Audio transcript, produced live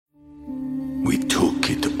We took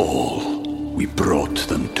it all. We brought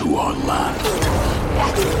them to our land.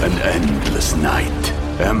 An endless night,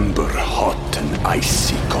 ember hot and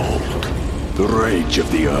icy cold. The rage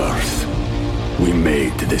of the earth. We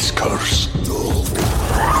made this curse.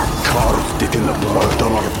 Carved it in the blood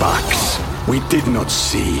on our backs. We did not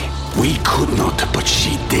see. We could not, but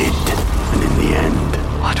she did. And in the end...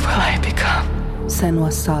 What will I become?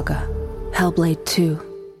 Senua's Saga. Hellblade 2.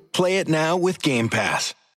 Play it now with Game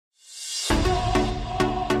Pass.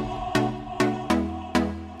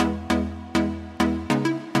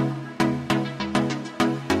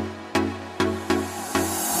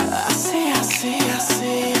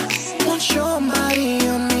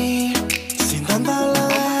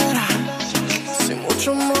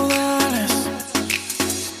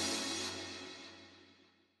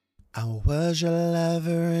 I was your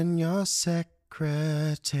lover and your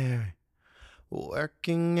secretary,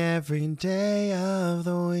 working every day of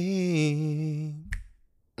the week.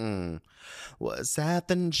 Was at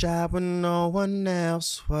the job when no one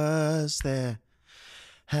else was there,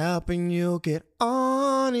 helping you get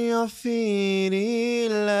on your feet.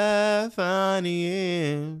 11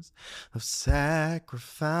 years of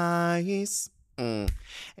sacrifice. And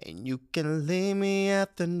you can leave me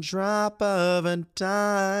at the drop of a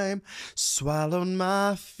dime. Swallowed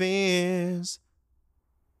my fears,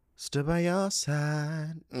 stood by your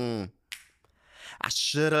side. I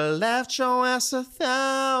should have left your ass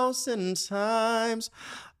 1,000 times.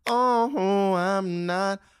 Oh, I'm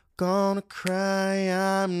not gonna cry.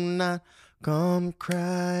 I'm not gonna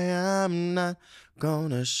cry. I'm not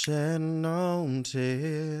gonna shed no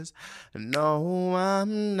tears. No,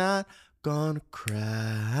 I'm not gonna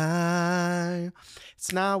cry.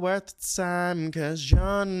 It's not worth the time, 'cause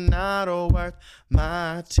you're not worth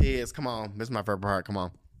my tears. Come on, this is my favorite part. Come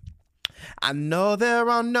on. I know there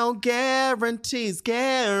are no guarantees.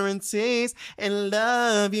 In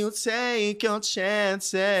love, you take your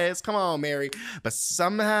chances. Come on, Mary. But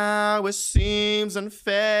somehow it seems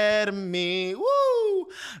unfair to me. Woo!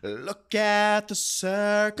 Look at the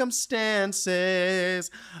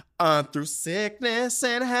circumstances. Through sickness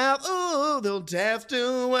and health, ooh, they'll death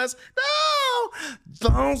do us. No!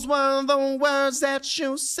 Those were the words that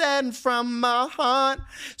you said from my heart.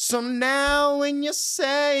 So now when you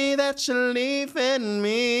say that you're leaving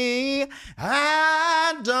me,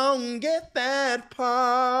 I don't get that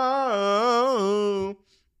part.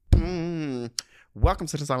 Welcome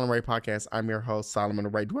to the Solomon Ray Podcast. I'm your host,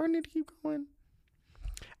 Solomon Ray. Do I need to keep going?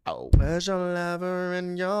 Oh, was your lover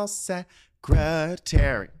and your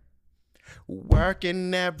secretary,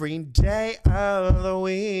 working every day of the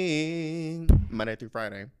week, Monday through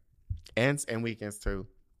Friday, and weekends too.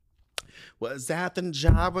 Was at the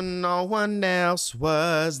job when no one else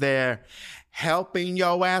was there, helping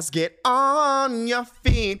your ass get on your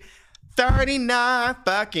feet. 39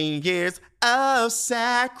 fucking years of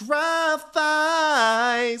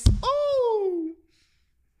sacrifice. Ooh.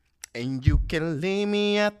 And you can leave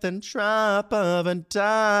me at the drop of a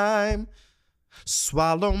dime.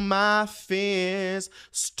 Swallow my fears,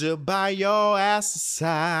 stood by your ass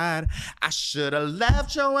side. I should have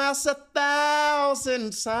left your ass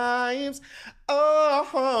 1,000 times.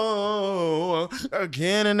 Oh,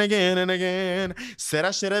 again and again and again. Said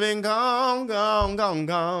I should have been gone.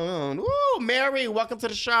 Ooh, Mary, welcome to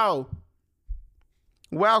the show.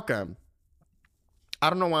 Welcome. I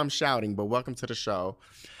don't know why I'm shouting, but welcome to the show.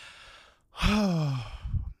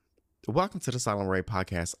 Welcome to the Solomon Ray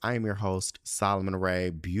Podcast. I am your host, Solomon Ray.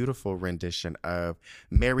 Beautiful rendition of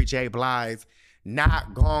Mary J. Blige's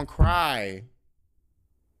Not Gonna Cry.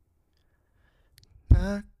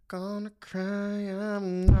 Not gonna cry,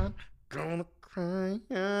 I'm not gonna cry,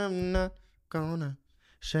 I'm not gonna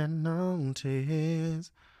shed no tears.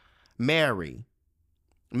 Mary,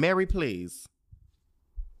 please.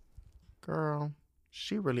 Girl,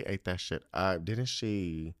 she really ate that shit up, didn't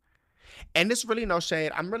she? And it's really no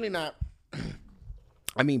shade. I'm really not.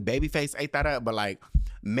 I mean, Babyface ate that up, but like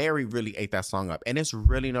Mary really ate that song up. And it's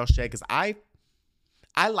really no shade, because I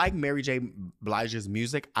like Mary J. Blige's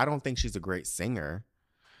music. I don't think she's a great singer.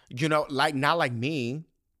 You know, like not like me.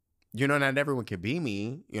 You know, not everyone can be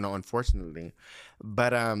me, you know, unfortunately.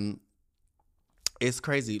 But it's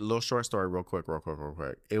crazy. Little short story real quick.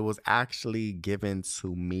 It was actually given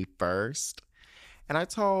to me first. And I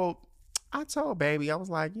told baby, I was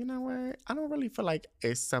like, you know what? I don't really feel like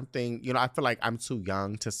it's something, you know, I feel like I'm too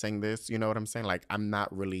young to sing this. You know what I'm saying? Like, I'm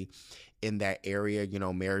not really in that area. You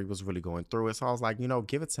know, Mary was really going through it. So I was like, you know,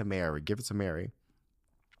 give it to Mary.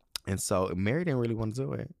 And so Mary didn't really want to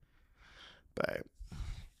do it. But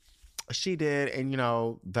She did,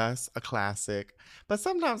 and that's a classic. But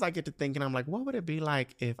sometimes I get to thinking, I'm like, what would it be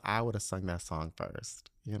like if I would have sung that song first?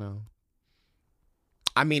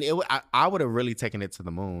 I mean, I would have really taken it to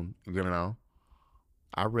the moon.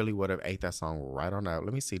 I really would have ate that song right on out.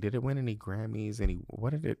 Let me see. Did it win any Grammys?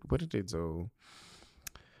 What did it do?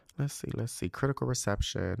 Let's see. Critical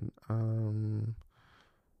reception.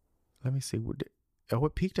 Let me see.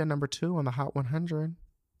 It peaked at number 2 on the Hot 100.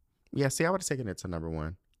 Yeah, see, I would have taken it to number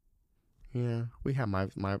 1. Yeah, we had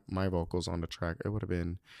my vocals on the track. It would have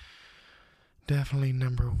been definitely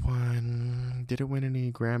number 1. Did it win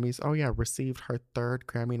any Grammys? Oh yeah, received her 3rd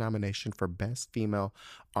Grammy nomination for Best Female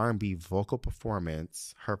R&B Vocal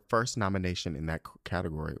Performance. Her first nomination in that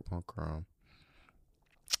category. Well, girl,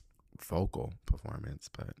 vocal performance,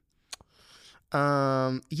 but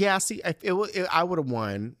yeah. See, I would have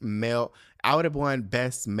won male. I would have won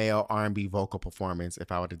Best Male R&B Vocal Performance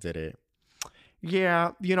if I would have did it.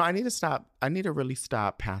 Yeah, I need to stop. I need to really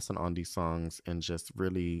stop passing on these songs and just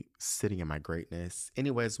really sitting in my greatness.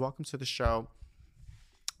 Anyways, welcome to the show.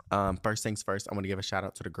 First things first, I want to give a shout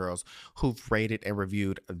out to the girls who've rated and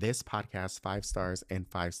reviewed this podcast 5 stars and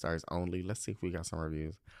 5 stars only. Let's see if we got some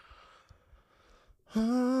reviews.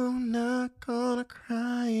 Oh, I'm not gonna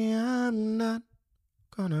cry. I'm not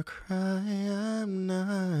gonna cry. I'm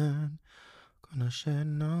not gonna shed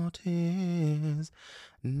no tears.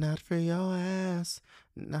 Not for your ass,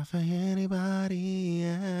 not for anybody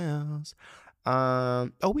else.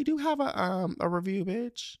 We do have a review,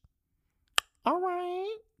 bitch. All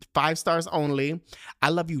right, 5 stars only. I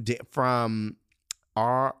love you from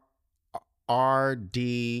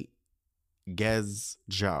R.D.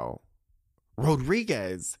 Joe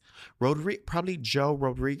Rodriguez. Probably Joe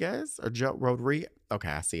Rodriguez or Joe Rodriguez. Okay,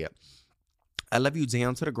 I see it. I love you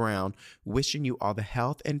down to the ground, wishing you all the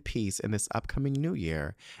health and peace in this upcoming new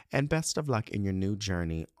year, and best of luck in your new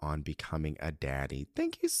journey on becoming a daddy.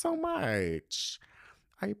 Thank you so much.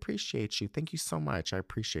 I appreciate you. Thank you so much. I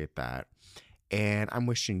appreciate that. And I'm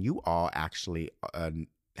wishing you all actually a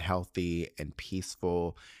healthy and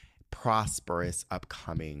peaceful, prosperous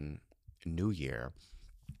upcoming new year.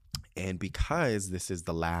 And because this is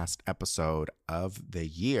the last episode of the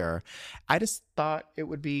year, I just thought it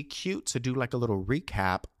would be cute to do like a little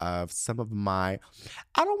recap of some of I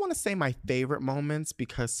don't want to say my favorite moments,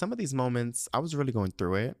 because some of these moments, I was really going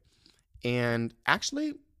through it. And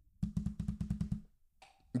actually,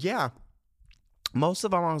 yeah, most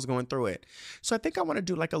of them I was going through it. So I think I want to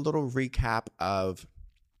do like a little recap of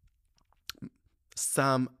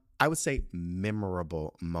some, I would say,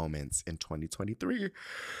 memorable moments in 2023.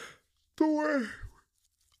 For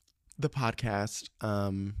the podcast,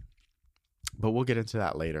 but we'll get into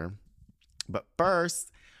that later. But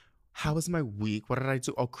first, how was my week? What did I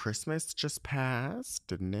do? Oh, Christmas just passed,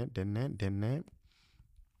 didn't it? I don't even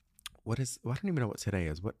know what today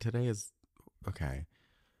is. Okay.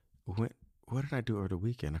 What did I do over the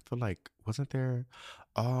weekend? I feel like, wasn't there?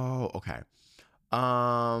 Oh, okay.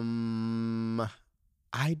 I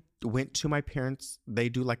went to my parents. They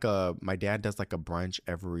do my dad does like a brunch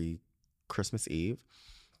every Christmas Eve.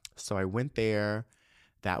 So I went there.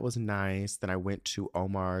 That was nice. Then I went to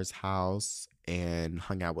Omar's house and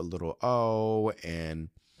hung out with little O and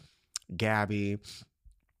Gabby.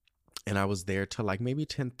 And I was there till like maybe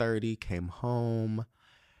 10:30, came home.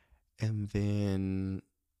 And then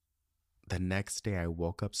the next day I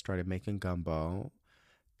woke up, started making gumbo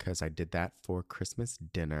because I did that for Christmas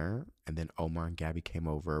dinner. And then Omar and Gabby came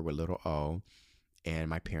over with little O.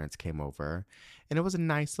 And my parents came over, and it was a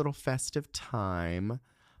nice little festive time.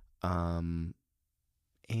 And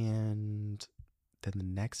then the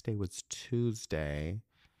next day was Tuesday,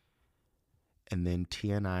 and then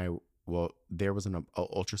Tia and I, there was an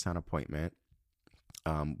ultrasound appointment,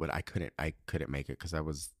 but I couldn't make it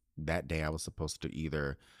because that day I was supposed to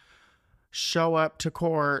either show up to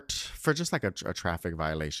court for just like a traffic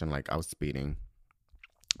violation, like I was speeding.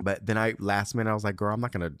 But then last minute, I was like, girl, I'm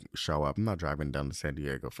not going to show up. I'm not driving down to San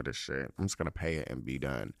Diego for this shit. I'm just going to pay it and be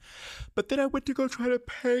done. But then I went to go try to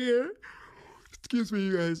pay it. Excuse me,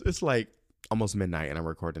 you guys. It's like almost midnight and I'm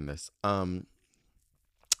recording this. I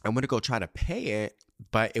went to go try to pay it,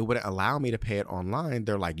 but it wouldn't allow me to pay it online.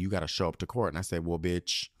 They're like, you got to show up to court. And I said, well,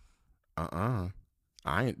 bitch,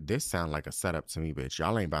 this sound like a setup to me, bitch.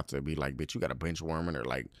 Y'all ain't about to be like, bitch, you got a bench warming or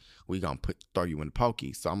like we gonna throw you in the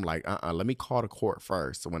pokey. So I'm like, let me call the court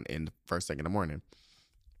first. So first thing in the morning.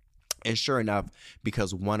 And sure enough,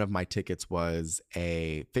 because one of my tickets was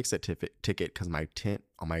a fix-it ticket because my tint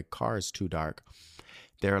on my car is too dark.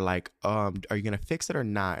 They're like, are you gonna fix it or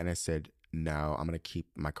not? And I said, no, I'm gonna keep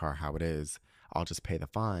my car how it is. I'll just pay the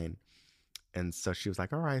fine. And so she was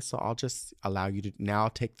like, all right, so I'll just allow you to now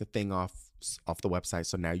take the thing off the website.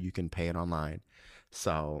 So now you can pay it online.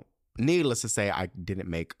 So needless to say, I didn't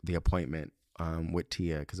make the appointment with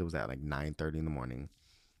Tia because it was at like 9:30 in the morning.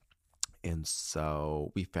 And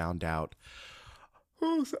so we found out,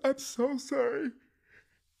 oh, I'm so sorry.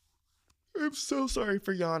 I'm so sorry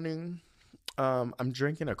for yawning. I'm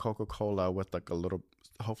drinking a Coca-Cola with like a little,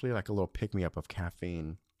 hopefully like a little pick-me-up of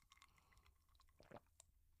caffeine.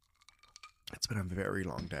 It's been a very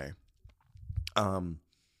long day. What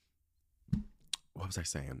was I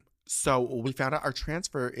saying? So we found out our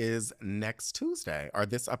transfer is next Tuesday, or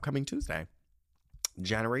this upcoming Tuesday,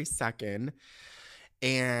 January 2nd.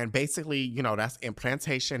 And basically, you know, that's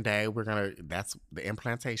implantation day. That's the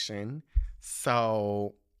implantation.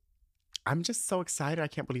 So I'm just so excited. I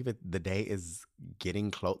can't believe it. The day is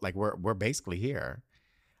getting close. Like we're basically here.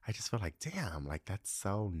 I just feel like, damn, like that's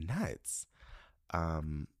so nuts.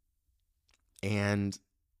 And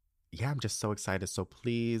yeah, I'm just so excited. So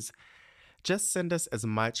please just send us as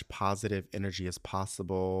much positive energy as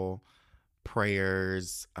possible.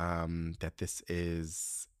 Prayers that this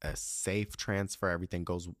is a safe transfer. Everything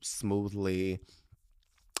goes smoothly.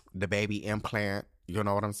 The baby implant, you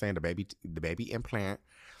know what I'm saying? The baby implant.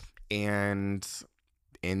 And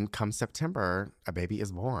in come September, a baby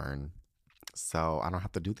is born. So I don't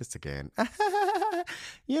have to do this again.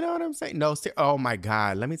 You know what I'm saying? No, oh my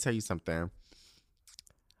God. Let me tell you something.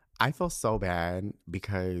 I feel so bad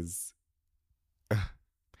because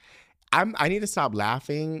I need to stop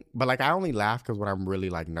laughing, but like I only laugh because when I'm really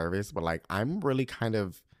like nervous, but like I'm really kind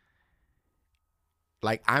of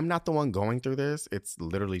like I'm not the one going through this. It's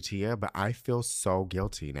literally Tia, but I feel so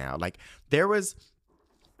guilty now. Like there was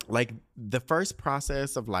like the first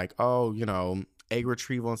process of like, oh, you know, egg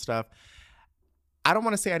retrieval and stuff. I don't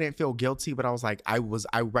want to say I didn't feel guilty, but I was like, I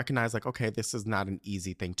recognized like, okay, this is not an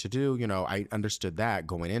easy thing to do. You know, I understood that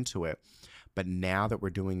going into it. But now that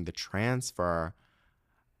we're doing the transfer,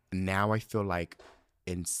 now I feel like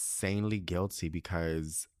insanely guilty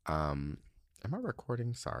because, am I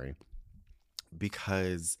recording? Sorry.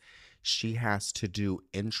 Because she has to do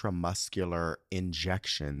intramuscular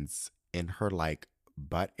injections in her like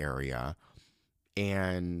butt area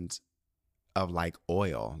and of like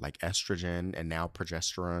oil, like estrogen and now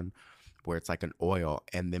progesterone, where it's like an oil.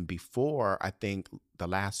 And then before, I think the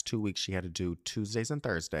last 2 weeks she had to do Tuesdays and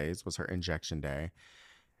Thursdays was her injection day.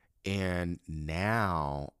 And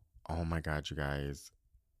now, oh my God, you guys,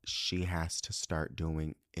 she has to start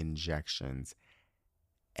doing injections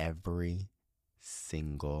every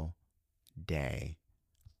single day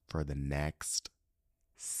for the next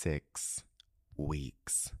 6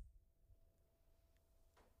 weeks.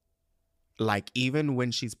 Like even when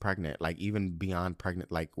she's pregnant, like even beyond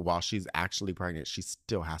pregnant, like while she's actually pregnant, she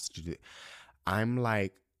still has to do it. I'm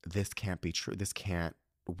like, this can't be true. This can't,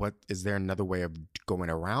 what, is there another way of going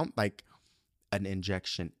around? Like an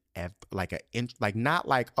injection, like not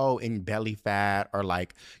like, oh, in belly fat or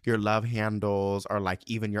like your love handles or like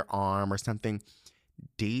even your arm or something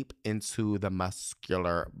deep into the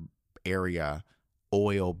muscular area,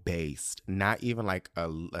 oil based, not even like a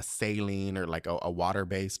saline or like a water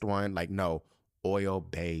based one. Like no, oil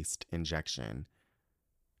based injection,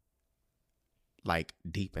 like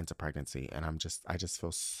deep into pregnancy. And I just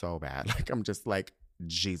feel so bad. Like I'm just like,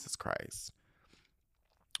 Jesus Christ.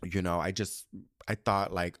 You know, I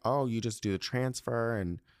thought like, oh, you just do the transfer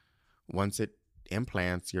and once it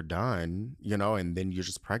implants, you're done, you know, and then you're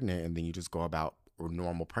just pregnant and then you just go about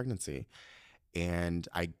normal pregnancy. And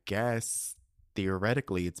I guess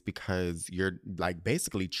theoretically it's because you're like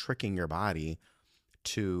basically tricking your body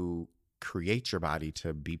to create your body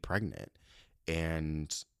to be pregnant.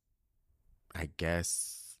 And I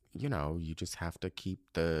guess, you know, you just have to keep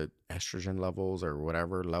the estrogen levels or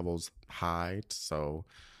whatever levels high so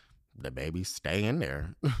the baby stay in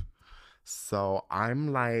there. So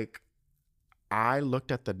I'm like, I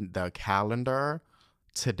looked at the calendar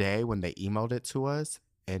today when they emailed it to us,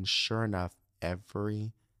 and sure enough,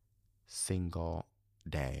 every single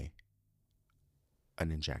day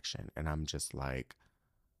an injection. And I'm just like,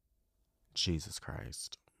 Jesus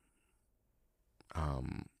Christ.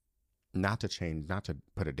 Not to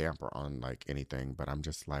put a damper on like anything, but I'm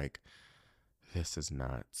just like, this is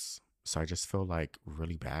nuts. So I just feel like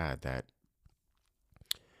really bad that,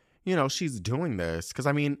 you know, she's doing this. Because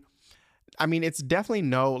I mean, it's definitely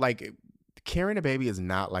no, like, carrying a baby is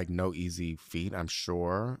not like no easy feat, I'm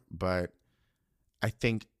sure. But I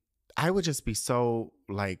think I would just be so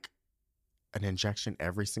like an injection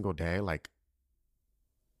every single day. Like,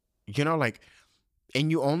 you know, like, and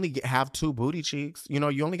you only have 2 booty cheeks, you know,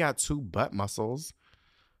 you only got 2 butt muscles.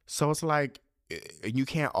 So it's like, you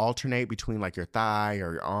can't alternate between like your thigh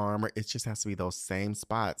or your arm. It just has to be those same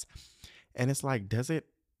spots. And it's like, does it,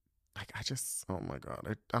 like, oh my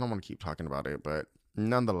God, I don't want to keep talking about it, but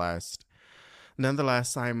nonetheless,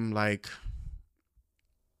 I'm like,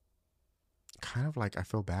 kind of like, I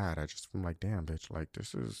feel bad. I'm like, damn, bitch, like,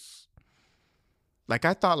 this is, like,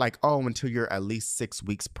 I thought like, oh, until you're at least 6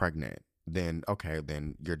 weeks pregnant, then, okay,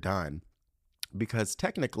 then you're done. Because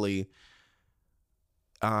technically,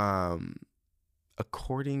 according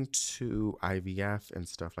to IVF and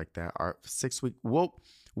stuff like that, our 6 week, well,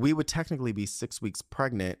 we would technically be 6 weeks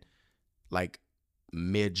pregnant, like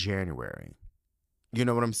mid-January. You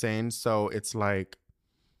know what I'm saying? So it's like,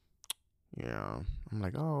 yeah, I'm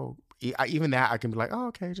like, oh, even that I can be like, oh,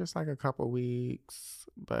 okay, just like a couple weeks.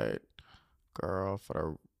 But girl,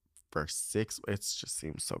 for 6, it just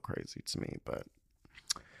seems so crazy to me. But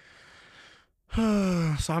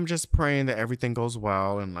so I'm just praying that everything goes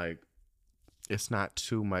well and like it's not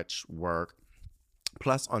too much work.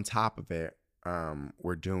 Plus, on top of it,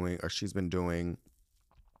 she's been doing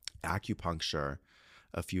acupuncture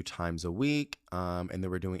a few times a week. And then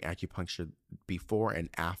we're doing acupuncture before and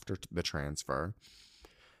after the transfer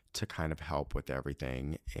to kind of help with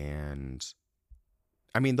everything. And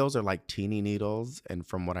I mean, those are like teeny needles. And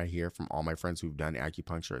from what I hear from all my friends who've done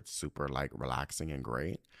acupuncture, it's super like relaxing and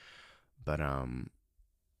great. But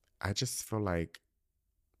I just feel like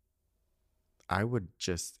I would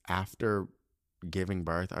just, after giving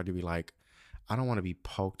birth, I'd be like, I don't want to be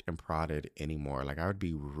poked and prodded anymore. Like, I would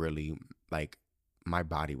be really, like, my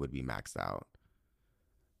body would be maxed out.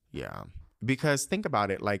 Yeah. Because think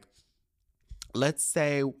about it. Like, let's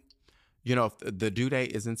say, you know, if the due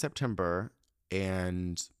date is in September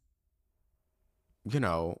and, you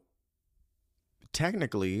know,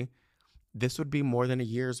 technically, this would be more than a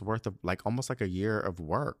year's worth of, like, almost like a year of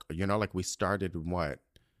work. You know, like we started what?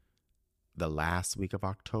 The last week of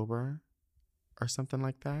October or something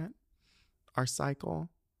like that, our cycle.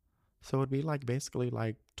 So it'd be like basically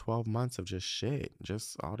like 12 months of just shit,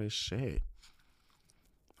 just all this shit.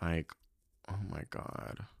 Like, oh my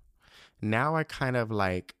God. Now I kind of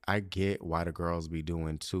like, I get why the girls be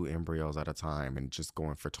doing 2 embryos at a time and just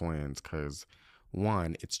going for twins. Because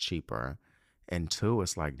 1, it's cheaper. And 2,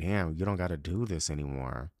 it's like, damn, you don't got to do this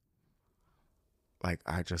anymore. Like,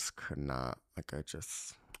 I just could not. Like,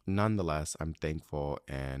 nonetheless, I'm thankful.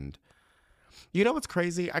 And you know what's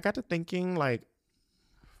crazy? I got to thinking, like,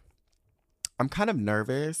 I'm kind of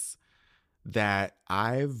nervous that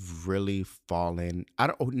I've really fallen.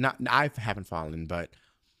 I haven't fallen, but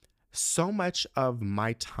so much of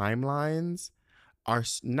my timelines are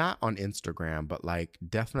not on Instagram, but like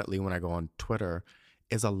definitely when I go on Twitter,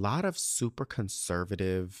 is a lot of super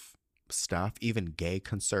conservative stuff, even gay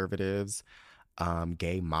conservatives,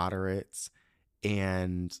 gay moderates.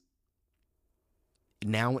 And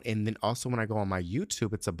now, and then also when I go on my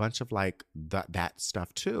YouTube, it's a bunch of like that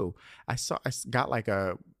stuff too. I got like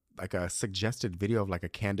a suggested video of like a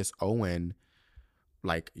Candace Owen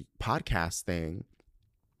like podcast thing.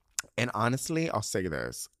 And honestly, I'll say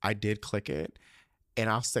this. I did click it, and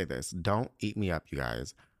I'll say this. Don't eat me up, you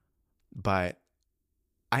guys. But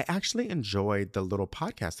I actually enjoyed the little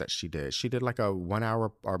podcast that she did. She did like a 1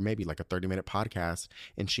 hour or maybe like a 30-minute podcast,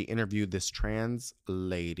 and she interviewed this trans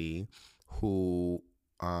lady who,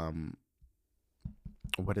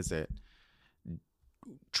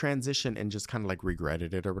 transitioned and just kind of like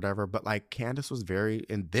regretted it or whatever. But like Candace was very,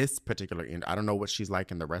 in this particular, I don't know what she's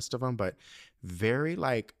like in the rest of them, but very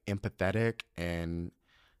like empathetic and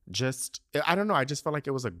just, I don't know. I just felt like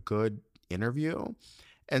it was a good interview.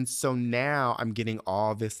 And so now I'm getting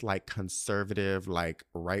all this like conservative, like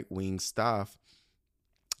right-wing stuff.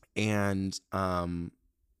 And I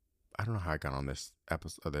don't know how I got on this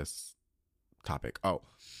episode of this topic. Oh,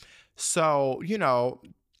 so, you know,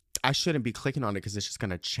 I shouldn't be clicking on it because it's just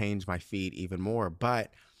going to change my feed even more.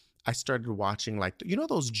 But I started watching like, you know,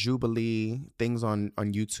 those Jubilee things on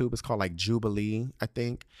YouTube. It's called like Jubilee, I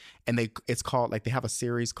think. And it's called like, they have a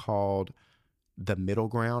series called The Middle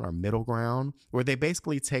Ground, where they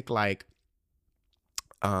basically take like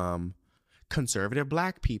conservative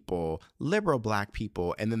Black people, liberal Black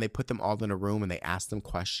people, and then they put them all in a room and they ask them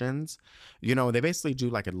questions. You know, they basically do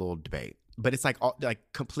like a little debate, but it's like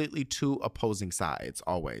completely 2 opposing sides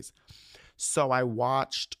always. So I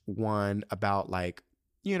watched one about like,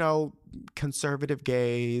 you know, conservative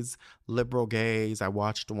gays, liberal gays. I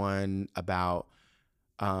watched one about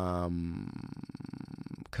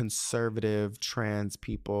conservative trans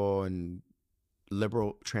people and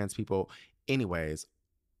liberal trans people. Anyways,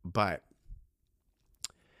 but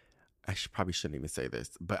I probably shouldn't even say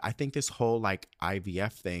this, but I think this whole like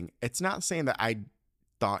IVF thing, it's not saying that I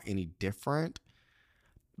thought any different,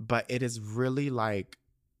 But it is really like,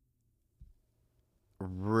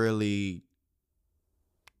 really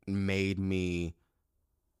made me,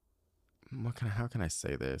 how can I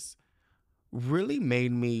say this? Really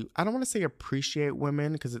made me, I don't want to say appreciate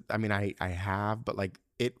women, because I mean, I have, but like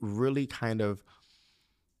it really kind of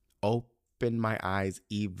opened my eyes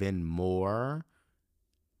even more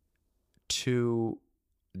to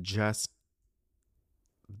just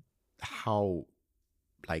how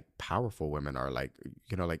like powerful women are. Like,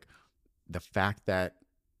 you know, like the fact that,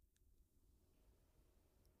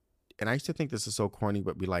 and I used to think this is so corny,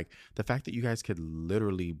 but be like, the fact that you guys could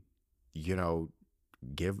literally, you know,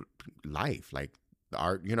 give life, like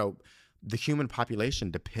you know, the human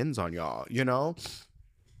population depends on y'all, you know?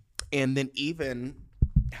 And then even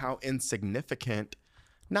how insignificant,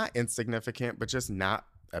 not insignificant, but just not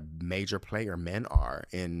a major player men are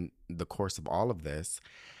in the course of all of this.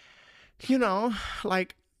 You know,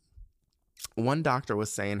 like one doctor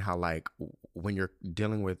was saying how like when you're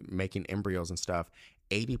dealing with making embryos and stuff,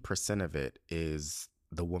 80% of it is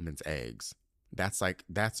the woman's eggs. That's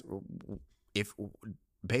if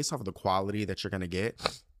based off of the quality that you're going to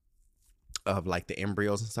get of like the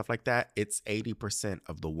embryos and stuff like that, it's 80%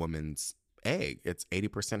 of the woman's egg. It's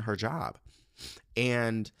 80% her job.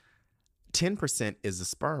 And 10% is the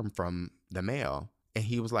sperm from the male. And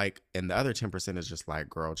he was like, and the other 10% is just like,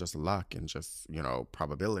 girl, just luck and just, you know,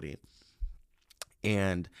 probability.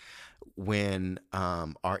 And when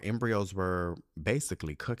our embryos were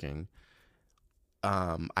basically cooking,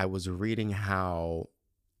 I was reading how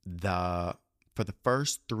for the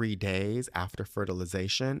first 3 days after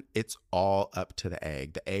fertilization, it's all up to the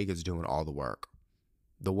egg. The egg is doing all the work.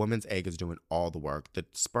 The woman's egg is doing all the work. The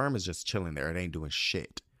sperm is just chilling there. It ain't doing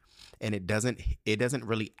shit. And it doesn't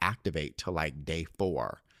really activate till like day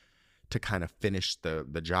 4 to kind of finish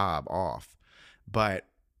the job off. But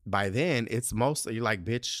by then it's mostly like,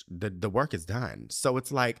 bitch, the work is done. So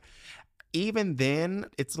it's like, even then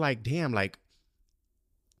it's like, damn, like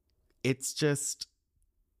it's just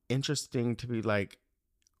interesting to be like,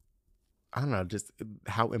 I don't know, just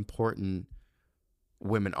how important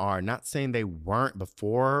women are. Not saying they weren't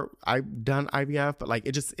before I've done IVF, but like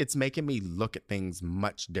it's making me look at things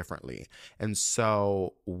much differently. And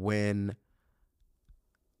so when,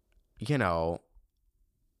 you know,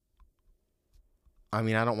 I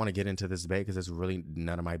mean, I don't want to get into this debate because it's really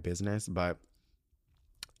none of my business, but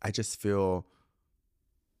I just feel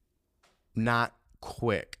not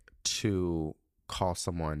quick to call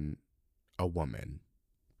someone a woman,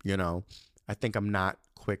 you know? I think I'm not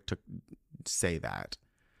quick to say that.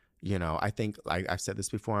 You know, I think, like I've said this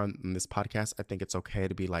before on this podcast, I think it's okay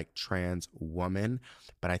to be like trans woman,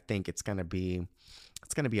 but I think it's gonna be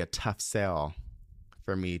a tough sell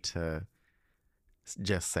for me to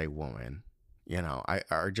just say woman. You know,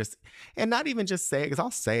 and not even just say it, because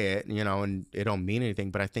I'll say it, you know, and it don't mean anything,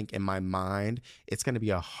 but I think in my mind, it's gonna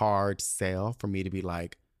be a hard sell for me to be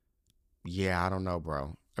like, yeah, I don't know,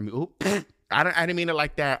 bro. I mean, I didn't mean it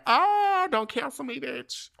like that. Oh, don't cancel me,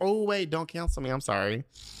 bitch. Oh, wait, don't cancel me. I'm sorry.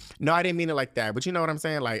 No, I didn't mean it like that. But you know what I'm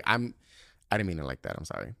saying? Like, I didn't mean it like that. I'm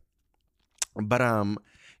sorry. But,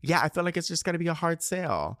 yeah, I feel like it's just going to be a hard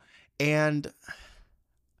sell. And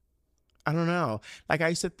I don't know. Like, I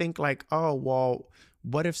used to think like, oh, well,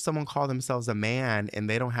 what if someone called themselves a man and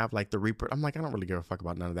they don't have like the I'm like, I don't really give a fuck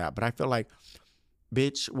about none of that. But I feel like,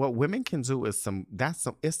 bitch, what women can do is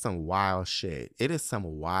it's some wild shit. It is some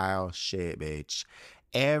wild shit, bitch.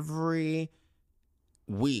 Every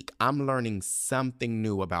week, I'm learning something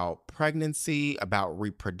new about pregnancy, about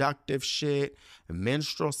reproductive shit,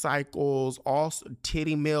 menstrual cycles, all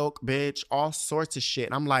titty milk, bitch, all sorts of shit.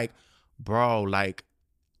 And I'm like, bro, like,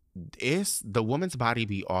 it's the woman's body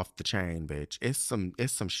be off the chain, bitch. It's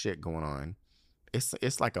some shit going on.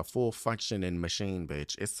 It's like a full functioning machine,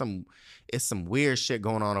 bitch. It's some weird shit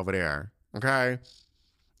going on over there. Okay?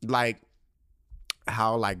 Like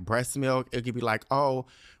how like breast milk, it could be like, oh,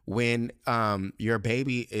 when your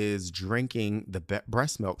baby is drinking the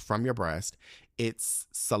breast milk from your breast, its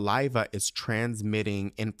saliva is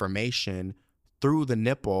transmitting information through the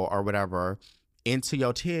nipple or whatever into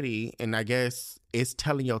your titty, and I guess it's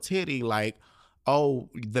telling your titty like, oh,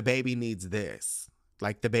 the baby needs this.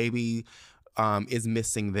 Like the baby is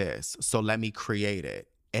missing this, so let me create it.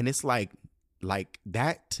 And it's like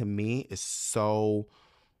that to me is so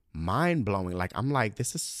mind-blowing. Like, I'm like,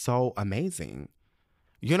 this is so amazing.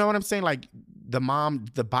 You know what I'm saying? Like,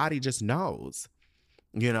 the body just knows,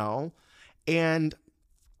 you know? And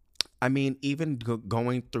I mean, even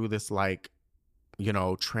going through this, like, you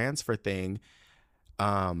know, transfer thing,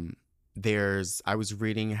 I was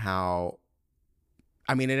reading how,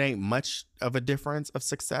 I mean, it ain't much of a difference of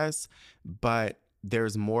success, but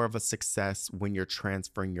there's more of a success when you're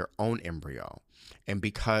transferring your own embryo. And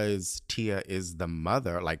because Tia is the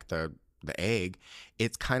mother, like the egg,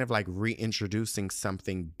 it's kind of like reintroducing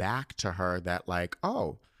something back to her that like,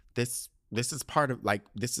 oh, this is part of, like,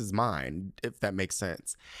 this is mine, if that makes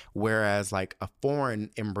sense. Whereas like a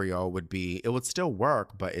foreign embryo it would still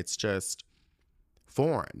work, but it's just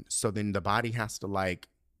foreign. So then the body has to like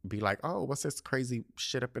be like, oh, what's this crazy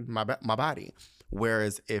shit up in my body?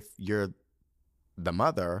 Whereas if you're the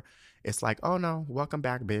mother, it's like, oh no, welcome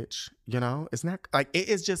back, bitch. You know, it's not like, it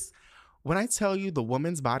is just, when I tell you the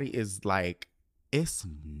woman's body is like, it's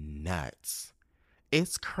nuts.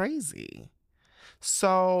 It's crazy.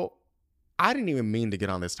 So I didn't even mean to get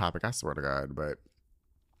on this topic, I swear to God, but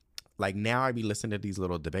like now I be listening to these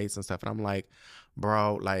little debates and stuff and I'm like,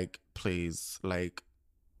 bro, like, please, like,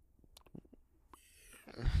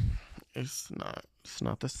 it's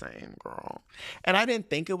not the same, girl. And I didn't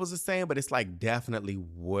think it was the same, but it's like definitely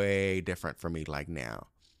way different for me like now.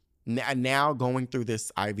 Now going through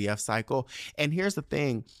this IVF cycle. And here's the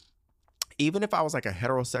thing, even if I was like a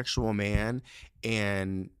heterosexual man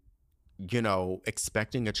and, you know,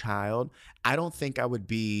 expecting a child, I don't think I would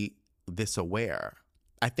be this aware.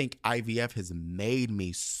 I think IVF has made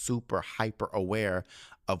me super hyper aware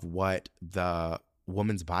of what the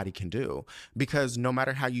woman's body can do, because no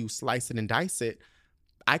matter how you slice it and dice it,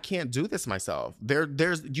 I can't do this myself.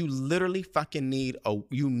 You literally fucking need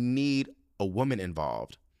a woman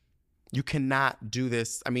involved. You cannot do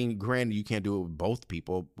this. I mean, granted, you can't do it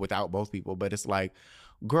without both people, but it's like,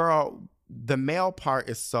 girl, the male part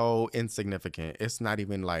is so insignificant. It's not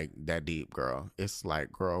even like that deep, girl. It's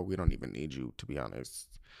like, girl, we don't even need you, to be honest.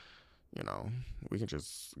 You know, we can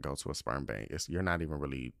just go to a sperm bank. You're not even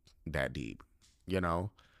really that deep. You know,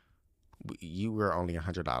 you were only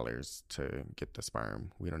 $100 to get the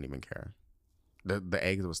sperm. We don't even care. The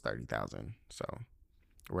eggs was $30,000. So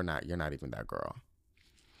you're not even that girl.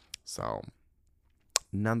 So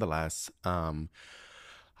nonetheless,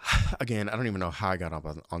 again, I don't even know how I got up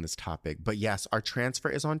on this topic, but yes, our transfer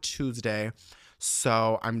is on Tuesday.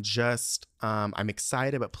 So I'm just, I'm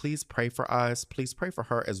excited, but please pray for us. Please pray for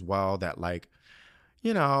her as well, that like,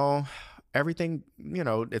 you know, everything, you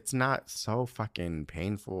know, it's not so fucking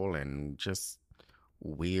painful and just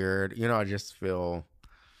weird. You know, I just feel,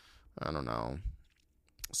 I don't know.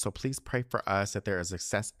 So please pray for us that there is a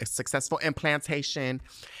successful implantation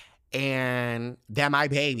and that my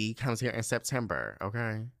baby comes here in September,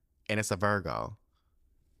 okay? And it's a Virgo.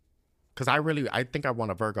 Because I think I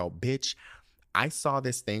want a Virgo. Bitch, I saw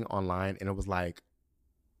this thing online and it was like,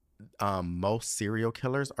 most serial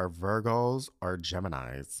killers are Virgos or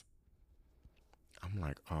Geminis. I'm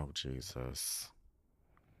like, oh Jesus,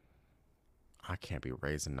 I can't be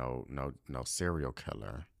raising no serial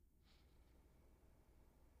killer.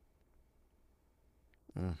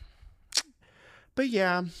 But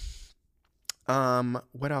yeah,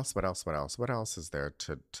 what else is there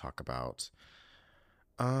to talk about?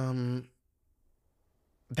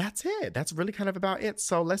 That's it. That's really kind of about it.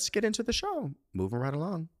 So let's get into the show. Moving right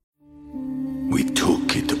along. We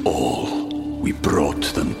took it all. We brought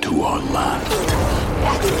them to our land.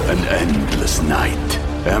 An endless night,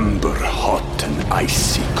 ember hot and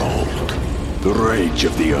icy cold. The rage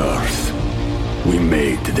of the earth. We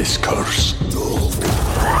made this curse.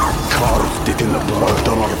 Carved it in the blood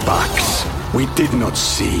on our backs. We did not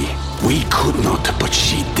see. We could not, but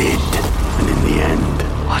she did. And in the end,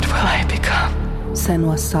 What will I become?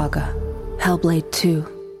 Senua's Saga. Hellblade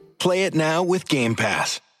 2. Play it now with Game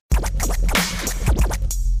Pass.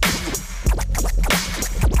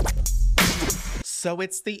 So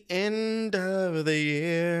it's the end of the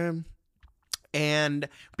year. And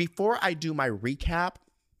before I do my recap,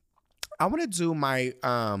 I want to do my,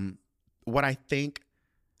 what I think,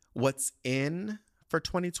 what's in for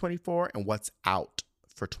 2024 and what's out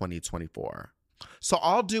for 2024. So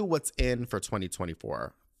I'll do what's in for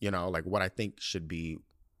 2024, you know, like what I think should be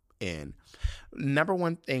in. Number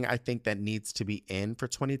one thing I think that needs to be in for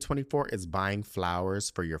 2024 is buying flowers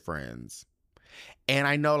for your friends. And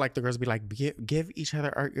I know like the girls be like, give each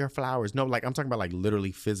other your flowers. No, like I'm talking about like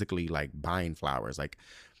literally physically like buying flowers. Like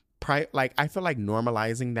I feel like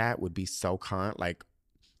normalizing that would be so cunt. Like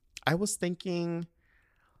I was thinking,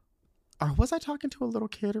 or was I talking to a little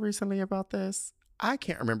kid recently about this? I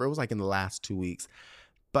can't remember. It was like in the last 2 weeks.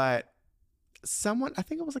 But someone, I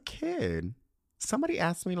think it was a kid. Somebody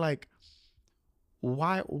asked me like,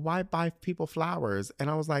 why buy people flowers? And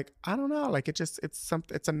I was like, I don't know. Like it's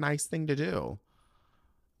a nice thing to do.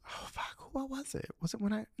 Oh fuck, what was it? Was it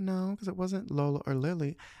no, because it wasn't Lola or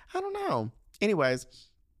Lily. I don't know. Anyways,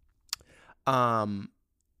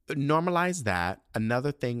 normalize that.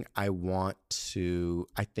 Another thing I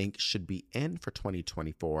think should be in for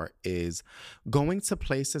 2024 is going to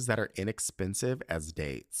places that are inexpensive as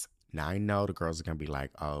dates. Now, I know the girls are going to be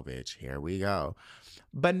like, oh, bitch, here we go.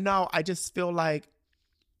 But no, I just feel like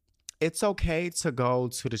it's okay to go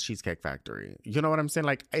to the Cheesecake Factory. You know what I'm saying?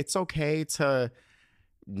 Like, it's okay to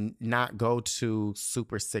not go to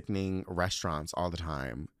super sickening restaurants all the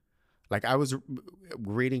time. Like, I was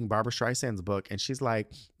reading Barbara Streisand's book, and she's like,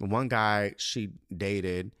 one guy she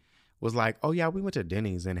dated was like, oh, yeah, we went to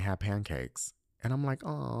Denny's and had pancakes. And I'm like,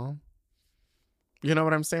 oh. You know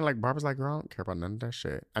what I'm saying? Like, Barbara's like, girl, I don't care about none of that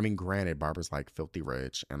shit. I mean, granted, Barbara's like filthy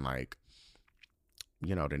rich, and like,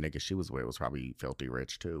 you know, the nigga she was with was probably filthy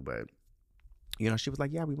rich too. But, you know, she was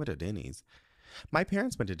like, yeah, we went to Denny's. My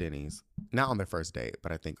parents went to Denny's, not on their first date,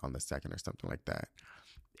 but I think on the second or something like that.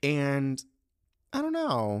 And I don't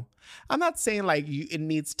know. I'm not saying like it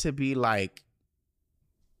needs to be like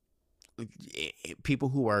people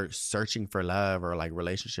who are searching for love or like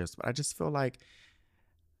relationships, but I just feel like,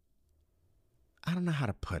 I don't know how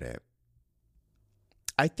to put it.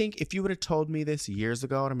 I think if you would have told me this years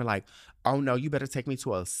ago, and I'd be like, oh no, you better take me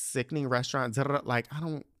to a sickening restaurant. Like, I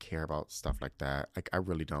don't care about stuff like that. Like, I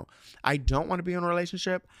really don't. I don't want to be in a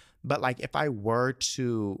relationship, but like if I were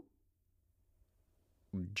to,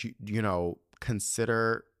 you know,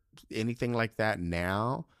 consider anything like that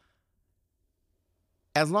now,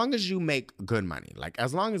 as long as you make good money, like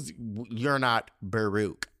as long as you're not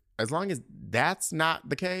Baruch, as long as that's not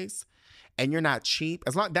the case, and you're not cheap,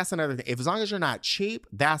 that's another thing. As long as you're not cheap,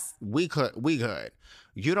 we good.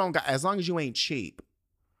 You don't got, as long as you ain't cheap,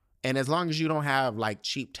 and as long as you don't have like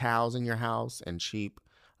cheap towels in your house and cheap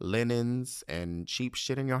linens and cheap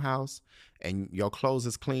shit in your house, and your clothes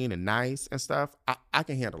is clean and nice and stuff, I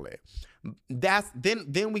can handle it.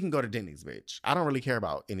 Then we can go to Denny's, bitch. I don't really care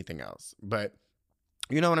about anything else. But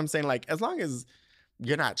you know what I'm saying? Like, as long as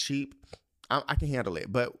you're not cheap, I can handle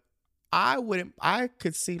it. But I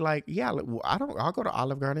could see like, yeah, I'll go to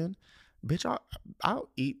Olive Garden. Bitch, I'll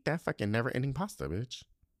eat that fucking never ending pasta, bitch.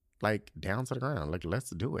 Like, down to the ground. Like, let's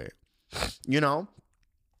do it. You know?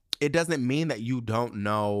 It doesn't mean that you don't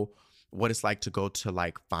know what it's like to go to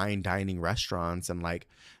like fine dining restaurants and like,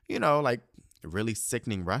 you know, like really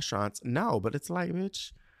sickening restaurants. No, but it's like,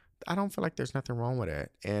 bitch, I don't feel like there's nothing wrong with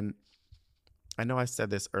it. And I know I said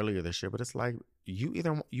this earlier this year, but it's like,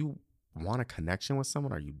 you want a connection with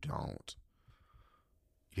someone or you don't.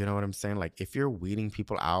 You know what I'm saying? Like, if you're weeding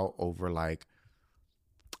people out over like,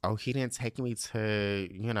 oh, he didn't take me to,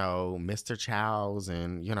 you know, Mr. Chow's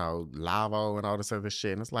and, you know, Lavo and all this other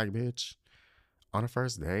shit. And it's like, bitch, on a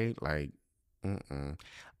first date, like,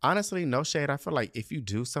 honestly, no shade. I feel like if you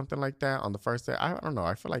do something like that on the first date, I don't know.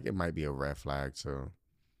 I feel like it might be a red flag too.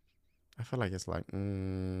 I feel like it's like, I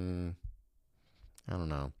don't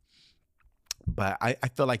know. But I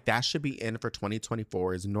feel like that should be in for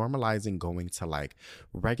 2024 is normalizing going to like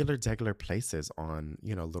regular places on,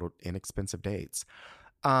 you know, little inexpensive dates.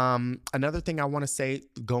 Another thing I want to say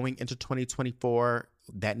going into 2024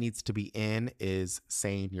 that needs to be in is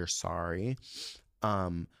saying you're sorry.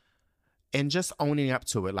 And just owning up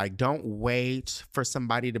to it. Like, don't wait for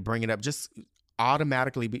somebody to bring it up. Just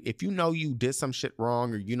automatically, if you know you did some shit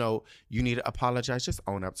wrong or you know you need to apologize, just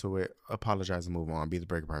own up to it. Apologize and move on. Be the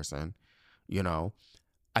bigger person. You know,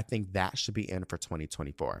 I think that should be in for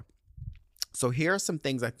 2024. So here are some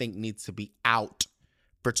things I think need to be out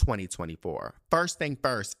for 2024. First thing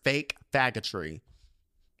first, fake faggotry.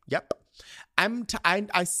 Yep.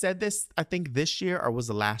 I said this, I think this year or was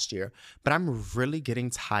the last year, but I'm really getting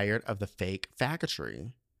tired of the fake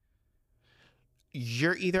faggotry.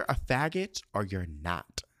 You're either a faggot or you're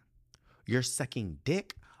not. You're sucking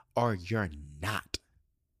dick or you're not.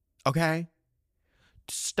 Okay?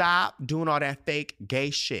 Stop doing all that fake gay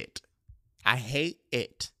shit. I hate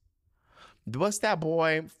it. What's that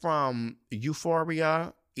boy from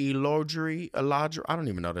Euphoria? Elodri? I don't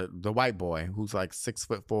even know. The white boy who's like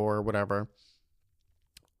 6'4" or whatever.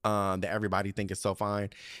 That everybody think is so fine.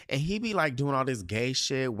 And he be like doing all this gay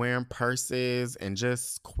shit, wearing purses and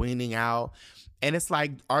just queening out. And it's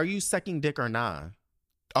like, are you sucking dick or not?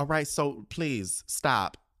 All right, so please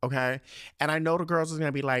stop, okay? And I know the girls are going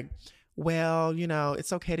to be like, well, you know,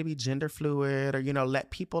 it's okay to be gender fluid or, you know,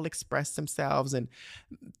 let people express themselves, and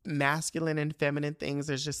masculine and feminine things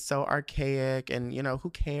are just so archaic and, you know, who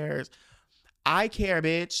cares? I care,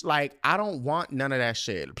 bitch. Like, I don't want none of that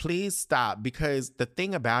shit. Please stop, because the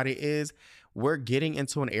thing about it is we're getting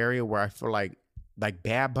into an area where I feel like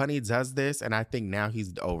Bad Bunny does this, and I think now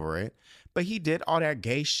he's over it. But he did all that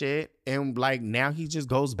gay shit, and like now he just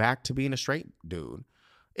goes back to being a straight dude.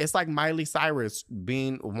 It's like Miley Cyrus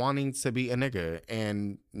wanting to be a nigga.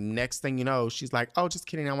 And next thing you know, she's like, oh, just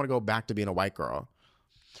kidding. I want to go back to being a white girl.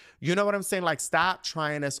 You know what I'm saying? Like, stop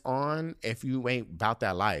trying us on if you ain't about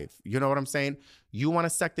that life. You know what I'm saying? You want to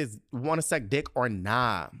suck dick or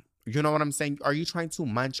nah? You know what I'm saying? Are you trying to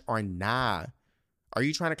munch or nah? Are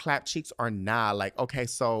you trying to clap cheeks or nah? Like, okay,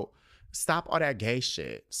 so stop all that gay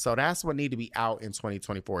shit. So that's what need to be out in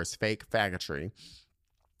 2024 is fake faggotry.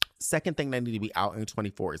 Second thing that need to be out in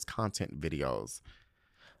 24 is content videos.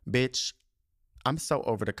 Bitch, I'm so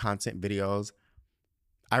over the content videos.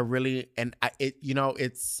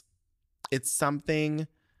 It's something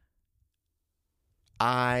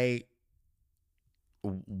I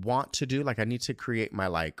want to do. Like, I need to create my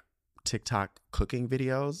like TikTok cooking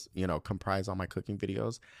videos, comprise all my cooking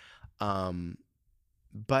videos.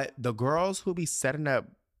 But the girls who be setting up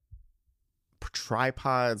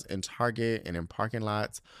tripods in Target and in parking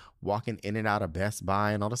lots, walking in and out of Best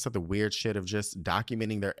Buy and all this other weird shit of just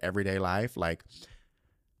documenting their everyday life. Like,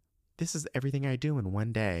 this is everything I do in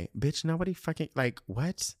one day. Bitch, nobody fucking, like,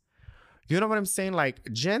 what? You know what I'm saying?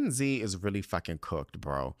 Like, Gen Z is really fucking cooked,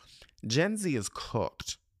 bro. Gen Z is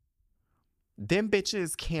cooked. Them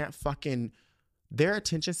bitches can't fucking, their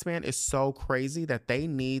attention span is so crazy that they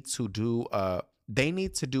need to do a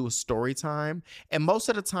story time. And most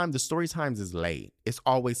of the time, the story times is late. It's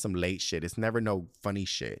always some late shit. It's never no funny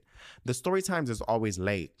shit. The story times is always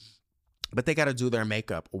late. But they got to do their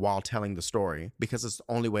makeup while telling the story because it's the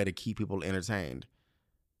only way to keep people entertained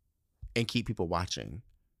and keep people watching,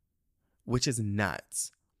 which is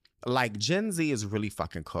nuts. Like, Gen Z is really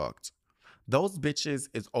fucking cooked. Those bitches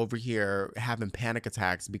is over here having panic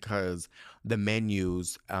attacks because the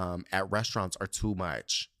menus at restaurants are too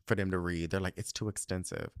much for them to read. They're like, it's too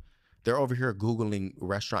extensive. They're over here Googling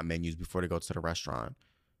restaurant menus before they go to the restaurant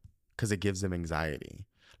because it gives them anxiety.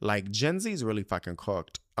 Like, Gen Z is really fucking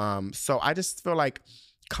cooked. So I just feel like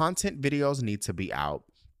content videos need to be out.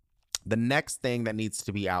 The next thing that needs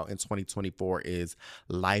to be out in 2024 is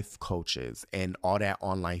life coaches and all that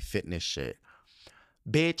online fitness shit.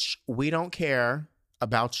 Bitch, we don't care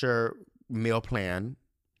about your meal plan.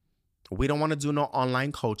 We don't want to do no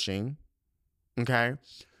online coaching. Okay?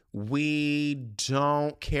 We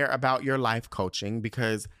don't care about your life coaching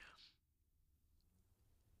because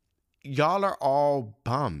y'all are all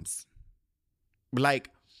bums. Like,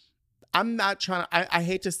 I'm not trying to, I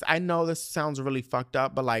hate to, I know this sounds really fucked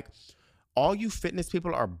up, but like, all you fitness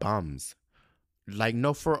people are bums. Like,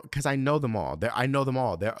 because I know them all. I know them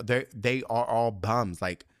all. They are all bums.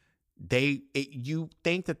 Like, you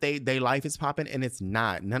think that they life is popping and it's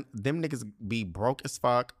not. Them niggas be broke as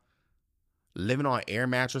fuck, living on air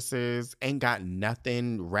mattresses, ain't got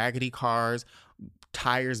nothing, raggedy cars,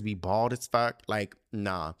 tires be bald as fuck. Like,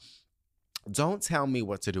 nah. Don't tell me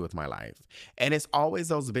what to do with my life. And it's always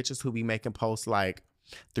those bitches who be making posts like,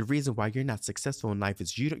 the reason why you're not successful in life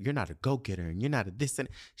is you're not a go-getter and you're not a this and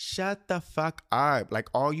shut the fuck up. Like,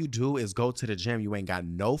 all you do is go to the gym. You ain't got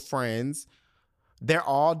no friends. They're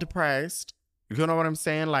all depressed. You know what I'm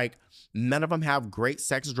saying? Like, none of them have great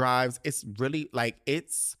sex drives. It's really like,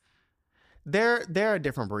 they're a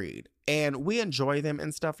different breed and we enjoy them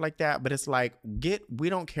and stuff like that. But it's like, we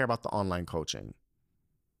don't care about the online coaching.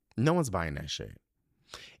 No one's buying that shit.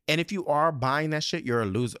 And if you are buying that shit, you're a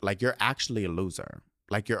loser. Like, you're actually a loser.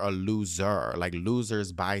 Like, you're a loser. Like,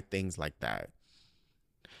 losers buy things like that.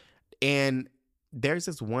 And there's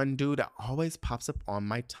this one dude that always pops up on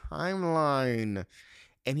my timeline.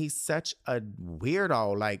 And he's such a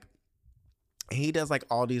weirdo. Like, he does like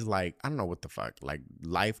all these like, I don't know what the fuck, like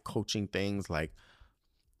life coaching things. Like,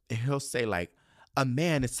 he'll say like, a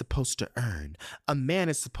man is supposed to earn. A man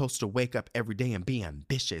is supposed to wake up every day and be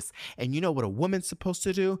ambitious. And you know what a woman's supposed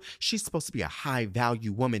to do? She's supposed to be a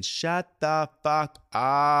high-value woman. Shut the fuck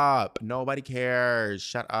up. Nobody cares.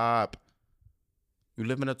 Shut up. You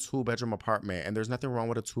live in a 2-bedroom apartment, and there's nothing wrong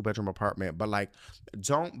with a 2-bedroom apartment. But, like,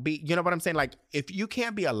 don't be, you know what I'm saying? Like, if you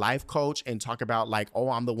can't be a life coach and talk about, like, oh,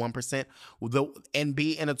 I'm the 1%, and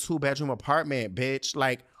be in a 2-bedroom apartment, bitch,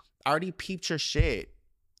 like, I already peeped your shit.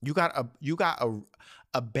 You got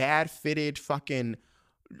a bad fitted fucking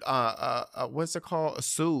what's it called? A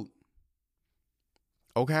suit.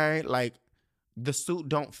 Okay? Like, the suit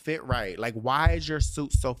don't fit right. Like, why is your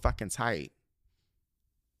suit so fucking tight?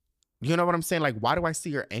 You know what I'm saying? Like, why do I see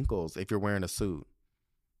your ankles if you're wearing a suit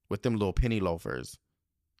with them little penny loafers?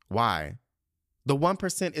 Why? The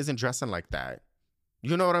 1% isn't dressing like that.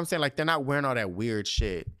 You know what I'm saying? Like, they're not wearing all that weird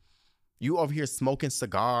shit. You over here smoking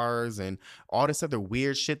cigars and all this other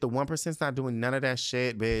weird shit. The 1%'s not doing none of that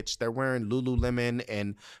shit, bitch. They're wearing Lululemon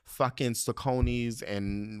and fucking Saucony's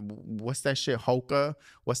and what's that shit? Hoka?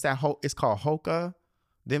 What's that? It's called Hoka?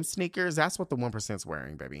 Them sneakers, that's what the 1%'s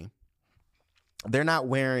wearing, baby. They're not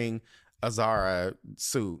wearing a Zara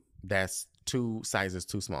suit that's 2 sizes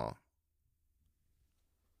too small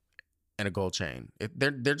and a gold chain.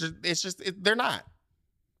 They're not.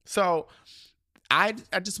 So I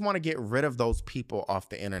just want to get rid of those people off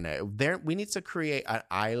the internet. We need to create an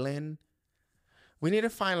island. We need to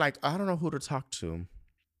find, like, I don't know who to talk to.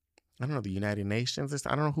 I don't know, the United Nations.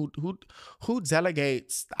 I don't know who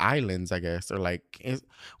delegates islands, I guess, or like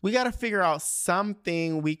we got to figure out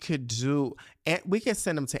something we could do. And we can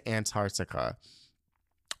send them to Antarctica.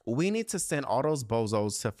 We need to send all those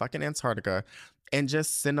bozos to fucking Antarctica and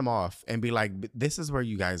just send them off and be like, this is where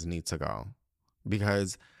you guys need to go,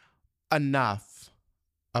 because enough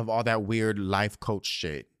of all that weird life coach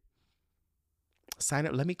shit. Sign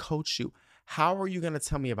up. Let me coach you. How are you going to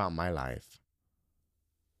tell me about my life?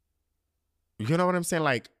 You know what I'm saying?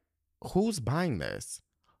 Like, who's buying this?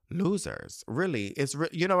 Losers. Really.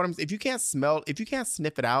 You know what I'm saying? If you can't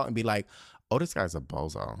sniff it out and be like, oh, this guy's a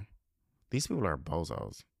bozo. These people are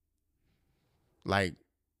bozos. Like,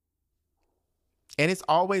 and it's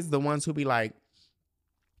always the ones who be like,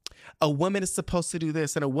 a woman is supposed to do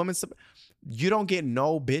this and a woman's you don't get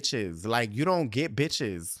no bitches. Like, you don't get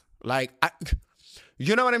bitches. Like,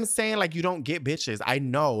 you know what I'm saying? Like, you don't get bitches. I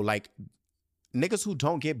know, like, niggas who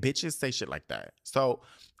don't get bitches say shit like that. So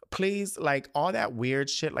please, like, all that weird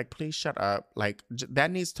shit, like, please shut up. Like, that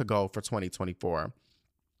needs to go for 2024.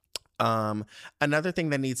 Another thing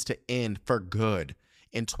that needs to end for good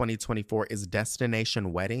in 2024 is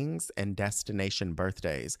destination weddings and destination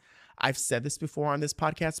birthdays. I've said this before on this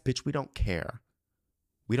podcast, bitch, we don't care.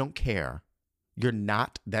 We don't care. You're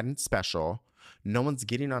not that special. No one's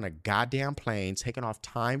getting on a goddamn plane, taking off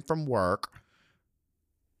time from work,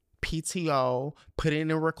 PTO, putting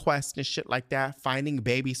in a request and shit like that, finding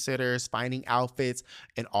babysitters, finding outfits,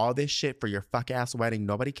 and all this shit for your fuck ass wedding.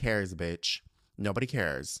 Nobody cares, bitch. Nobody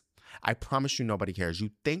cares. I promise you nobody cares.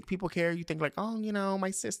 You think people care? You think like, oh, you know, my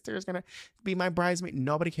sister's gonna be my bridesmaid.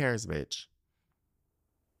 Nobody cares, bitch.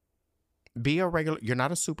 Be a regular. You're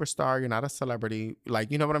not a superstar. You're not a celebrity.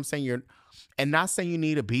 Like, you know what I'm saying? And not saying you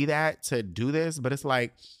need to be that to do this, but it's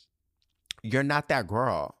like, you're not that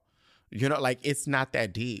girl. You know, like, it's not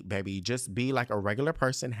that deep, baby. Just be like a regular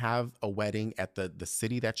person. Have a wedding at the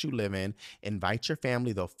city that you live in. Invite your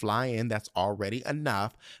family. They'll fly in. That's already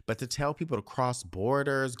enough. But to tell people to cross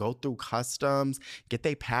borders, go through customs, get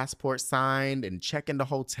their passport signed and check into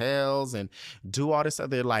hotels and do all this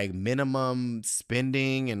other, like, minimum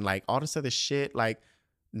spending and, like, all this other shit, like,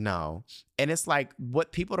 no. And it's like,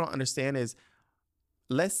 what people don't understand is,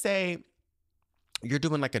 let's say you're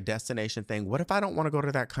doing like a destination thing. What if I don't want to go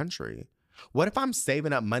to that country? What if I'm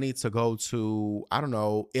saving up money to go to, I don't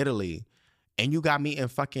know, Italy, and you got me in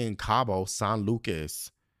fucking Cabo San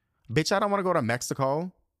Lucas? Bitch, I don't want to go to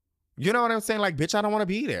Mexico. You know what I'm saying? Like, bitch, I don't want to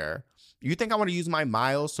be there. You think I want to use my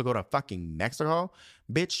miles to go to fucking Mexico?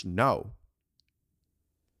 Bitch, no.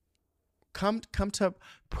 Come to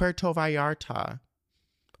Puerto Vallarta.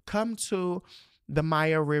 Come to the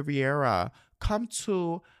Maya Riviera. Come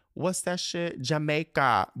to, what's that shit?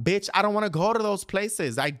 Jamaica. Bitch, I don't want to go to those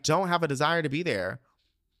places. I don't have a desire to be there.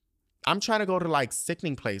 I'm trying to go to, like,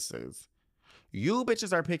 sickening places. You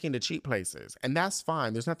bitches are picking the cheap places, and that's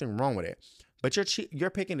fine. There's nothing wrong with it. But you're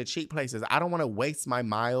picking the cheap places. I don't want to waste my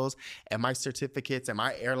miles and my certificates and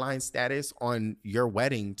my airline status on your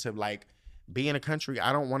wedding to, like, be in a country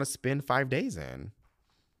I don't want to spend 5 days in.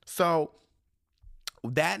 So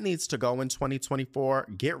that needs to go in 2024.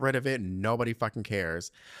 Get rid of it. Nobody fucking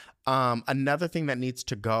cares. Another thing that needs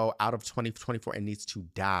to go out of 2024 and needs to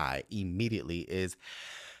die immediately is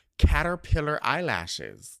caterpillar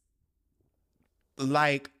eyelashes.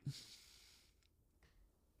 Like,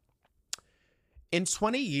 in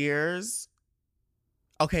 20 years,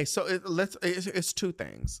 okay, so it's two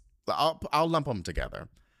things. I'll lump them together.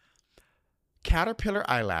 Caterpillar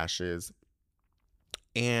eyelashes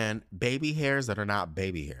and baby hairs that are not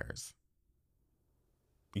baby hairs.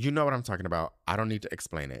 You know what I'm talking about. I don't need to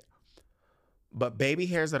explain it. But baby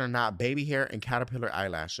hairs that are not baby hair and caterpillar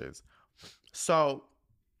eyelashes. So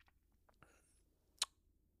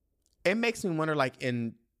it makes me wonder, like,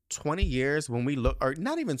 in 20 years when we look, or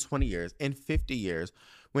not even 20 years, in 50 years,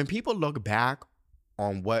 when people look back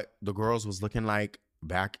on what the girls was looking like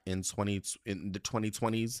back in the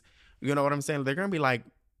 2020s, you know what I'm saying? They're going to be like,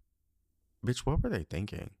 bitch, what were they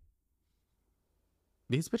thinking?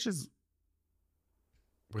 These bitches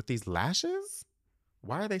with these lashes?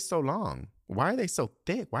 Why are they so long? Why are they so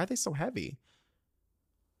thick? Why are they so heavy?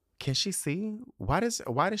 Can she see? Why does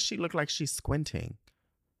she look like she's squinting?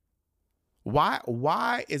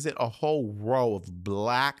 Why is it a whole row of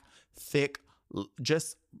black, thick,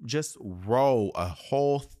 Just row a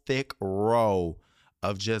whole thick row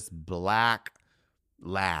of just black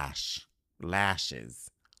lashes,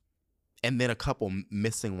 and then a couple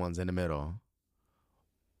missing ones in the middle.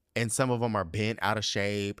 And some of them are bent out of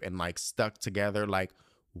shape and like stuck together. Like,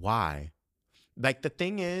 why? Like, the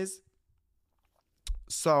thing is,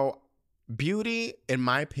 so beauty, in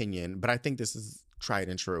my opinion, but I think this is tried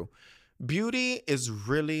and true, beauty is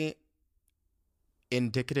really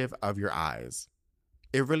indicative of your eyes.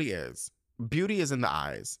 It really is. Beauty is in the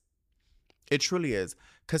eyes. It truly is.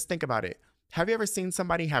 Because think about it. Have you ever seen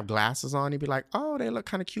somebody have glasses on and be like, oh, they look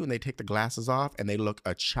kind of cute, and they take the glasses off and they look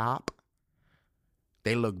a chop?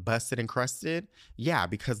 They look busted and crusted? Yeah,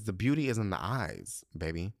 because the beauty is in the eyes,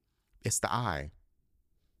 baby. It's the eye.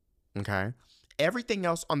 Okay? Everything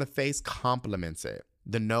else on the face complements it.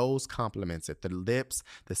 The nose complements it. The lips,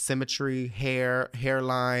 the symmetry,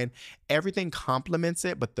 hairline, everything complements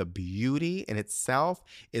it. But the beauty in itself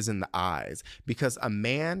is in the eyes. Because a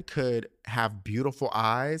man could have beautiful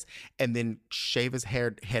eyes and then shave his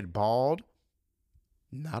head bald.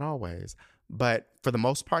 Not always. But for the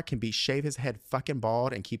most part, can be shave his head fucking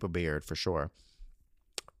bald and keep a beard for sure.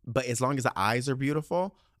 But as long as the eyes are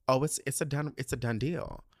beautiful, it's a done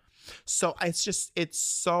deal. So it's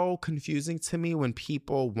so confusing to me when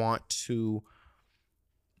people want to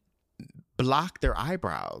block their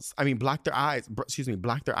eyeballs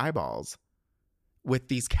with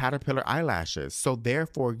these caterpillar eyelashes. So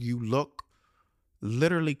therefore you look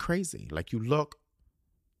literally crazy. Like, you look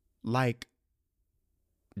like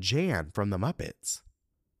Jan from the Muppets.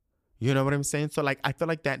 You know what I'm saying? So like, I feel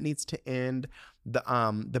like that needs to end.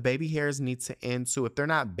 The baby hairs need to end. So if they're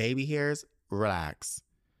not baby hairs, relax.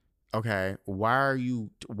 Okay, why are you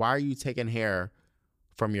taking hair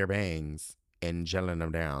from your bangs and gelling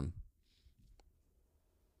them down?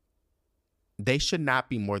 They should not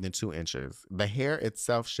be more than 2 inches. The hair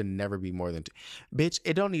itself should never be more than 2. Bitch,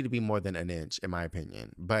 it don't need to be more than an inch, in my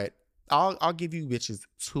opinion. But I'll give you bitches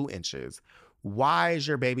 2 inches. Why is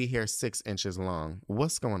your baby hair 6 inches long?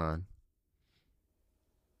 What's going on?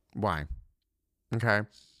 Why? Okay.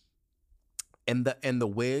 And the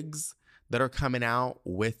wigs that are coming out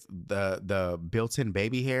with the built-in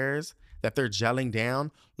baby hairs that they're gelling down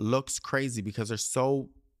looks crazy because they're so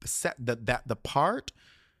set that the part,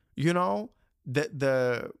 you know,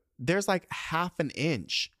 there's like half an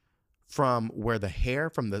inch from where the hair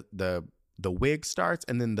from the wig starts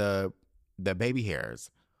and then the baby hairs.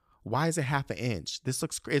 Why is it half an inch?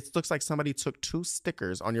 It looks like somebody took 2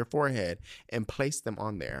 stickers on your forehead and placed them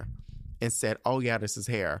on there and said, oh yeah, this is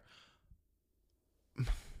hair.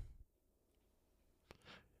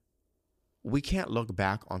 We can't look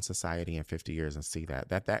back on society in 50 years and see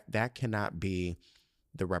that cannot be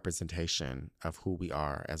the representation of who we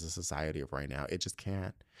are as a society of right now. It just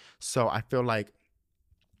can't. So I feel like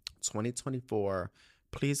 2024,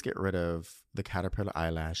 please get rid of the caterpillar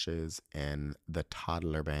eyelashes and the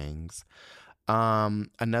toddler bangs.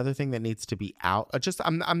 Another thing that needs to be out,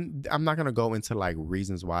 I'm not going to go into like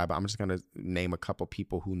reasons why, but I'm just going to name a couple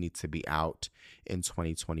people who need to be out in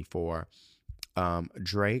 2024.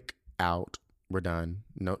 Drake, out. We're done.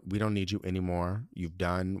 No, we don't need you anymore. You've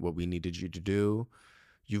done what we needed you to do.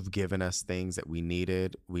 You've given us things that we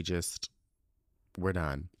needed. We're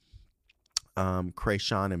done.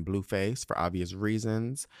 Krayshawn and Blueface for obvious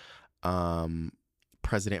reasons.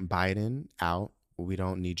 President Biden, out. We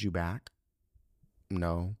don't need you back.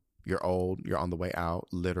 No, you're old. You're on the way out,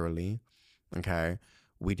 literally. Okay.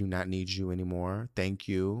 We do not need you anymore. Thank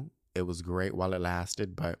you. It was great while it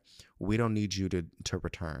lasted, but we don't need you to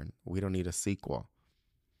return. We don't need a sequel.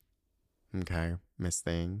 Okay, Miss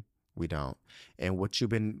Thing, we don't. And what you've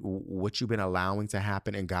been allowing to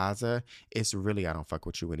happen in Gaza, it's really, I don't fuck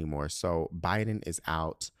with you anymore. So Biden is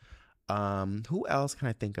out. Who else can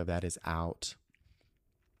I think of that is out?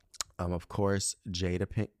 Of course, Jada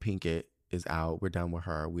Pinkett is out. We're done with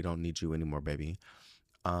her. We don't need you anymore, baby.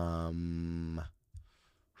 Who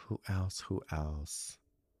else?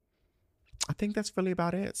 I think that's really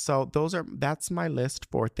about it. So that's my list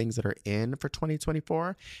for things that are in for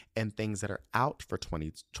 2024 and things that are out for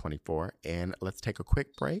 2024. And let's take a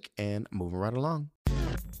quick break and move right along.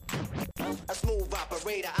 A smooth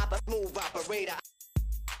operator, a smooth operator.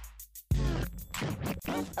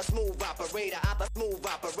 A smooth operator, a smooth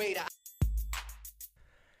operator.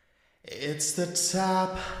 It's the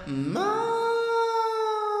top moment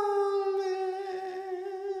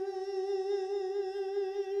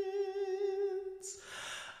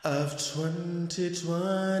of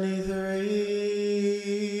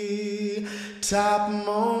 2023. Top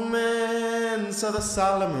moments of the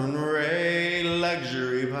Solomon Ray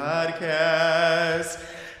Luxury Podcast.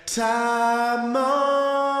 Time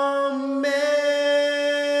moments.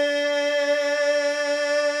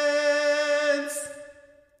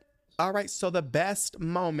 All right, so the best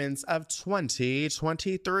moments of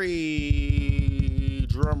 2023.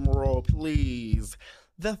 Drum roll, please.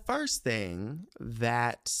 The first thing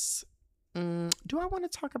that do I want to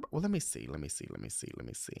talk about? Well, let me see.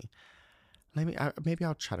 Maybe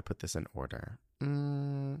I'll try to put this in order.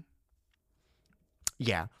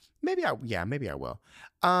 Yeah, maybe I will.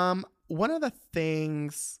 One of the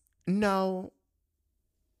things, no.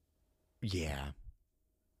 Yeah.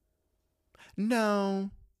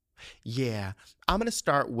 No. Yeah. I'm going to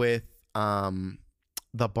start with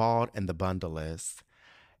The Bald and the Bundleless.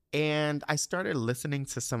 And I started listening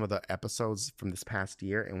to some of the episodes from this past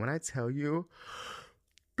year. And when I tell you,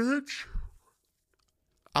 bitch,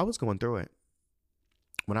 I was going through it.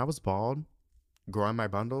 When I was bald, growing my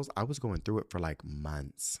bundles, I was going through it for like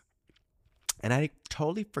months. And I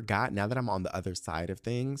totally forgot, now that I'm on the other side of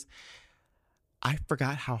things, I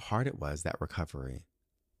forgot how hard it was, that recovery.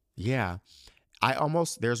 Yeah.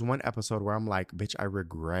 There's one episode where I'm like, bitch, I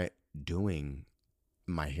regret doing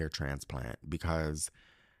my hair transplant because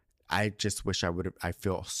I just wish I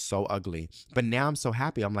feel so ugly. But now I'm so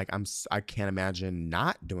happy. I'm like, I can't imagine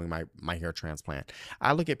not doing my hair transplant.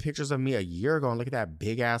 I look at pictures of me a year ago and look at that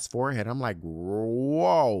big ass forehead. I'm like,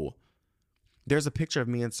 whoa. There's a picture of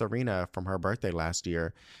me and Serena from her birthday last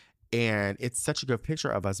year. And it's such a good picture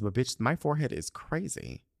of us. But bitch, my forehead is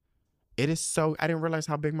crazy. It is so, I didn't realize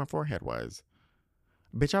how big my forehead was.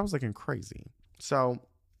 Bitch, I was looking crazy. So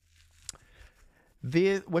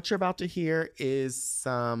what you're about to hear is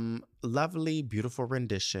some lovely, beautiful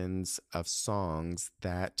renditions of songs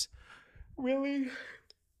that really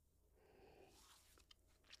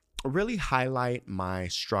highlight my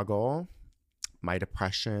struggle, my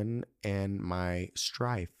depression, and my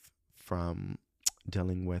strife from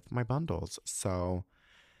dealing with my bundles. So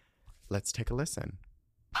let's take a listen.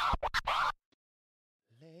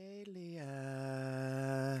 Lately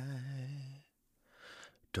I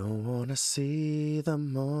don't wanna see the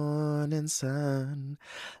morning sun.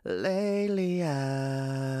 Lately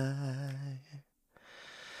I'm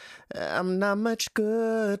not much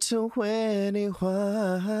good to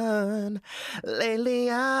anyone. Lately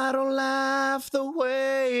I don't laugh the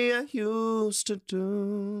way I used to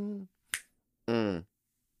do.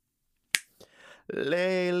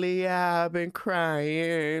 Lately I've been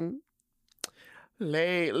crying.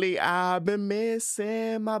 Lately I've been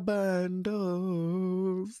missing my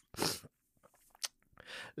bundles.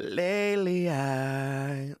 Lately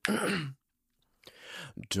I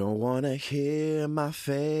don't want to hear my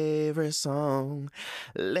favorite song.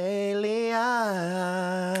 Lately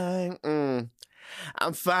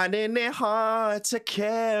I'm finding it hard to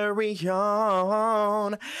carry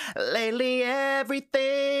on. Lately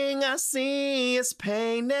everything I see is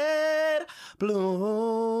painted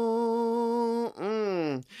blue.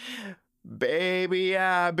 Baby,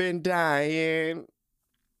 I've been dying.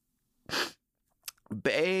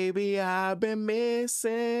 Baby, I've been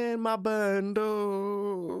missing my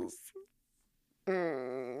bundles.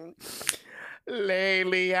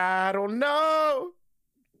 Lately, I don't know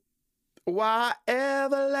why I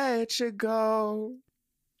ever let you go.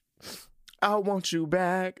 I want you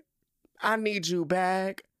back. I need you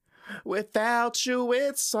back. Without you,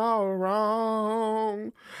 it's all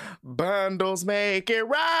wrong. Bundles make it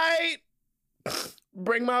right.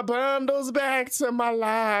 Bring my bundles back to my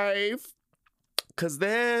life. 'Cause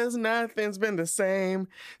nothing's been the same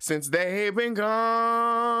since they've been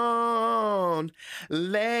gone.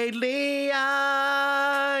 Lately,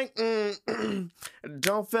 I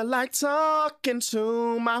don't feel like talking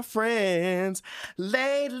to my friends.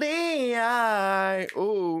 Lately, I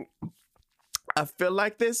feel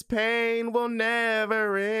like this pain will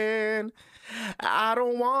never end. I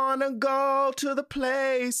don't want to go to the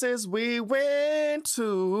places we went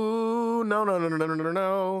to.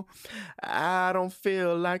 No. I don't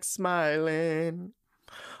feel like smiling.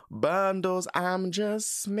 Bundles, I'm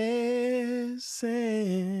just missing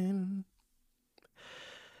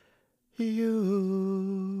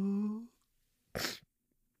you.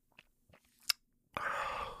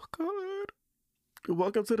 Oh, God.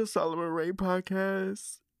 Welcome to the Solomon Ray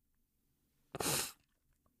Podcast.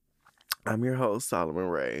 I'm your host, Solomon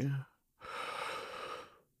Ray.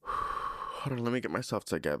 Hold on, let me get myself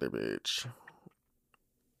together, bitch.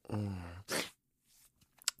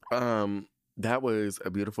 That was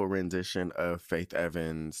a beautiful rendition of Faith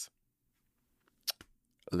Evans'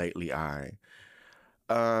 Lately I.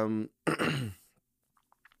 Wow,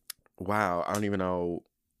 I don't even know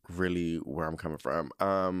really where I'm coming from.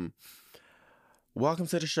 Welcome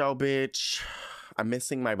to the show, bitch. I'm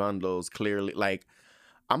missing my bundles, clearly. Like,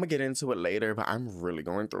 I'm going to get into it later, but I'm really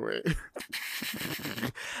going through it.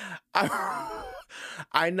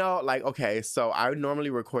 I know, like, okay, so I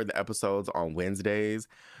normally record the episodes on Wednesdays.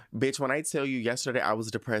 Bitch, when I tell you yesterday I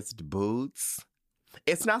was depressed boots,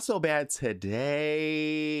 it's not so bad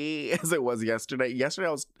today as it was yesterday.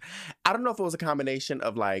 Yesterday I don't know if it was a combination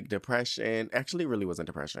of like depression. Actually, it really wasn't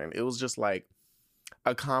depression. It was just like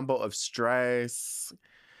a combo of stress,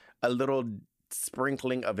 a little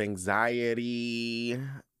sprinkling of anxiety,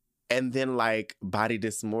 and then like body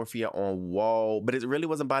dysmorphia on whoa. But it really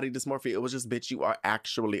wasn't body dysmorphia. It was just, bitch, you are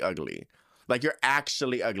actually ugly. Like, you're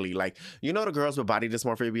actually ugly. Like, you know, the girls with body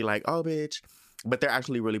dysmorphia be like, oh, bitch. But they're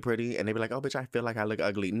actually really pretty. And they be like, oh, bitch, I feel like I look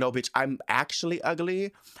ugly. No, bitch, I'm actually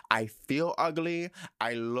ugly. I feel ugly.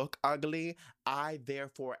 I look ugly. I,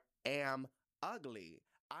 therefore, am ugly.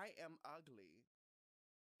 I am ugly.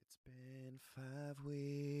 It's been 5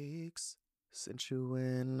 weeks since you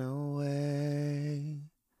went away.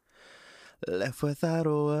 Left without a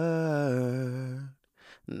word.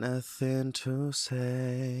 Nothing to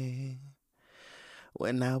say.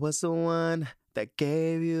 When I was the one that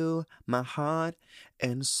gave you my heart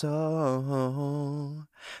and soul,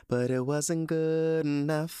 but it wasn't good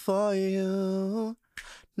enough for you,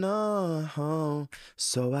 no.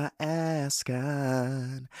 So I asked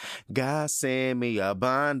God, God send me a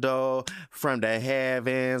bundle from the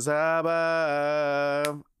heavens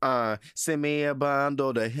above. Send me a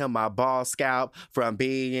bundle to heal my bald scalp from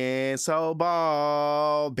being so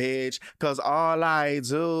bald, bitch. Cause all I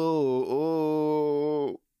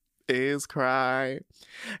do is cry.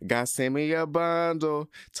 God send me a bundle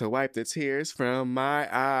to wipe the tears from my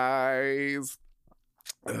eyes.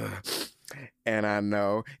 And I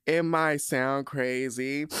know it might sound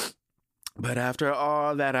crazy, but after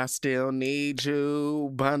all that, I still need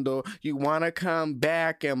you, bundle. You want to come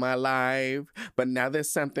back in my life, but now there's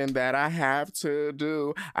something that I have to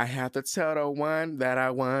do. I have to tell the one that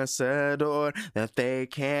I once adored that they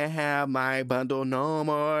can't have my bundle no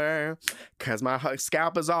more. Cause my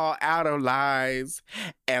scalp is all out of lies,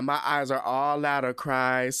 and my eyes are all out of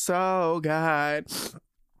cries. So God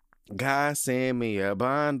send me a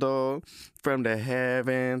bundle from the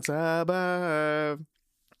heavens above.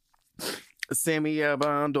 Send me a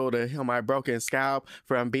bundle to heal my broken scalp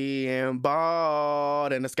from being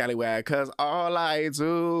bald in the scallywag. Cause all I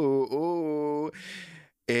do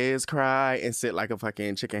is cry and sit like a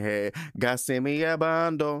fucking chicken head. God send me a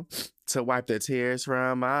bundle to wipe the tears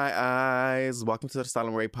from my eyes. Welcome to the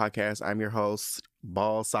Solomon Ray podcast. I'm your host,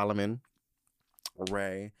 Ball Solomon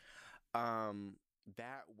Ray.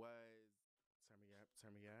 That was...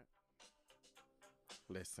 Turn me up.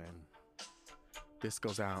 Listen, this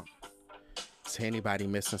goes out to anybody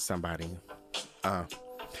missing somebody.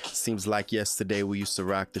 Seems like yesterday we used to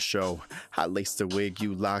rock the show. I laced the wig,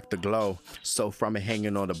 you locked the glow. So from it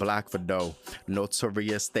hanging on the block for dough.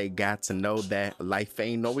 Notorious, they got to know that life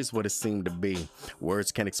ain't always what it seemed to be.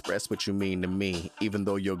 Words can't express what you mean to me. Even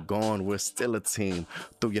though you're gone, we're still a team.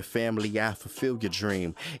 Through your family, I fulfill your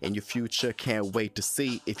dream. In your future, can't wait to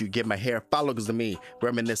see if you get my hair follows to me.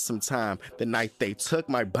 Reminisce sometime the night they took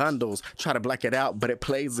my bundles. Try to black it out, but it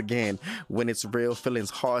plays again. When it's real,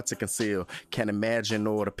 feelings hard to conceal. Can't imagine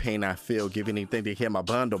all the pain I feel. Give anything to hear my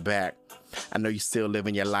bundle back. I know you still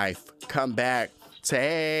living your life. Come back.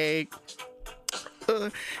 Take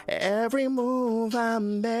every move I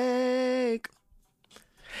make.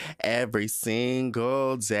 Every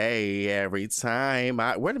single day. Every time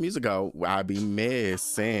where the music go? I be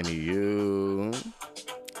missing you.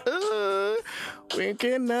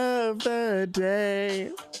 Winking of the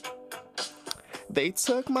day. They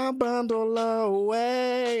took my bundle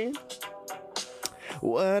away.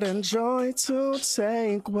 What a joy to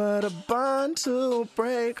take, what a bond to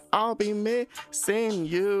break. I'll be missing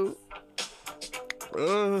you.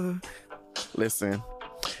 Listen,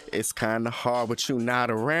 it's kind of hard with you not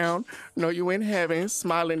around. Know you in heaven,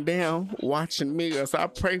 smiling down, watching me as I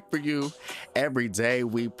pray for you. Every day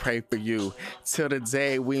we pray for you, till the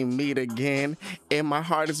day we meet again. In my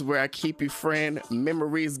heart is where I keep you, friend.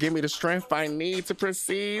 Memories give me the strength I need to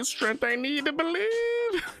proceed, strength I need to believe.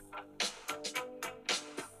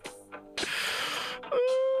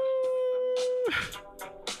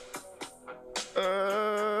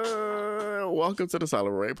 Welcome to the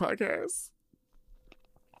Solomon Ray podcast.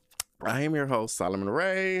 I am your host, Solomon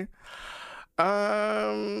Ray.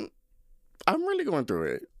 I'm really going through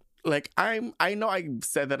it. Like, I know I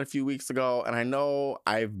said that a few weeks ago, and I know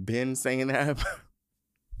I've been saying that.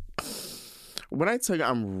 When I tell you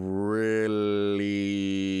I'm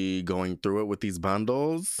really going through it with these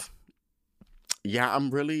bundles, yeah,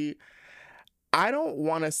 I don't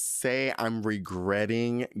want to say I'm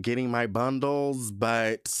regretting getting my bundles,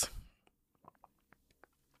 but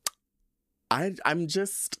I'm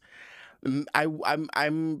just I'm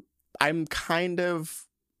kind of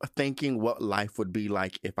thinking what life would be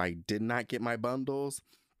like if I did not get my bundles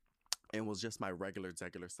and was just my regular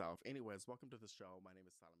self. Anyways, welcome to the show. My name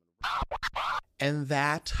is Solomon. And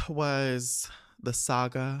that was the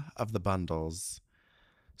saga of the bundles.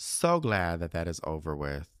 So glad that that is over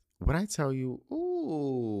with. When I tell you,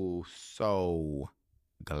 ooh, so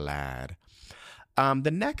glad.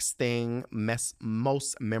 The next thing,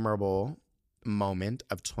 most memorable moment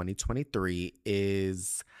of 2023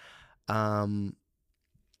 is,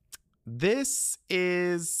 this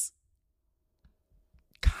is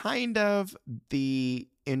kind of the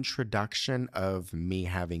introduction of me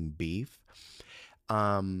having beef.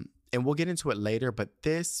 And we'll get into it later, but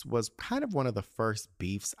this was kind of one of the first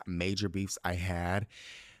major beefs I had.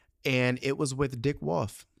 And it was with Dick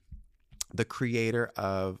Wolf, the creator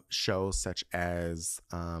of shows such as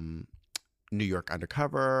New York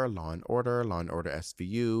Undercover, Law & Order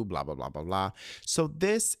SVU, blah, blah, blah, blah, blah. So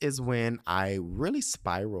this is when I really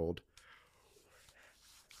spiraled.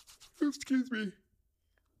 Excuse me.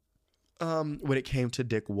 When it came to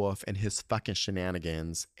Dick Wolf and his fucking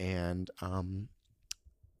shenanigans. And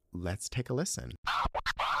let's take a listen.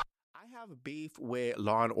 I have a beef with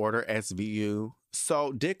Law & Order SVU.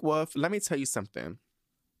 So Dick Wolf, let me tell you something.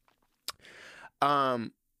 I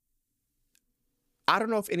don't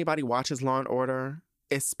know if anybody watches Law & Order,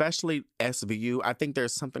 especially SVU. I think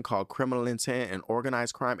there's something called Criminal Intent and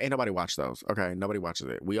Organized Crime. Ain't nobody watch those. Okay, nobody watches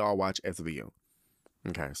it. We all watch SVU.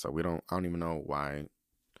 Okay, so I don't even know why.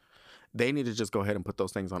 They need to just go ahead and put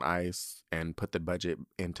those things on ice and put the budget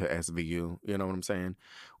into SVU. You know what I'm saying?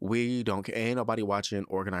 We don't care. Ain't nobody watching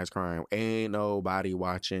Organized Crime. Ain't nobody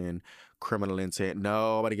watching Criminal Intent.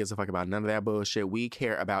 Nobody gives a fuck about none of that bullshit. We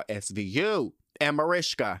care about SVU and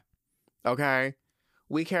Mariska. Okay?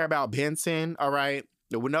 We care about Benson. All right?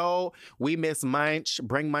 No, we miss Munch.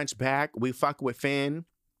 Bring Munch back. We fuck with Finn.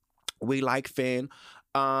 We like Finn.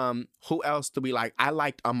 Who else do we like? I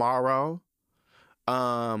liked Amaro.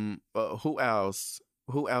 Who else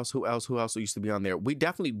used to be on there? We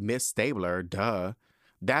definitely miss Stabler, duh.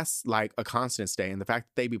 That's like a constant stay. And the fact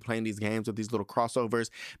that they be playing these games with these little crossovers,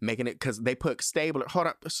 making it, because they put Stabler, hold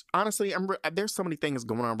on, honestly, there's so many things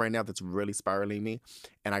going on right now that's really spiraling me,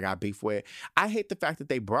 and I got beef with. I hate the fact that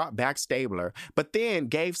they brought back Stabler, but then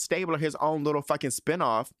gave Stabler his own little fucking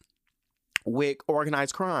spinoff with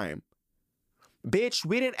Organized Crime. Bitch,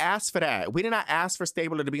 we didn't ask for that. We did not ask for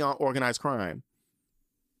Stabler to be on Organized Crime.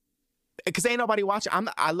 Because ain't nobody watching.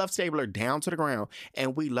 I love Stabler down to the ground.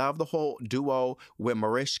 And we love the whole duo with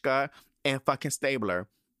Mariska and fucking Stabler.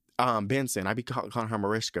 Benson. I be calling her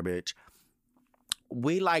Mariska, bitch.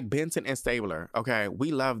 We like Benson and Stabler. Okay.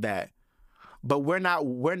 We love that. But we're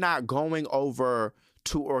not going over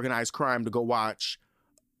to Organized Crime to go watch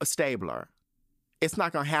Stabler. It's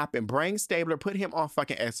not going to happen. Bring Stabler, put him on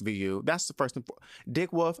fucking SVU. That's the first and foremost.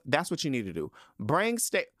 Dick Wolf, that's what you need to do. Bring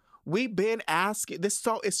Stabler. We've been asking this,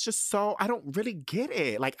 so it's just so I don't really get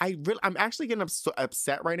it. Like I'm actually getting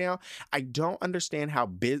upset right now. I don't understand how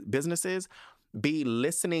businesses be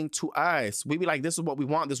listening to us. We be like, this is what we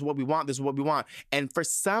want. This is what we want. This is what we want. And for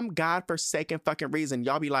some godforsaken fucking reason,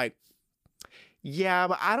 y'all be like, yeah,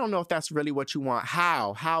 but I don't know if that's really what you want.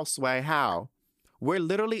 How, Sway? How? We're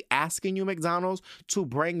literally asking you, McDonald's, to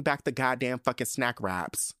bring back the goddamn fucking snack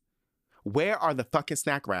wraps. Where are the fucking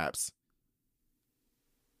snack wraps?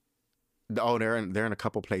 Oh, they're in a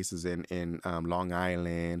couple places in Long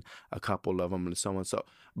Island, a couple of them and so on. So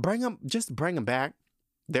bring them back.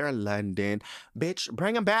 They're in London. Bitch,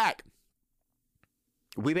 bring them back.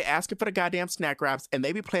 We've been asking for the goddamn snack wraps, and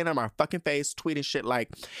they be playing on our fucking face, tweeting shit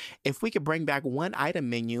like, if we could bring back one item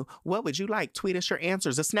menu, what would you like? Tweet us your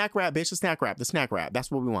answers. The snack wrap, bitch, the snack wrap. That's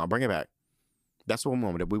what we want. Bring it back. That's what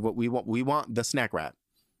we want. We want the snack wrap.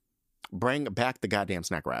 Bring back the goddamn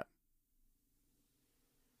snack wrap.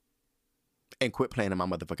 And quit playing in my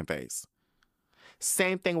motherfucking face.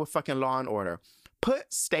 Same thing with fucking Law & Order.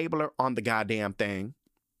 Put Stabler on the goddamn thing.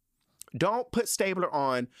 Don't put Stabler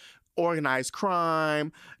on Organized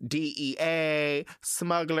Crime, DEA,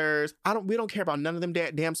 Smugglers. We don't care about none of them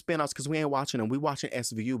damn spinoffs because we ain't watching them. We watching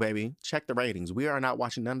SVU, baby. Check the ratings. We are not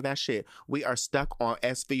watching none of that shit. We are stuck on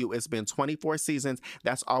SVU. It's been 24 seasons.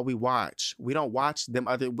 That's all we watch. We don't watch them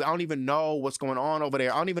I don't even know what's going on over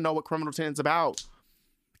there. I don't even know what Criminal Intent is about.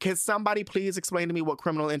 Can somebody please explain to me what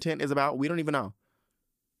Criminal Intent is about? We don't even know.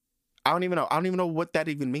 I don't even know what that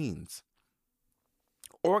even means.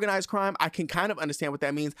 Organized Crime, I can kind of understand what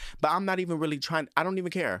that means, but I'm not even really trying. I don't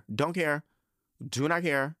even care. Don't care. Do not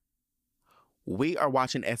care. We are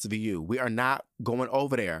watching SVU. We are not going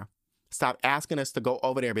over there. Stop asking us to go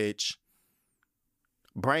over there, bitch.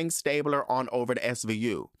 Bring Stabler on over to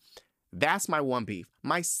SVU. That's my one beef.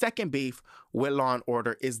 My second beef with Law &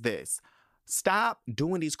 Order is this. Stop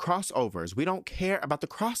doing these crossovers. We don't care about the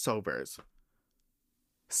crossovers.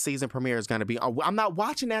 Season premiere is going to be on. I'm not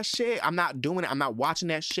watching that shit. I'm not doing it. I'm not watching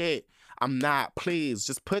that shit. I'm not. Please,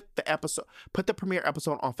 just put the premiere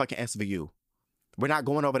episode on fucking SVU. We're not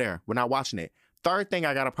going over there. We're not watching it. Third thing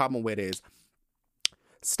I got a problem with is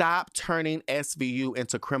stop turning SVU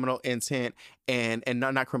into criminal intent and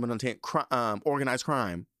not criminal intent, organized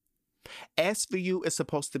crime. SVU is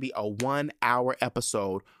supposed to be a 1 hour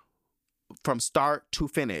episode from start to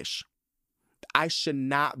finish. I should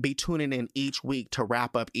not be tuning in each week to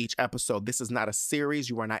wrap up each episode. This is not a series.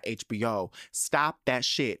 You are not HBO. Stop that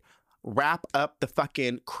shit. Wrap up the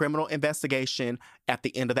fucking criminal investigation at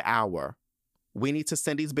the end of the hour. We need to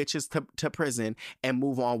send these bitches to prison and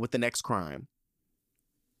move on with the next crime.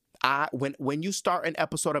 When you start an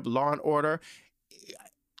episode of Law & Order,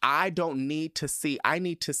 I need to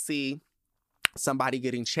see somebody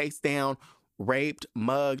getting chased down, raped,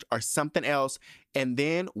 mugged, or something else. And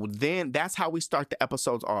then that's how we start the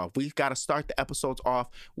episodes off. We've got to start the episodes off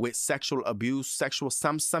with sexual abuse,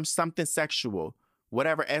 something sexual.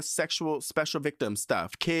 Whatever, as sexual special victim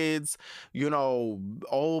stuff. Kids,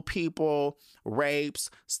 old people, rapes,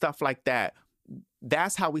 stuff like that.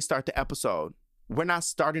 That's how we start the episode. We're not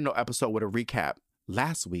starting no episode with a recap.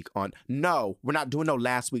 Last week on... No, we're not doing no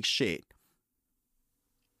last week shit.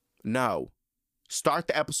 No. Start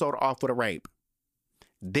the episode off with a rape.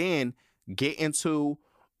 Then get into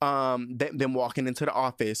them walking into the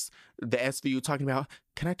office, the SVU talking about,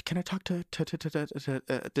 can I talk to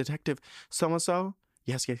Detective so-and-so?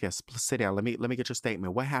 Yes. Sit down. Let me get your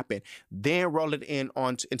statement. What happened? Then roll it in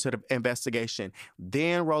into the investigation.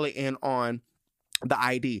 Then roll it in on the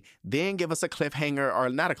ID. Then give us a cliffhanger, or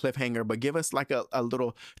not a cliffhanger, but give us like a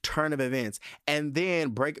little turn of events. And then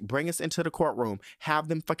bring us into the courtroom. Have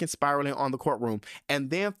them fucking spiraling on the courtroom. And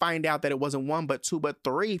then find out that it wasn't one, but two, but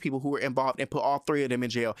three people who were involved, and put all three of them in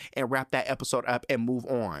jail and wrap that episode up and move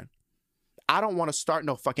on. I don't want to start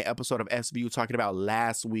no fucking episode of SVU talking about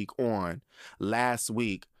last week.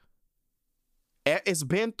 It's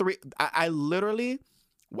been three.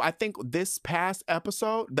 I think this past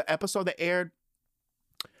episode, the episode that aired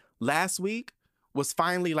last week, was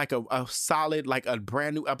finally like a solid, like a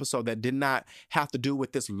brand new episode that did not have to do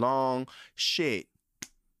with this long shit.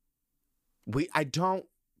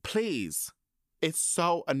 Please. It's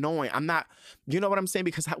so annoying. I'm not, you know what I'm saying?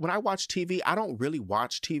 Because when I watch TV, I don't really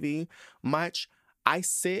watch TV much. I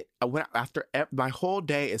sit, after my whole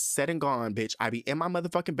day is set and gone, bitch, I be in my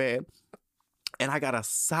motherfucking bed, and I got a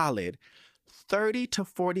solid 30 to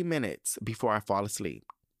 40 minutes before I fall asleep.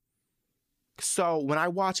 So when I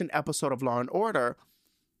watch an episode of Law & Order,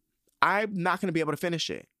 I'm not going to be able to finish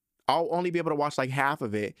it. I'll only be able to watch like half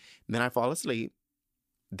of it, and then I fall asleep.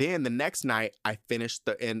 Then the next night, I finished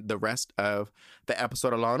the rest of the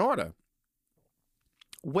episode of Law & Order.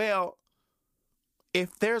 Well,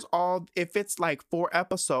 if it's like 4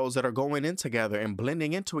 episodes that are going in together and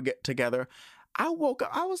blending into together, I woke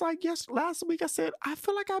up, I was like, yes, last week I said, I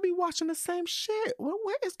feel like I'll be watching the same shit.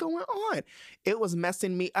 What is going on? It was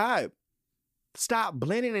messing me up. Stop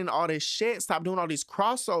blending in all this shit. Stop doing all these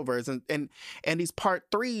crossovers and these part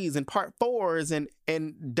 3s and part 4s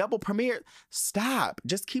and double premiere. Stop.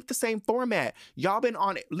 Just keep the same format. Y'all been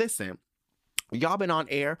on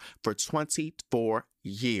air for 24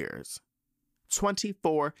 years.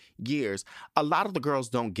 24 years. A lot of the girls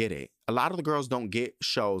don't get it. A lot of the girls don't get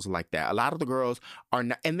shows like that. A lot of the girls are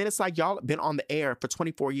not. And then it's like y'all been on the air for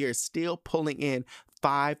 24 years, still pulling in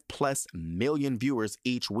 5+ million viewers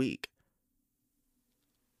each week.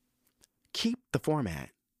 Keep the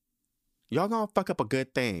format. Y'all gonna fuck up a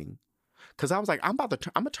good thing. Cause I was like, I'm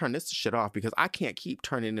gonna turn this shit off because I can't keep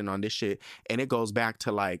turning in on this shit. And it goes back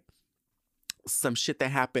to like some shit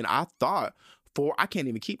that happened. I thought I can't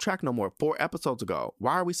even keep track no more. 4 episodes ago.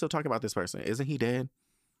 Why are we still talking about this person? Isn't he dead?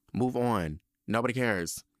 Move on. Nobody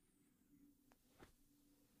cares.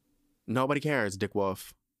 Nobody cares, Dick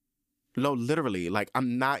Wolf. No, literally, like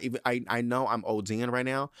I'm not even, I know I'm ODing right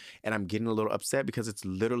now and I'm getting a little upset because it's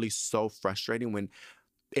literally so frustrating when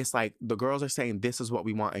it's like the girls are saying this is what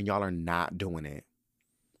we want and y'all are not doing it.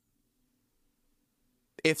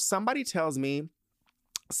 If somebody tells me,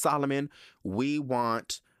 Solomon, we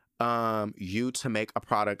want you to make a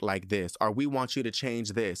product like this, or we want you to change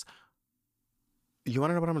this, you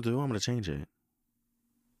want to know what I'm going to do? I'm going to change it.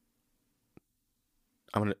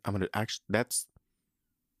 I'm going to actually, that's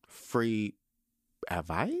free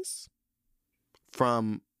advice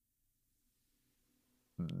from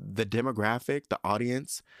the demographic, the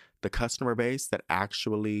audience, the customer base that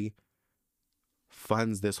actually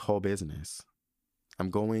funds this whole business. I'm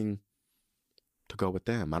going to go with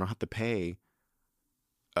them. I don't have to pay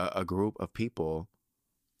a group of people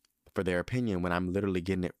for their opinion when I'm literally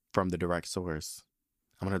getting it from the direct source.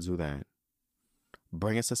 I'm going to do that.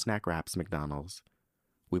 Bring us a snack wraps, McDonald's.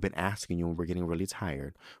 We've been asking you and we're getting really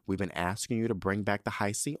tired. We've been asking you to bring back the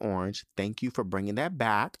High C Orange. Thank you for bringing that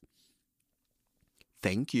back.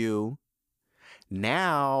 Thank you.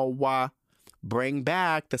 Now, bring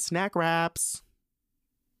back the snack wraps.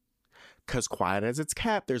 Because quiet as it's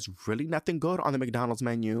kept, there's really nothing good on the McDonald's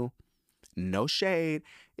menu. No shade.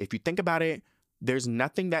 If you think about it, there's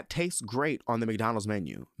nothing that tastes great on the McDonald's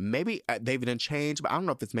menu. Maybe they've done change, but I don't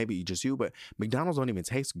know if it's maybe just you, but McDonald's don't even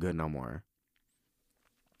taste good no more.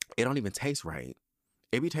 It don't even taste right.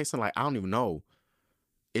 It be tasting like, I don't even know.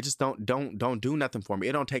 It just don't do nothing for me.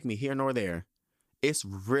 It don't take me here nor there. It's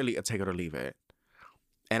really a take it or leave it.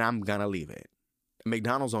 And I'm gonna leave it.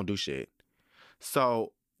 McDonald's don't do shit.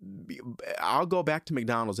 So I'll go back to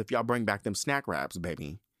McDonald's if y'all bring back them snack wraps,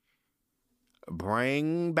 baby.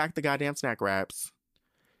 Bring back the goddamn snack wraps.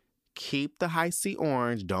 Keep the High C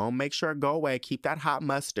Orange. Don't make sure it go away. Keep that hot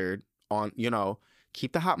mustard on,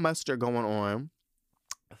 keep the hot mustard going on.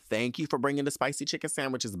 Thank you for bringing the spicy chicken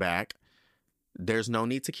sandwiches back. There's no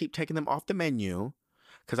need to keep taking them off the menu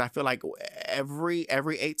because I feel like every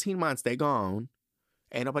 18 months they gone.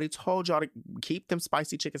 Ain't nobody told y'all to keep them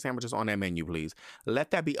spicy chicken sandwiches on that menu, please.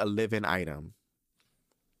 Let that be a live-in item.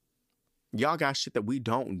 Y'all got shit that we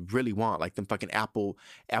don't really want, like them fucking apple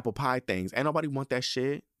pie things. Ain't nobody want that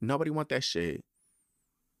shit. Nobody want that shit.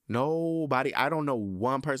 Nobody. I don't know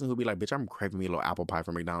one person who'd be like, bitch, I'm craving me a little apple pie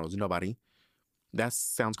from McDonald's. Nobody. That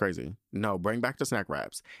sounds crazy. No, bring back the snack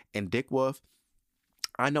wraps. And Dick Wolf,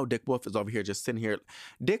 I know Dick Wolf is over here just sitting here.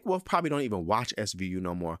 Dick Wolf probably don't even watch SVU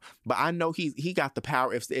no more. But I know he got the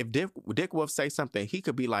power. If Dick Wolf say something, he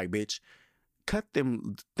could be like, bitch, cut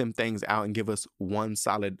them things out and give us one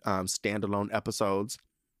solid standalone episodes.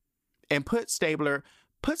 And put Stabler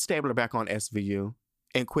back on SVU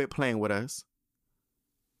and quit playing with us.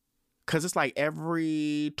 Because it's like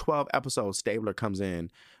every 12 episodes, Stabler comes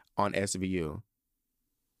in on SVU.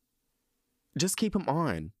 Just keep him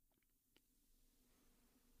on.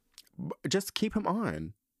 Just keep him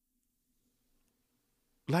on.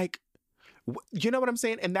 Like, you know what I'm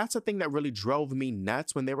saying? And that's the thing that really drove me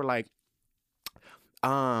nuts when they were like,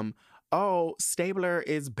 oh, Stabler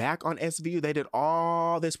is back on SVU. They did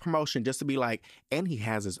all this promotion just to be like, and he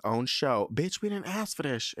has his own show. Bitch, we didn't ask for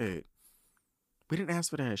that shit. We didn't ask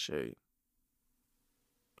for that shit.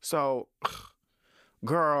 So,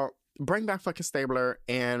 girl, bring back fucking Stabler.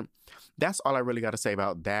 And that's all I really got to say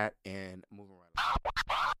about that. And moving right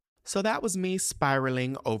on. So that was me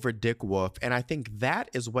spiraling over Dick Wolf. And I think that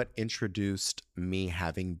is what introduced me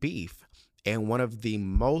having beef. And one of the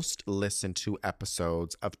most listened to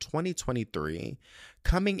episodes of 2023,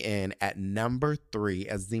 coming in at number 3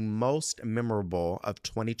 as the most memorable of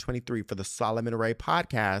 2023 for the Solomon Ray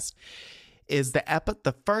podcast, is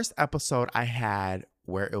the first episode I had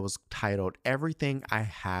where it was titled Everything I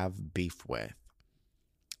Have Beef With.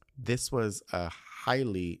 This was a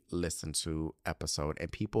highly listened to episode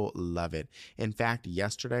and people love it. In fact,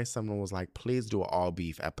 yesterday someone was like, please do an all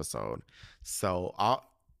beef episode. So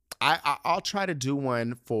I'll try to do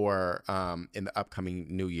one for in the upcoming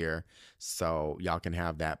new year so y'all can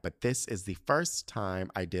have that. But this is the first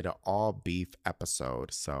time I did an all beef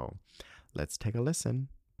episode. So let's take a listen.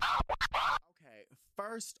 Okay,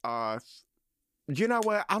 first off, you know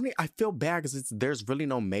what? I feel bad because there's really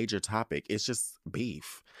no major topic. It's just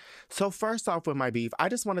beef. So first off with my beef, I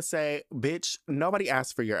just want to say, bitch, nobody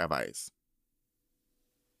asked for your advice.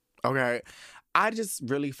 Okay? I just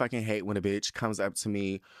really fucking hate when a bitch comes up to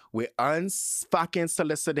me with unfucking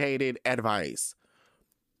solicited advice.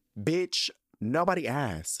 Bitch, nobody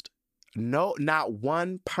asked. No, not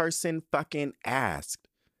one person fucking asked.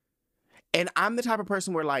 And I'm the type of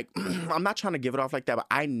person where, like, I'm not trying to give it off like that, but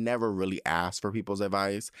I never really ask for people's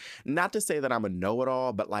advice. Not to say that I'm a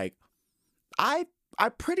know-it-all, but, like, I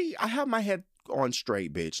have my head on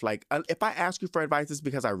straight, bitch. Like, if I ask you for advice, it's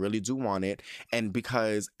because I really do want it. And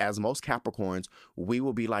because, as most Capricorns, we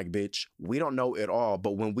will be like, bitch, we don't know it all.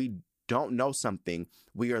 But when we don't know something,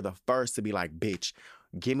 we are the first to be like, bitch,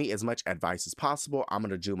 give me as much advice as possible. I'm going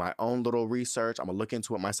to do my own little research. I'm going to look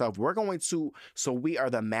into it myself. So we are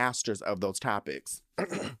the masters of those topics.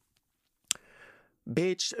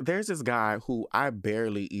 Bitch, there's this guy who I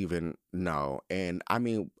barely even know. And I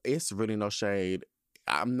mean, it's really no shade.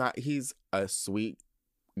 He's a sweet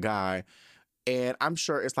guy. And I'm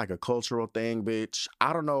sure it's like a cultural thing, bitch.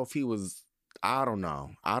 I don't know if he was I don't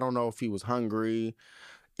know. I don't know if he was hungry.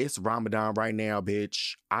 It's Ramadan right now,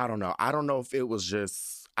 bitch. I don't know. I don't know if it was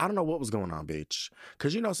just, I don't know what was going on, bitch.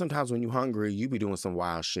 Because you know, sometimes when you hungry, you be doing some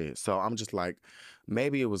wild shit. So I'm just like,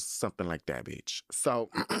 maybe it was something like that, bitch. So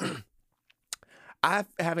I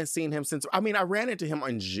haven't seen him since, I mean, I ran into him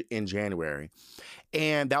in January.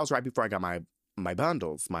 And that was right before I got my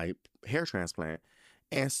bundles, my hair transplant.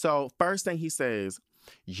 And so first thing he says,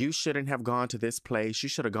 you shouldn't have gone to this place. You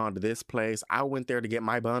should have gone to this place. I went there to get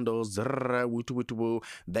my bundles.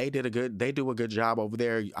 They do a good job over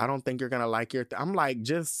there. I don't think you're going to like your, I'm like,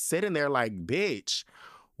 just sitting there like, bitch,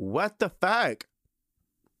 what the fuck?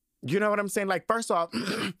 You know what I'm saying? Like, first off,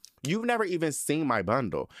 you've never even seen my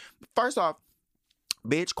bundle. First off,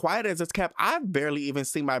 bitch, quiet as it's kept, I've barely even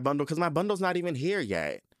seen my bundle because my bundle's not even here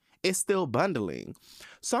yet. It's still bundling.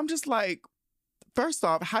 So I'm just like, first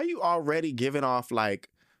off, how you already giving off like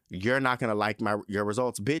you're not gonna like your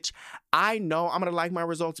results? Bitch, I know I'm gonna like my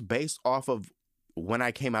results based off of when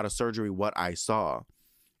I came out of surgery, what I saw.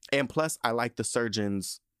 And plus, I like the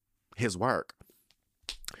surgeon's, his work.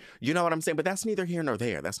 You know what I'm saying? But that's neither here nor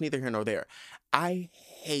there. That's neither here nor there. I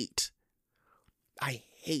hate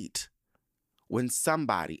when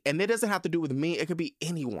somebody, and it doesn't have to do with me, it could be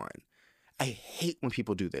anyone. I hate when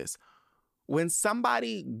people do this. When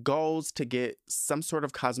somebody goes to get some sort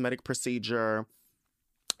of cosmetic procedure,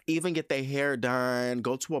 even get their hair done,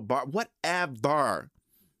 go to a bar, whatever.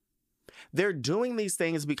 They're doing these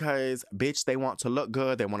things because, bitch, they want to look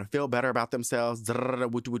good. They want to feel better about themselves.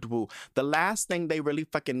 The last thing they really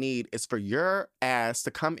fucking need is for your ass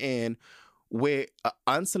to come in with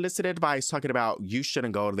unsolicited advice talking about you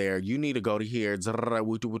shouldn't go there. You need to go to here.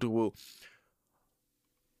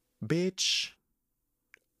 Bitch.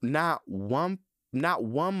 Not one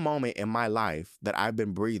moment in my life that I've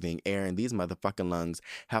been breathing air in these motherfucking lungs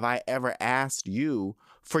have I ever asked you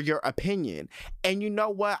for your opinion. And you know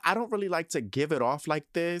what? I don't really like to give it off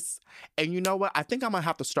like this. And you know what? I think I'm gonna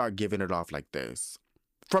have to start giving it off like this.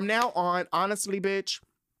 From now on, honestly, bitch,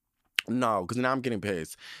 no, because now I'm getting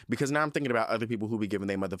pissed. Because now I'm thinking about other people who be giving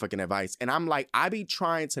their motherfucking advice. And I'm like, I be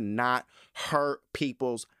trying to not hurt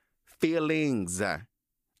people's feelings.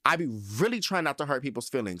 I be really trying not to hurt people's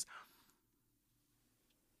feelings.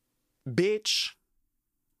 Bitch,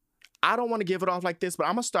 I don't want to give it off like this, but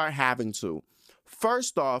I'm going to start having to.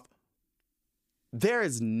 First off, there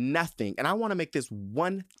is nothing, and I want to make this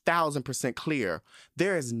 1,000% clear.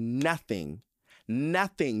 There is nothing,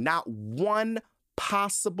 not one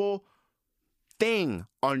possible thing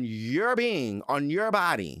on your being, on your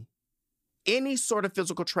body, any sort of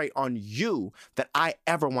physical trait on you that I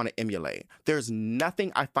ever want to emulate. There's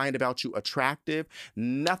nothing I find about you attractive,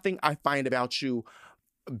 nothing I find about you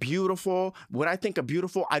beautiful. When I think of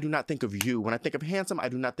beautiful, I do not think of you. When I think of handsome, I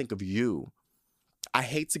do not think of you. I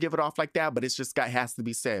hate to give it off like that, but it's just has to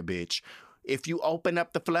be said, bitch. If you open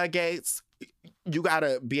up the floodgates, you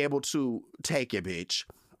gotta be able to take it, bitch.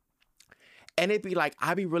 And it'd be like,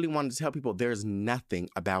 I be really wanting to tell people there's nothing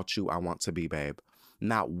about you I want to be, babe.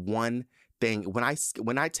 Not one thing.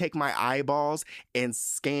 When I take my eyeballs and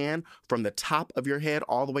scan from the top of your head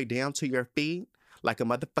all the way down to your feet like a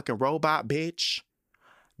motherfucking robot, bitch,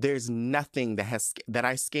 there's nothing that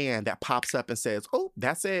I scan that pops up and says, oh,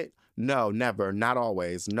 that's it. No, never, not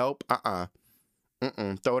always. Nope,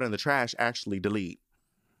 Throw it in the trash, actually delete.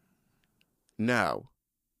 No.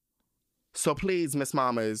 So please, Miss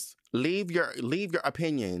Mamas, leave your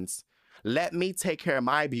opinions. Let me take care of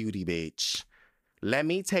my beauty, bitch. Let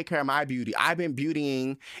me take care of my beauty. I've been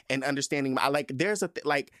beautying and understanding. I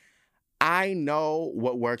know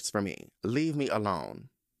what works for me. Leave me alone.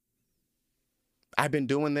 I've been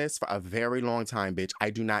doing this for a very long time, bitch.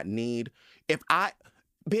 I do not need, if I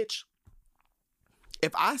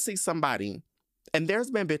see somebody, and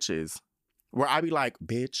there's been bitches where I be like,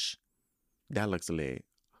 bitch, that looks lit.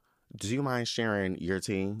 Do you mind sharing your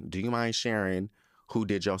tea? Do you mind sharing who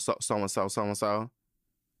did your so-and-so?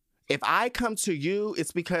 If I come to you,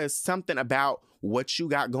 it's because something about what you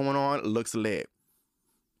got going on looks lit.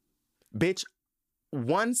 Bitch,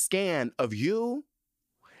 one scan of you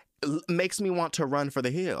makes me want to run for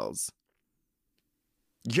the hills.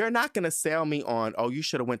 You're not going to sell me on, oh, you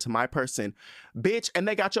should have went to my person. Bitch, and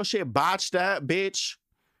they got your shit botched up, bitch.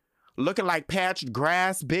 Looking like patched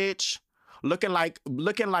grass, bitch. Looking like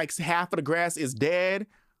half of the grass is dead.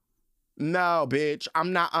 No, bitch.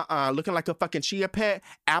 I'm not, looking like a fucking chia pet?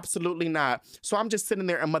 Absolutely not. So I'm just sitting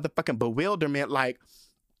there in motherfucking bewilderment like,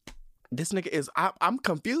 this nigga is, I'm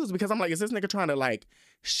confused because I'm like, is this nigga trying to like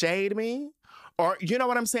shade me? Or, you know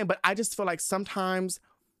what I'm saying? But I just feel like sometimes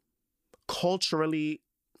culturally,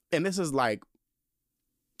 and this is like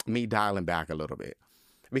me dialing back a little bit,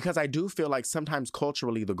 Because I do feel like sometimes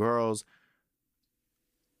culturally the girls,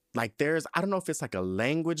 like I don't know if it's like a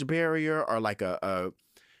language barrier or like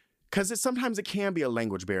because sometimes it can be a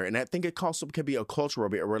language barrier. And I think it also could be a cultural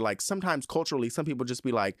barrier where like sometimes culturally some people just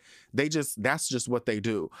be like, that's just what they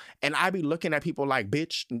do. And I be looking at people like,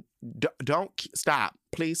 bitch, don't stop.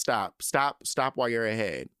 Please stop. Stop while you're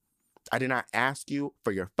ahead. I did not ask you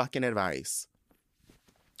for your fucking advice.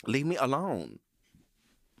 Leave me alone.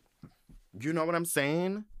 You know what I'm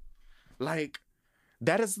saying? Like,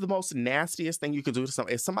 that is the most nastiest thing you could do to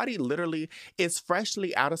somebody. If somebody literally is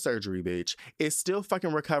freshly out of surgery, bitch, is still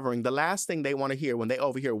fucking recovering, the last thing they want to hear when they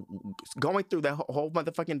over here going through that whole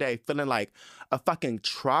motherfucking day feeling like a fucking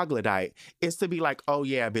troglodyte is to be like, oh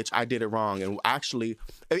yeah, bitch, I did it wrong. And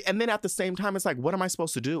then at the same time, it's like, what am I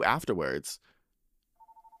supposed to do afterwards?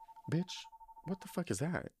 Bitch, what the fuck is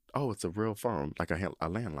that? Oh, it's a real phone, like a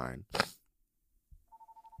landline.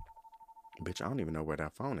 Bitch, I don't even know where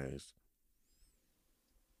that phone is.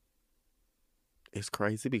 It's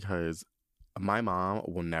crazy because my mom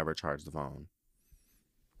will never charge the phone.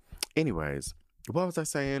 Anyways, what was I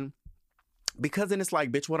saying? Because then it's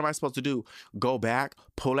like, bitch, what am I supposed to do? Go back,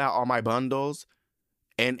 pull out all my bundles,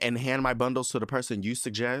 and hand my bundles to the person you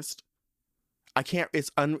suggest? I can't.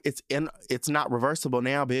 It's not reversible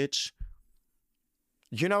now, bitch.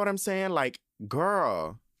 You know what I'm saying? Like,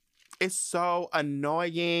 girl, it's so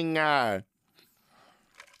annoying.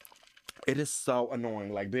 It is so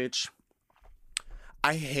annoying. Like, bitch.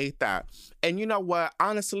 I hate that. And you know what?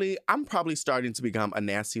 Honestly, I'm probably starting to become a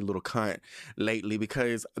nasty little cunt lately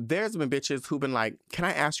because there's been bitches who've been like, can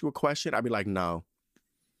I ask you a question? I'd be like, no.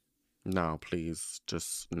 No, please.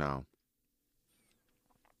 Just no.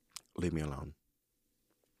 Leave me alone.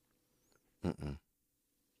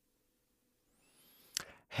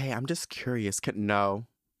 Hey, I'm just curious. No.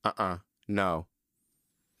 No.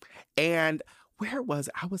 And where was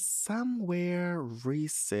I? I was somewhere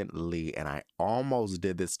recently and I almost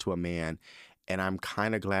did this to a man and I'm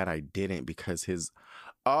kind of glad I didn't because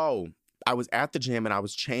I was at the gym and I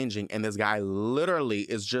was changing and this guy literally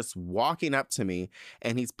is just walking up to me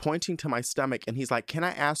and he's pointing to my stomach and he's like, can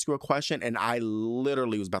I ask you a question? And I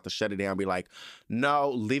literally was about to shut it down and be like, no,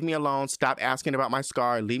 leave me alone. Stop asking about my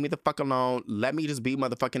scar. Leave me the fuck alone. Let me just be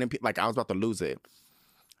motherfucking like I was about to lose it.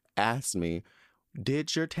 Asked me,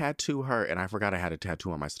 did your tattoo hurt? And I forgot I had a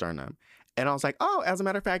tattoo on my sternum. And I was like, oh, as a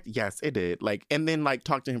matter of fact, yes, it did. Like, and then like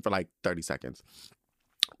talked to him for like 30 seconds.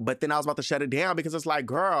 But then I was about to shut it down because it's like,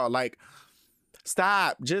 girl, like,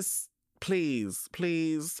 stop. Just please.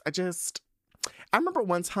 I remember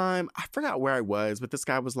one time, I forgot where I was, but this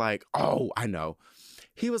guy was like, oh, I know.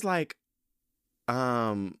 He was like,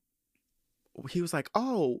 oh,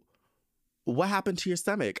 what happened to your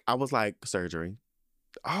stomach? I was like, surgery.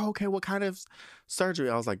 Oh, okay, what kind of surgery?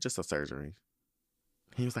 I was like, just a surgery.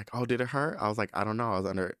 He was like, oh, did it hurt? I was like, I don't know.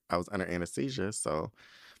 I was under anesthesia, so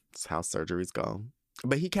that's how surgeries go.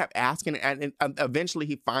 But he kept asking, and eventually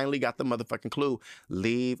he finally got the motherfucking clue.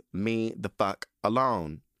 Leave me the fuck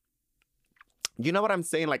alone. You know what I'm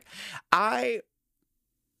saying? Like, I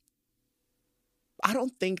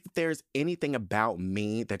don't think that there's anything about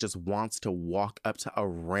me that just wants to walk up to a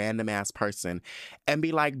random ass person and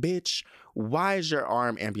be like, bitch, why is your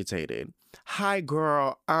arm amputated? Hi,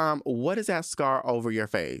 girl. What is that scar over your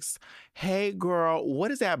face? Hey, girl, what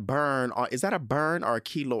is that burn? Is that a burn or a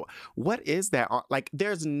keloid? What is that? Like,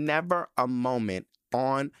 there's never a moment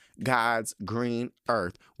on God's green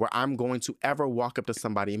earth where I'm going to ever walk up to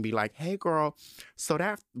somebody and be like, hey, girl,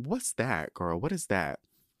 what's that, girl? What is that?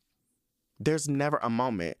 There's never a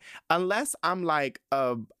moment. Unless I'm like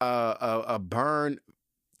a burn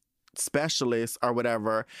specialist or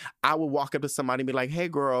whatever, I will walk up to somebody and be like, hey,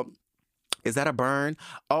 girl, is that a burn?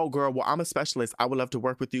 Oh, girl, well, I'm a specialist. I would love to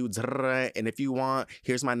work with you. And if you want,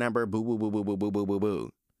 here's my number. Boo, boo, boo, boo, boo, boo, boo, boo,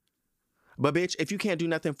 boo. But bitch, if you can't do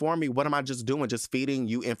nothing for me, what am I just doing? Just feeding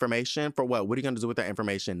you information? For what? What are you going to do with that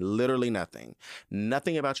information? Literally nothing.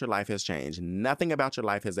 Nothing about your life has changed. Nothing about your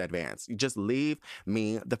life has advanced. You just leave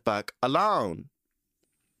me the fuck alone.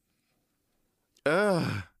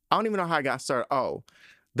 Ugh. I don't even know how I got started. Oh,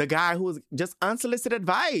 the guy who was just unsolicited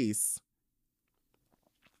advice.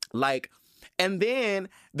 Like, and then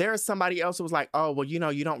there's somebody else who was like, oh, well, you know,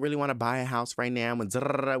 you don't really want to buy a house right now. And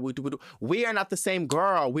we are not the same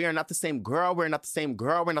girl. We are not the same girl. We're not the same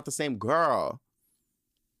girl. We're not the same girl.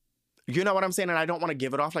 You know what I'm saying? And I don't want to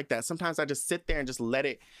give it off like that. Sometimes I just sit there and just let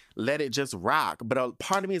it just rock. But a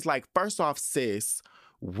part of me is like, first off, sis,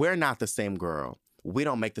 we're not the same girl. We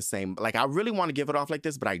don't make the same, like, I really want to give it off like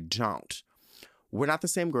this, but I don't. We're not the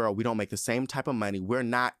same girl. We don't make the same type of money. We're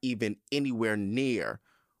not even anywhere near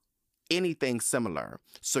anything similar.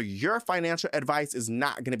 So your financial advice is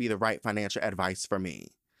not going to be the right financial advice for me.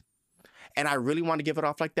 And I really want to give it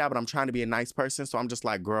off like that, but I'm trying to be a nice person. So I'm just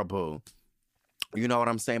like, girl, boo. You know what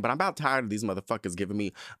I'm saying? But I'm about tired of these motherfuckers giving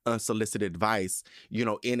me unsolicited advice, you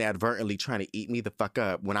know, inadvertently trying to eat me the fuck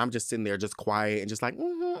up when I'm just sitting there just quiet and just like,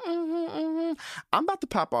 I'm about to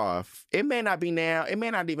pop off. It may not be now. It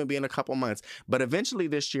may not even be in a couple months. But eventually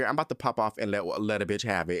this year, I'm about to pop off and let a bitch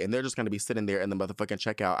have it. And they're just going to be sitting there in the motherfucking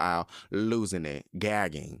checkout aisle, losing it,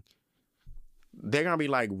 gagging. They're going to be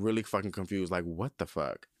like really fucking confused. Like, what the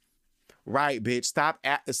fuck? Right, bitch.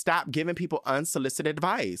 Stop giving people unsolicited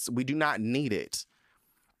advice. We do not need it.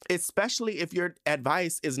 Especially if your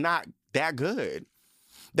advice is not that good.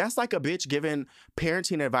 That's like a bitch giving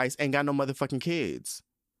parenting advice, ain't got no motherfucking kids.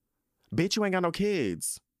 Bitch, you ain't got no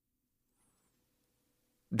kids.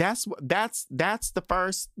 That's the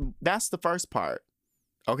first part.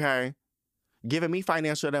 Okay? Giving me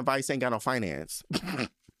financial advice, ain't got no finance.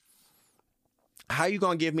 How you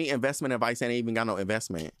gonna give me investment advice and ain't even got no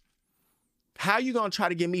investment? How you gonna try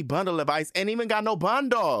to give me bundle advice and even got no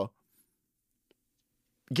bundle?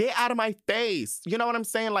 Get out of my face. You know what I'm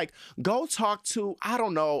saying? Like, go talk to, I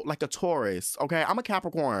don't know, like a Taurus, okay? I'm a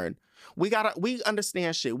Capricorn. We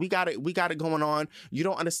understand shit. We got it going on. You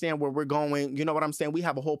don't understand where we're going. You know what I'm saying? We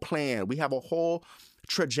have a whole plan. We have a whole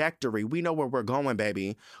trajectory. We know where we're going,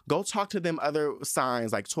 baby. Go talk to them other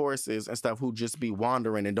signs like Tauruses and stuff who just be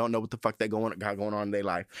wandering and don't know what the fuck got going on in their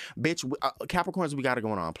life. Bitch, Capricorns, we got it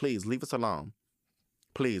going on. Please, leave us alone.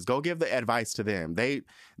 Please, go give the advice to them.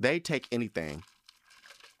 They take anything.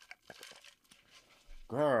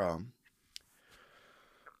 Girl.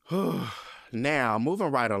 Now,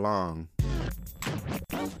 moving right along.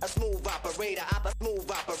 A smooth operator, I'm a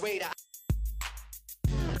smooth operator.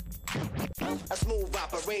 A smooth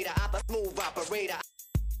operator, I'm a smooth operator.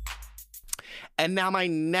 And now my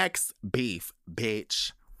next beef,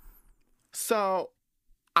 bitch. So,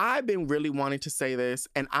 I've been really wanting to say this,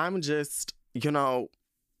 and I'm just, you know,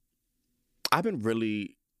 I've been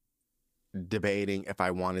really debating if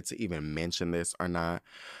I wanted to even mention this or not.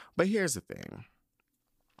 But here's the thing.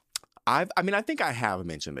 I think I have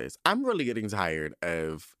mentioned this. I'm really getting tired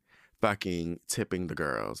of fucking tipping the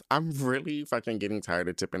girls. I'm really fucking getting tired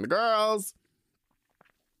of tipping the girls.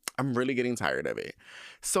 I'm really getting tired of it.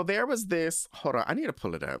 So there was this, hold on, I need to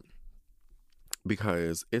pull it up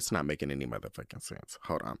because it's not making any motherfucking sense.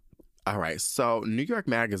 Hold on. All right, so New York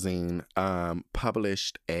Magazine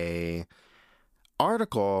published a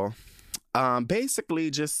article basically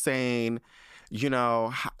just saying, you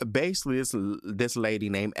know, basically this lady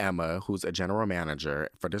named Emma, who's a general manager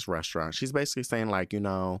for this restaurant, she's basically saying, like, you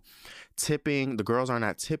know, tipping, the girls are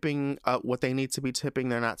not tipping what they need to be tipping.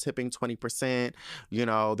 They're not tipping 20%. You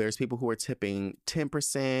know, there's people who are tipping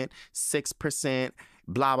 10%, 6%,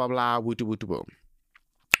 blah, blah, blah, woo-doo, woo-doo, woo.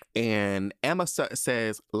 And Emma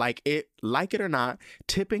says, like it or not,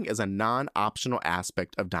 tipping is a non-optional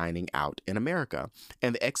aspect of dining out in America.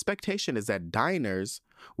 And the expectation is that diners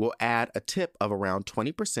will add a tip of around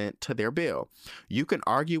 20% to their bill. You can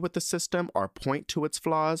argue with the system or point to its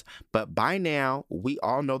flaws, but by now, we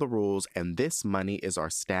all know the rules, and this money is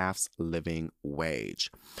our staff's living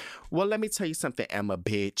wage. Well, let me tell you something, Emma,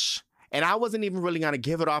 bitch. And I wasn't even really going to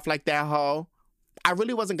give it off like that, hoe. I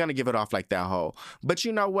really wasn't going to give it off like that, hoe. But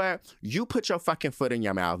you know what? You put your fucking foot in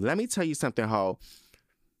your mouth. Let me tell you something, hoe.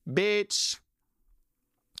 Bitch,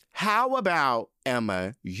 how about,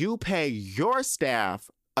 Emma, you pay your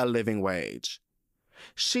staff a living wage?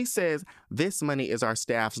 She says, this money is our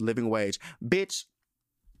staff's living wage. Bitch,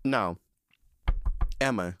 no.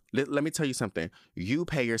 Emma, let me tell you something. You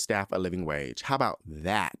pay your staff a living wage. How about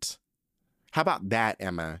that? How about that,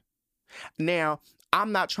 Emma? Now,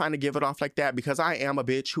 I'm not trying to give it off like that because I am a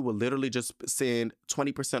bitch who will literally just send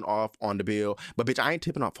 20% off on the bill. But bitch, I ain't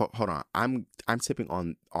tipping off. Hold on. I'm tipping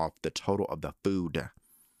off the total of the food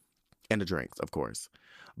and the drinks, of course.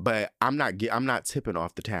 But I'm not tipping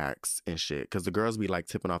off the tax and shit because the girls be like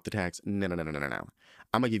tipping off the tax. No.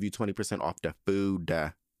 I'm going to give you 20% off the food.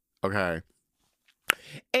 Okay.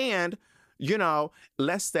 And, you know,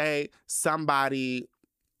 let's say somebody...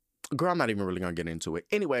 Girl, I'm not even really going to get into it.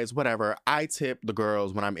 Anyways, whatever. I tip the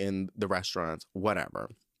girls when I'm in the restaurants, whatever.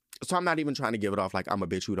 So I'm not even trying to give it off like I'm a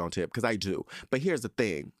bitch who don't tip, because I do. But here's the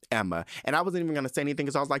thing, Emma. And I wasn't even going to say anything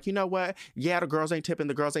because I was like, you know what? Yeah, the girls ain't tipping,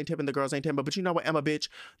 But you know what, Emma, bitch?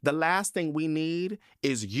 The last thing we need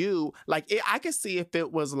is you. Like, I could see if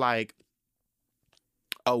it was like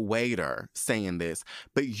a waiter saying this,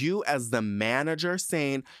 but you as the manager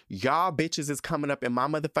saying, y'all bitches is coming up in my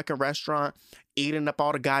motherfucking restaurant, eating up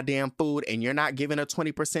all the goddamn food, and you're not giving a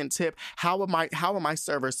 20% tip. How are my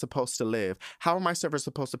servers supposed to live? How are my servers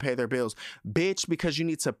supposed to pay their bills? Bitch, because you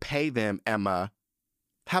need to pay them, Emma.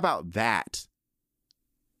 How about that?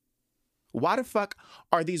 Why the fuck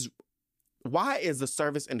why is the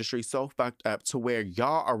service industry so fucked up to where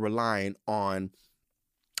y'all are relying on,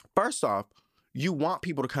 first off, you want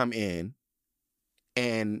people to come in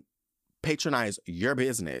and patronize your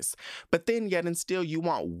business, but then yet and still you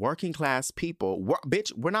want working class people.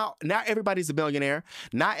 Bitch, not everybody's a billionaire.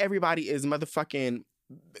 Not everybody is motherfucking,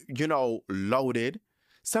 loaded.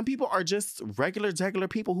 Some people are just regular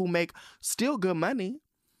people who make still good money.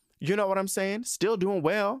 You know what I'm saying? Still doing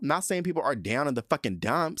well. Not saying people are down in the fucking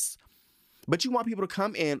dumps, but you want people to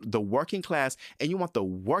come in, the working class, and you want the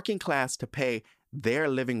working class to pay their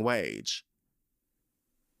living wage.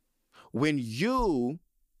 When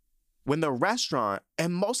the restaurant,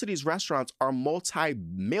 and most of these restaurants are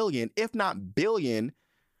multi-million, if not billion,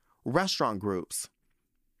 restaurant groups.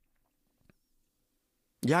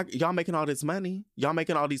 Y'all making all this money. Y'all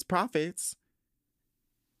making all these profits.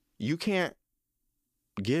 You can't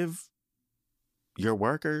give your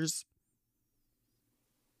workers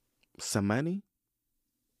some money?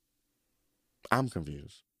 I'm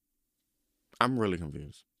confused. I'm really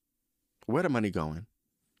confused. Where the money going?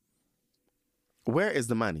 Where is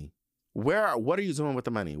the money? What are you doing with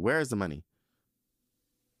the money? Where is the money?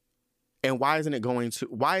 And why isn't it going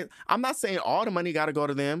to, I'm not saying all the money got to go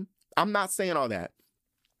to them. I'm not saying all that.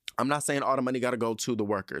 I'm not saying all the money got to go to the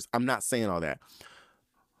workers. I'm not saying all that.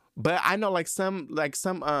 But I know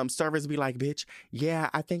some servers be like, bitch, yeah,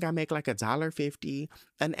 I think I make like $1.50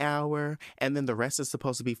 an hour, and then the rest is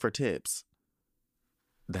supposed to be for tips.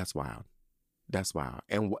 That's wild. That's wild.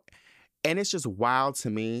 And it's just wild to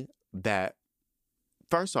me that,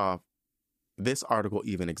 first off, this article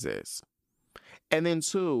even exists. And then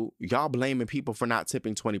two, y'all blaming people for not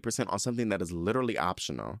tipping 20% on something that is literally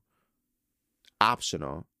optional.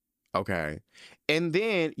 Optional. Okay. And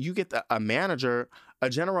then you get a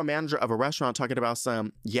general manager of a restaurant talking about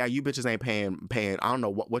you bitches ain't paying. I don't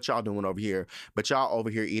know what y'all doing over here, but y'all over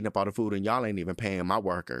here eating up all the food and y'all ain't even paying my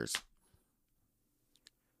workers.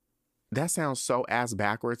 That sounds so ass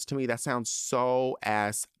backwards to me. That sounds so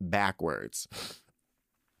ass backwards.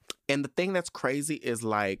 And the thing that's crazy is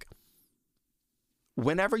like,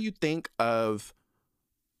 whenever you think of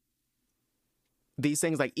these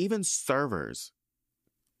things, like even servers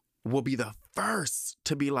will be the first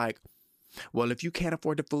to be like, well, if you can't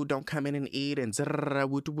afford the food, don't come in and eat, and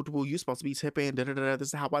you're supposed to be tipping, this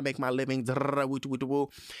is how I make my living,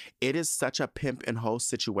 it is such a pimp and hoe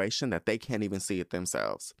situation that they can't even see it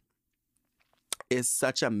themselves. It's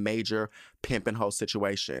such a major pimp and hoe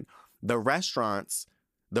situation. The restaurant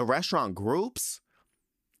groups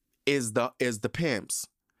is the pimps,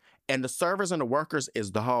 and the servers and the workers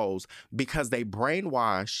is the hoes, because they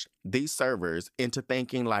brainwash these servers into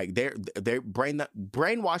thinking like they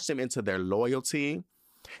brainwash them into their loyalty.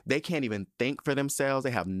 They can't even think for themselves.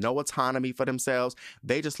 They have no autonomy for themselves.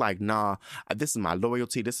 They just like, nah, this is my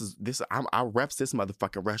loyalty. I reps this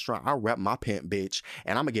motherfucking restaurant. I rep my pimp, bitch.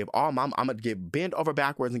 And I'm gonna bend over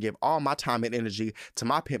backwards and give all my time and energy to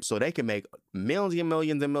my pimp so they can make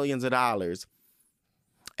millions and millions of dollars.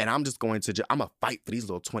 And I'm just going to, I'm gonna fight for this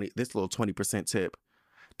little 20% tip.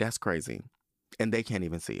 That's crazy. And they can't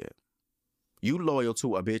even see it. You loyal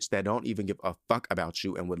to a bitch that don't even give a fuck about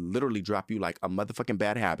you and would literally drop you like a motherfucking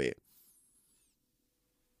bad habit.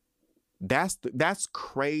 That's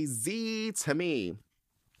crazy to me.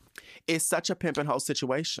 It's such a pimp and hoe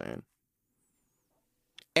situation.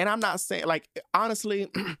 And I'm not saying, like, honestly,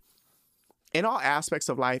 in all aspects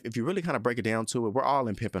of life, if you really kind of break it down to it, we're all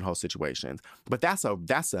in pimp and hoe situations. But that's a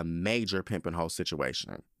major pimp and hoe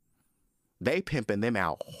situation. They pimping them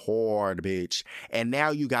out hard, bitch. And now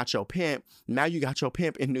you got your pimp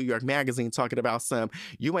in New York Magazine talking about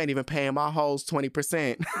you ain't even paying my hoes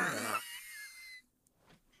 20%.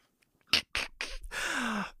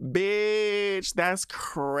 Bitch, that's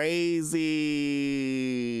crazy.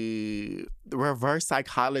 Reverse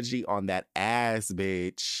psychology on that ass,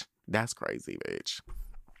 bitch. That's crazy, bitch.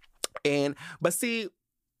 But see,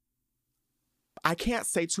 I can't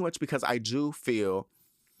say too much because I do feel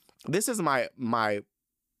this is my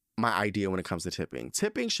idea when it comes to tipping.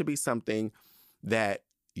 Tipping should be something that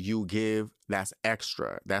you give that's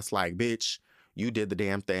extra. That's like, bitch, you did the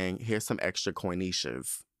damn thing. Here's some extra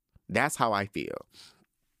coinicious. That's how I feel.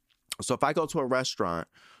 So if I go to a restaurant,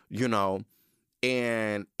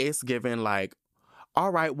 and it's given like all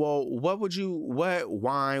right, well, what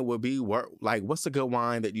wine would be, like, what's a good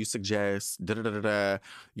wine that you suggest? Da, da, da, da, da.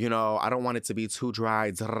 You know, I don't want it to be too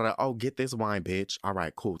dry. Da, da, da. Oh, get this wine, bitch. All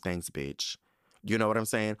right, cool. Thanks, bitch. You know what I'm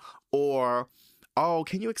saying? Or, oh,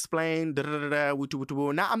 can you explain? Da, da, da, da, woo, woo,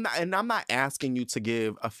 woo. Now, I'm not asking you to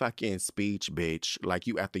give a fucking speech, bitch. Like,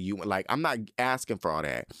 like, I'm not asking for all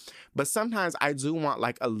that. But sometimes I do want,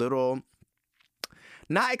 like, a little...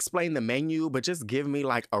 Not explain the menu, but just give me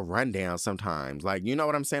like a rundown sometimes. Like, you know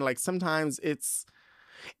what I'm saying? Like sometimes it's,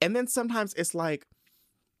 and then sometimes it's like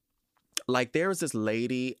there was this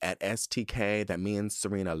lady at STK that me and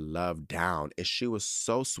Serena loved down. And she was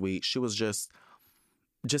so sweet. She was just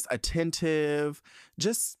attentive,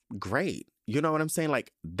 just great. You know what I'm saying?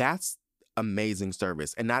 Like that's amazing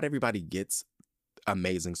service. And not everybody gets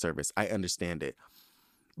amazing service. I understand it.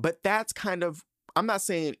 But that's kind of, I'm not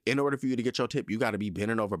saying in order for you to get your tip, you got to be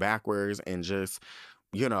bending over backwards and just,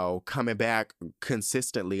 you know, coming back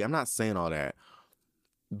consistently. I'm not saying all that.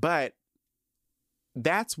 But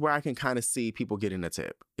that's where I can kind of see people getting a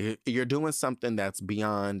tip. You're doing something that's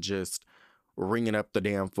beyond just ringing up the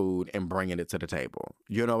damn food and bringing it to the table.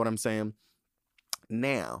 You know what I'm saying?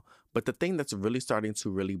 Now, but the thing that's really starting to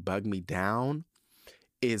really bug me down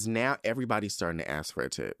is now everybody's starting to ask for a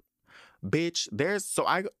tip. Bitch, so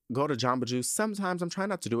I go to Jamba Juice. Sometimes I'm trying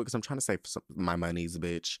not to do it because I'm trying to save my monies,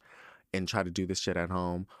 bitch, and try to do this shit at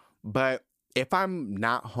home. But if I'm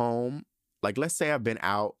not home, like let's say I've been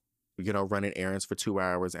out, you know, running errands for 2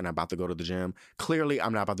 hours and I'm about to go to the gym. Clearly,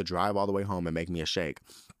 I'm not about to drive all the way home and make me a shake.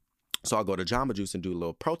 So I'll go to Jamba Juice and do a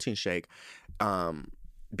little protein shake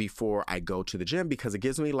before I go to the gym because it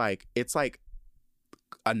gives me like, it's like,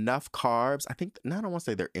 enough carbs. I think, I don't want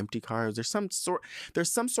to say they're empty carbs. There's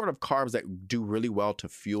some sort of carbs that do really well to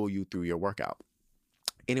fuel you through your workout.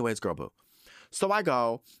 Anyways, girl boo. So I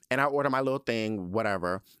go and I order my little thing,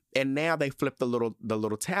 whatever. And now they flip the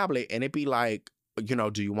little tablet and it be like, you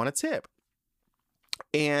know, do you want a tip?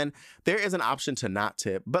 And there is an option to not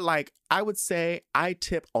tip. But like, I would say I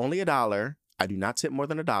tip only $1. I do not tip more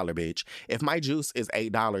than $1, bitch. If my juice is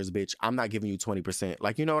 $8, bitch, I'm not giving you 20%.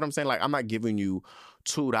 Like, you know what I'm saying? Like, I'm not giving you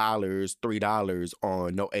 $2, $3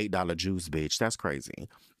 on no $8 juice, bitch. That's crazy.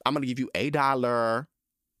 I'm going to give you $1.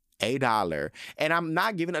 And I'm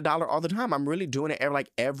not giving $1 all the time. I'm really doing it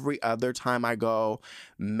every other time I go.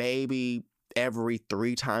 Maybe every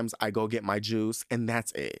 3 times I go get my juice. And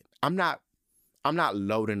that's it. I'm not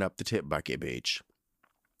loading up the tip bucket, bitch.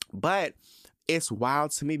 But it's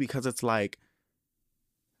wild to me because it's like,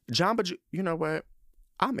 Jamba Juice, you know what?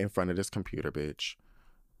 I'm in front of this computer, bitch.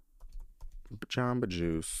 Jamba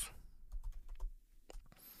Juice.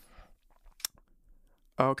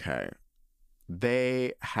 Okay.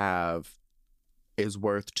 Is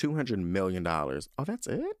worth $200 million. Oh, that's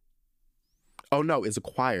it? Oh, no, it's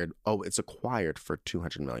acquired. Oh, it's acquired for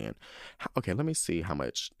 $200 million. Okay, let me see how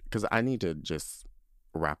much, because I need to just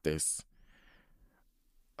wrap this.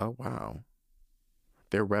 Oh, wow.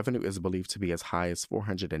 Their revenue is believed to be as high as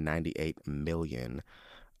 $498 million.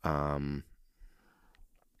 Hold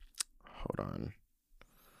on.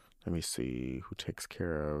 Let me see who takes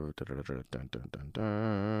care of.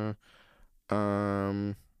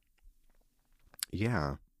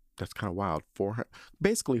 Yeah, that's kind of wild.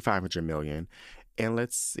 Basically $500 million. And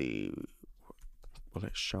let's see. Will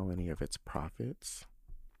it show any of its profits?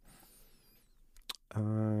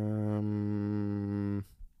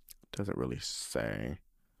 Doesn't really say.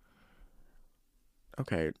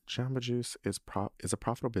 Okay, Jamba Juice is a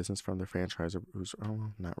profitable business from the franchisor who's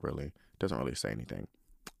not really. Doesn't really say anything.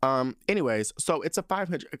 Anyways, so it's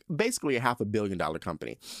basically a $500 million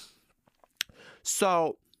company.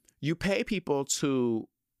 So you pay people to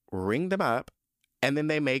ring them up and then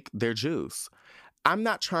they make their juice. I'm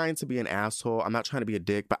not trying to be an asshole. I'm not trying to be a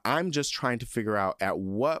dick, but I'm just trying to figure out at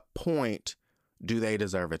what point do they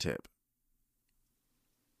deserve a tip?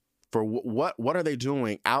 For what are they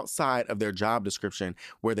doing outside of their job description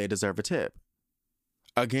where they deserve a tip?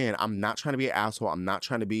 Again, I'm not trying to be an asshole. I'm not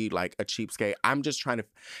trying to be like a cheapskate. I'm just trying to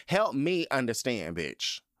help me understand,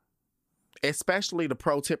 bitch. Especially the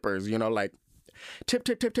pro tippers, you know, like tip.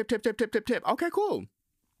 Okay, cool.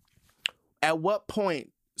 At what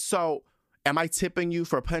point? So am I tipping you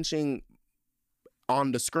for punching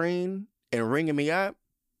on the screen and ringing me up?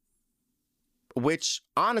 Which,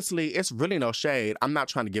 honestly, it's really no shade. I'm not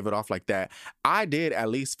trying to give it off like that. I did at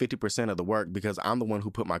least 50% of the work because I'm the one who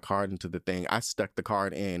put my card into the thing. I stuck the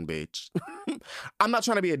card in, bitch. I'm not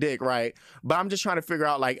trying to be a dick, right? But I'm just trying to figure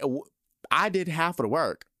out, like, I did half of the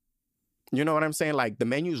work. You know what I'm saying? Like, the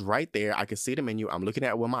menu's right there. I can see the menu. I'm looking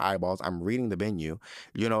at it with my eyeballs. I'm reading the menu.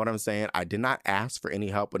 You know what I'm saying? I did not ask for any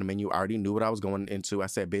help with the menu. I already knew what I was going into. I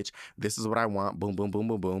said, bitch, this is what I want. Boom, boom, boom,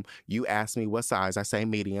 boom, boom. You ask me what size. I say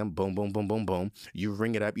medium. Boom, boom, boom, boom, boom. You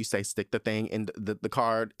ring it up. You say, stick the thing in the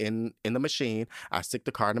card in the machine. I stick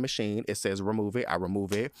the card in the machine. It says remove it. I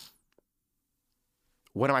remove it.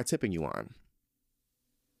 What am I tipping you on?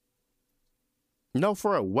 No,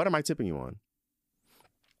 for real. What am I tipping you on?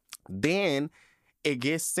 Then it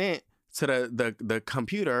gets sent to the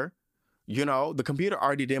computer. You know, the computer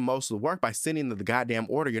already did most of the work by sending the goddamn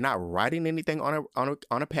order. You're not writing anything on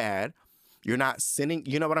a pad. You're not sending,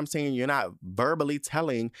 you know what I'm saying? You're not verbally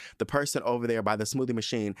telling the person over there by the smoothie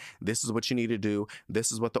machine, this is what you need to do.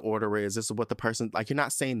 This is what the order is. This is what the person, like, you're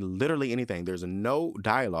not saying literally anything. There's no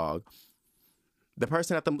dialogue. The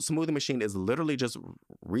person at the smoothie machine is literally just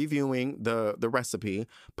reviewing the recipe,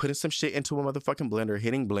 putting some shit into a motherfucking blender,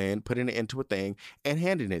 hitting blend, putting it into a thing, and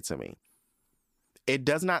handing it to me. It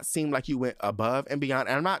does not seem like you went above and beyond.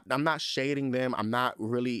 And I'm not shading them. I'm not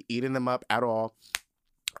really eating them up at all.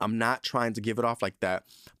 I'm not trying to give it off like that.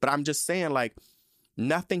 But I'm just saying, like,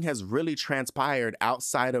 nothing has really transpired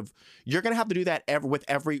outside of, you're going to have to do that with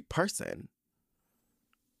every person.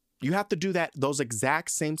 You have to do those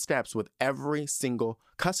exact same steps with every single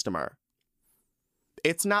customer.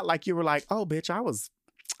 It's not like you were like, oh, bitch,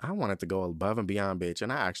 I wanted to go above and beyond, bitch,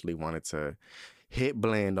 and I actually wanted to hit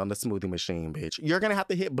blend on the smoothie machine, bitch. You're going to have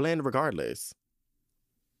to hit blend regardless.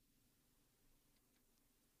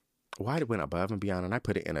 Why it went above and beyond and I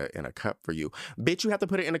put it in a cup for you? Bitch, you have to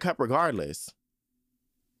put it in a cup regardless.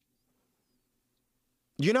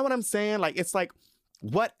 You know what I'm saying? Like, it's like,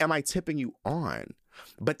 what am I tipping you on?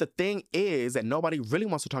 But the thing is that nobody really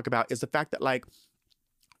wants to talk about is the fact that, like,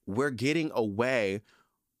 we're getting away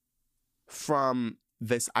from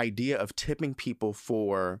this idea of tipping people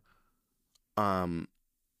for, you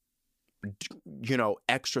know,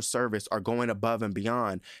 extra service or going above and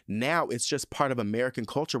beyond. Now it's just part of American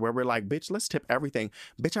culture where we're like, bitch, let's tip everything.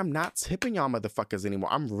 Bitch, I'm not tipping y'all motherfuckers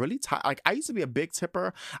anymore. I'm really tired. Like, I used to be a big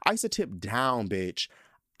tipper. I used to tip down, bitch.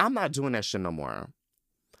 I'm not doing that shit no more.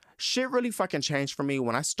 Shit really fucking changed for me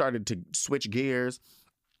when I started to switch gears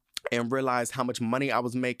and realize how much money I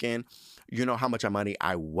was making, you know, how much money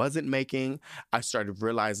I wasn't making. I started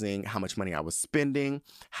realizing how much money I was spending,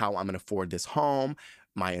 how I'm going to afford this home,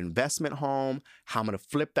 my investment home, how I'm going to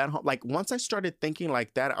flip that home. Like, once I started thinking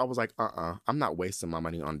like that, I was like, I'm not wasting my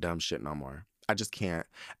money on dumb shit no more. I just can't.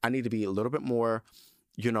 I need to be a little bit more,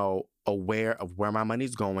 you know, aware of where my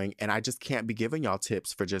money's going. And I just can't be giving y'all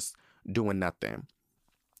tips for just doing nothing.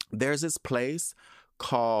 There's this place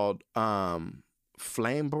called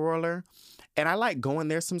Flame Broiler. And I like going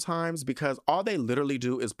there sometimes because all they literally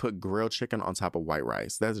do is put grilled chicken on top of white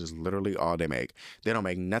rice. That's just literally all they make. They don't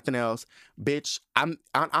make nothing else. Bitch, I'm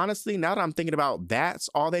honestly, now that I'm thinking about that's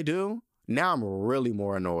all they do, now I'm really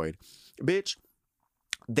more annoyed. Bitch,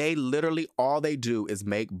 they literally, all they do is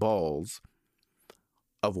make bowls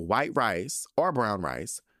of white rice or brown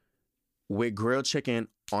rice with grilled chicken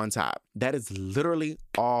on top. That is literally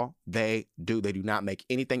all they do. They do not make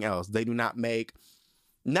anything else. They do not make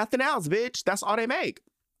nothing else, bitch. That's all they make.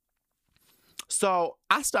 So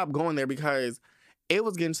I stopped going there because it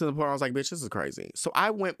was getting to the point where I was like, bitch, this is crazy. So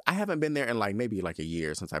I haven't been there in like maybe like a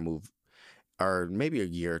year since I moved, or maybe a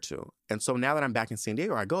year or two. And so now that I'm back in San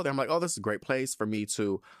Diego, I go there. I'm like, oh, this is a great place for me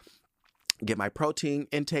to get my protein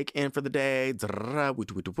intake in for the day.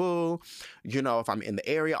 You know, if I'm in the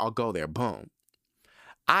area, I'll go there. Boom.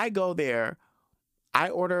 I go there. I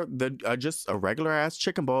order just a regular ass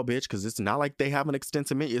chicken bowl, bitch, because it's not like they have an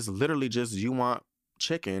extensive menu. It's literally just, you want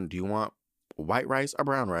chicken? Do you want white rice or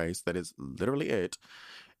brown rice? That is literally it.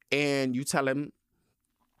 And you tell them,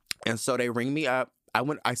 and so they ring me up.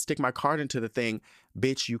 I stick my card into the thing.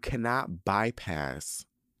 Bitch, you cannot bypass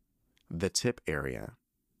the tip area.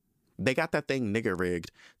 They got that thing nigger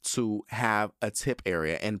rigged to have a tip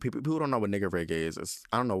area. And people who don't know what nigger rig is,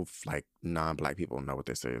 I don't know if like non-black people know what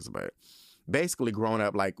this is, but basically growing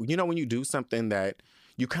up, like, you know, when you do something that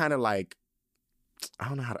you kind of like, I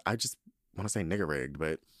don't know how to, I just want to say nigger rigged,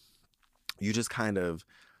 but you just kind of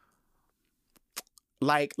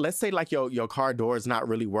like, let's say like your car door is not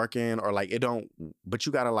really working, or like it don't, but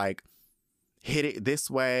you got to like hit it this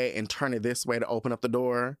way and turn it this way to open up the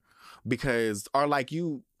door because, or like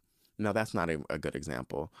you, no, that's not a good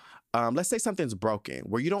example. Let's say something's broken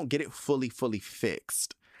where you don't get it fully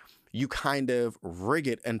fixed. You kind of rig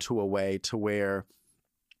it into a way to where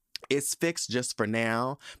it's fixed just for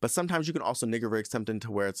now. But sometimes you can also nigger rig something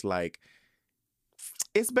to where it's like,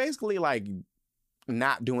 it's basically like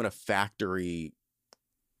not doing a factory,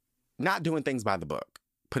 not doing things by the book.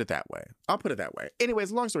 Put it that way. I'll put it that way.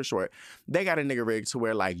 Anyways, long story short, they got a nigga rig to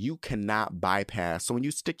where like you cannot bypass. So when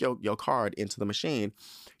you stick your card into the machine,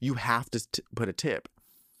 you have to put a tip.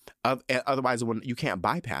 Otherwise, when you can't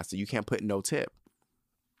bypass it, you can't put no tip.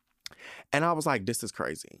 And I was like, this is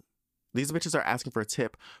crazy. These bitches are asking for a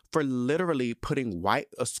tip for literally putting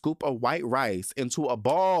a scoop of white rice into a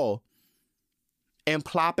bowl and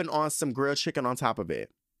plopping on some grilled chicken on top of it.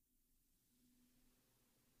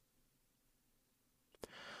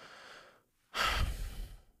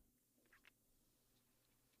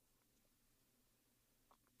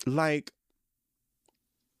 Like,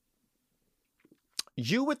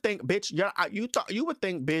 you would think, bitch, you would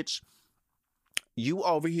think, bitch, you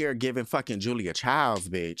over here giving fucking Julia Childs,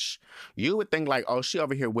 bitch. You would think like, oh, she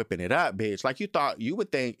over here whipping it up, bitch. Like you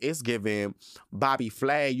would think it's giving Bobby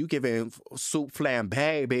Flay, you giving soup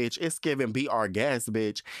flambe, bitch. It's giving Be Our Guest,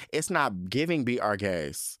 bitch. It's not giving Be Our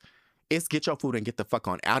Guest. It's get your food and get the fuck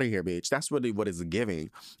on out of here, bitch. That's really what it's giving.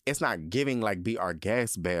 It's not giving like Be Our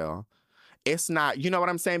Guest, Belle. It's not, you know what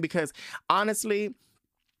I'm saying? Because honestly,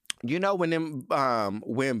 you know when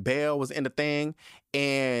Belle was in the thing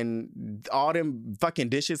and all them fucking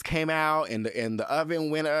dishes came out and the oven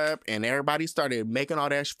went up and everybody started making all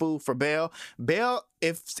that food for Belle. Belle,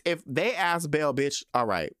 if they asked Belle, bitch, all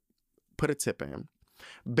right, put a tip in.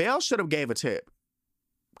 Belle should have gave a tip.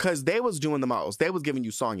 Because they was doing the most. They was giving you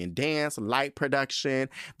song and dance, light production.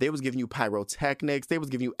 They was giving you pyrotechnics. They was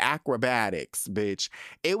giving you acrobatics, bitch.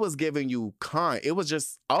 It was giving you It was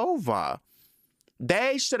just over.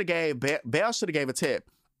 They should have gave, Belle should have gave a tip.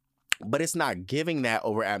 But it's not giving that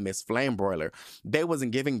over at Miss Flame Broiler. They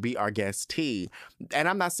wasn't giving Be Our Guest tea. And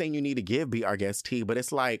I'm not saying you need to give Be Our Guest tea, but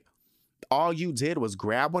it's like all you did was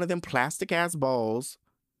grab one of them plastic ass bowls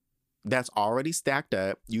that's already stacked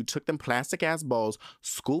up. You took them plastic ass bowls,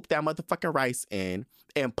 scooped that motherfucking rice in,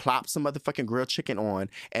 and plopped some motherfucking grilled chicken on.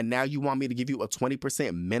 And now you want me to give you a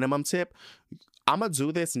 20% minimum tip? I'm going to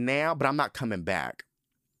do this now, but I'm not coming back.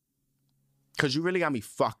 Because you really got me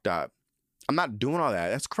fucked up. I'm not doing all that.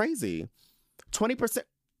 That's crazy. 20%.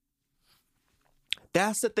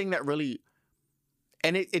 That's the thing that really...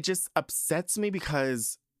 And it just upsets me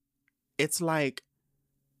because it's like...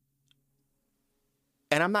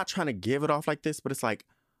 And I'm not trying to give it off like this, but it's like,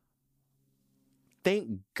 thank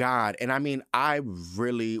God. And I mean, I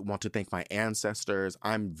really want to thank my ancestors.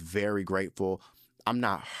 I'm very grateful. I'm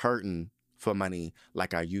not hurting for money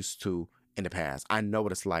like I used to in the past. I know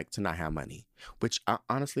what it's like to not have money, which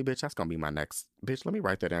honestly, bitch, that's going to be my next, bitch, let me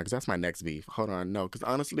write that down because that's my next beef. Hold on, no, because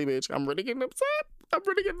honestly, bitch, I'm really getting upset.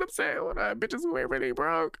 Hold on, bitches who ain't really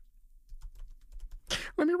broke.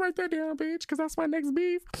 Let me write that down, bitch, because that's my next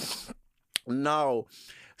beef. No.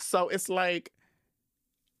 So it's like,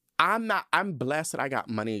 I'm blessed that I got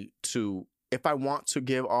money to, if I want to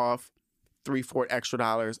give off $3-4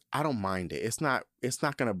 extra, I don't mind it. It's not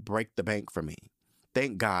going to break the bank for me.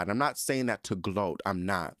 Thank God. I'm not saying that to gloat. I'm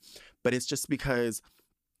not. But it's just because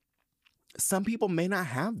some people may not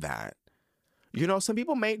have that. You know, some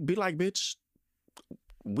people may be like, bitch,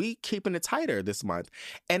 we keeping it tighter this month.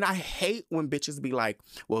 And I hate when bitches be like,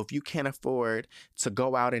 well, if you can't afford to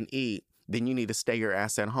go out and eat, then you need to stay your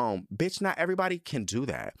ass at home. Bitch, not everybody can do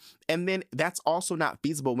that. And then that's also not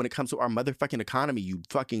feasible when it comes to our motherfucking economy, you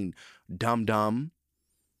fucking dumb.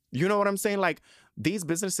 You know what I'm saying? Like, these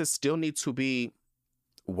businesses still need to be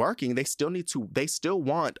working. They still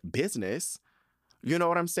want business. You know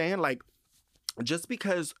what I'm saying? Like, just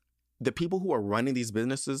because the people who are running these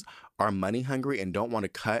businesses are money hungry and don't want to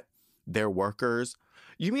cut their workers,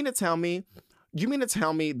 you mean to tell me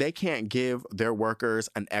they can't give their workers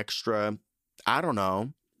an extra, I don't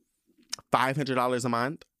know, $500 a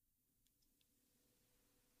month?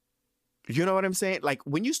 You know what I'm saying? Like,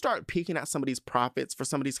 when you start peeking at some of these profits for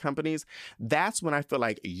some of these companies, that's when I feel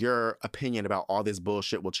like your opinion about all this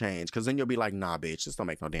bullshit will change. Because then you'll be like, nah, bitch, this don't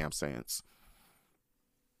make no damn sense.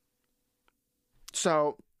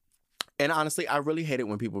 So, and honestly, I really hate it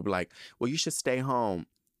when people be like, well, you should stay home.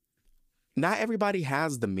 Not everybody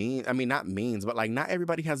has the not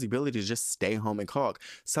everybody has the ability to just stay home and cook.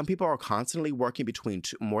 Some people are constantly working between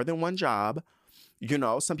more than one job. You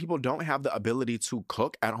know, some people don't have the ability to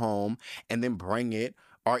cook at home and then bring it.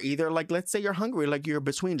 Or either, like, let's say you're hungry, like you're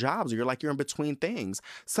between jobs, or you're in between things.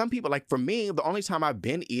 Some people, like for me, the only time I've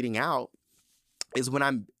been eating out is when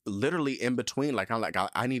I'm literally in between. Like, I'm like,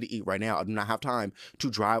 I need to eat right now. I do not have time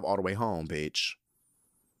to drive all the way home, bitch.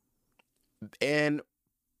 And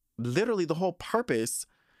literally the whole purpose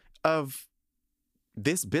of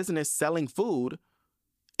this business selling food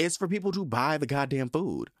is for people to buy the goddamn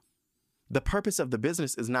food. The purpose of the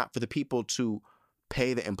business is not for the people to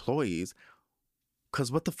pay the employees, because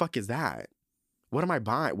what the fuck is that? What am I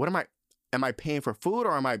buying? Am I paying for food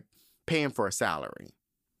or am I paying for a salary?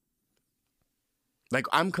 Like,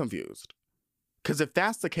 I'm confused. Because if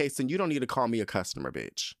that's the case, then you don't need to call me a customer,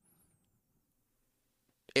 bitch.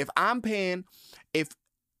 If I'm paying, if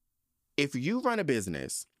you run a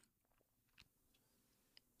business,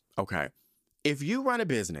 okay, if you run a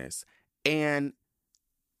business and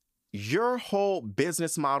your whole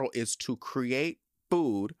business model is to create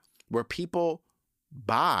food where people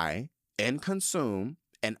buy and consume,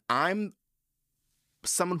 and I'm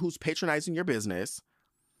someone who's patronizing your business,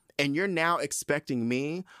 and you're now expecting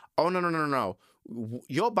me, oh, no.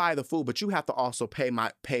 You'll buy the food, but you have to also pay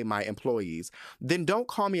my employees. Then don't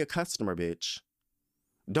call me a customer, bitch.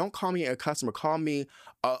 Don't call me a customer. Call me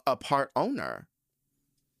a part owner.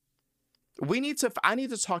 I need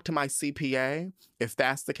to talk to my CPA if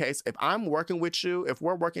that's the case. If I'm working with you, if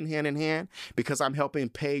we're working hand in hand because I'm helping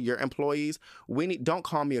pay your employees, don't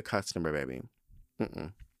call me a customer, baby.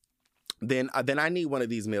 Then I need one of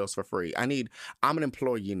these meals for free. I'm an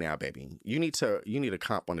employee now, baby. You need to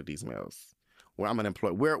comp one of these meals. Well, I'm an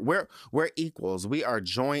employee. We're equals. We are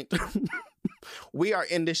joint. We are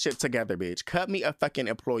in this shit together, bitch. Cut me a fucking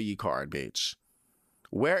employee card, bitch.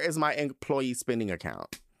 Where is my employee spending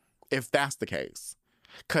account? If that's the case.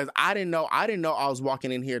 Cause I didn't know I was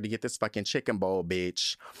walking in here to get this fucking chicken bowl,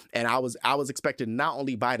 bitch. And I was expected to not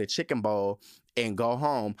only buy the chicken bowl and go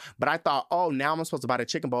home, but I thought, oh, now I'm supposed to buy the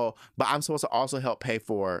chicken bowl, but I'm supposed to also help pay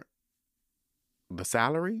for the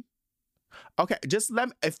salary. Okay, just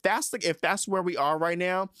if that's where we are right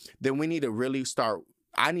now, then we need to really start.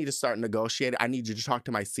 I need to start negotiating. I need you to talk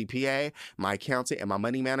to my CPA, my accountant, and my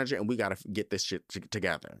money manager, and we got to get this shit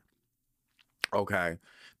together. Okay,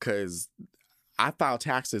 because I filed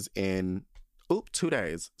taxes in 2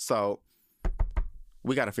 days, so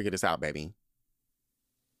we got to figure this out, baby.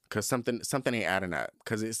 Because something ain't adding up.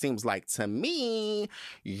 Because it seems like to me,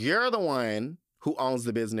 you're the one who owns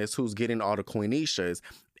the business, who's getting all the coinishas,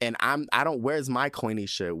 and where's my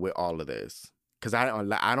coinisha with all of this? Because I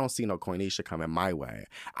don't see no coinisha coming my way.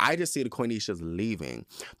 I just see the coinishas leaving.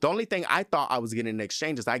 The only thing I thought I was getting in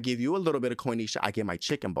exchange is I give you a little bit of coinisha, I get my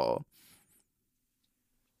chicken bowl.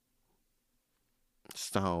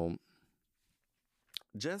 So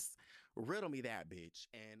just riddle me that, bitch,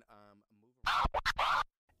 and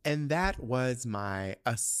And that was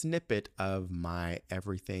a snippet of my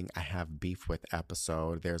Everything I Have Beef With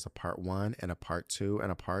episode. There's a part 1 and a part 2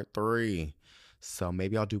 and a part 3. So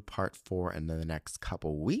maybe I'll do part 4 in the next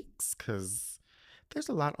couple weeks because there's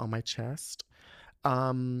a lot on my chest that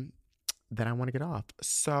I want to get off.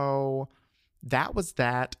 So that was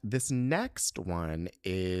that. This next one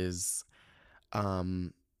is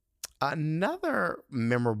another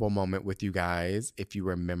memorable moment with you guys, if you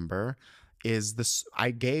remember. Is this? I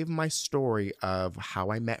gave my story of how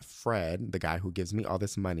I met Fred, the guy who gives me all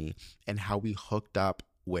this money, and how we hooked up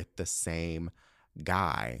with the same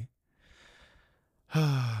guy.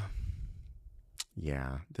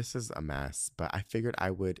 Yeah, this is a mess, but I figured I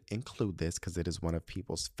would include this because it is one of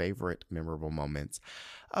people's favorite memorable moments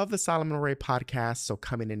of the Solomon Ray podcast. So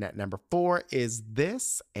coming in at number 4 is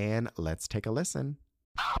this, and let's take a listen.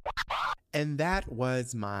 And that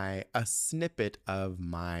was a snippet of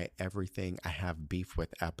my Everything I Have Beef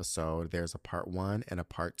With episode. There's a part 1 and a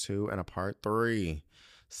part 2 and a part 3.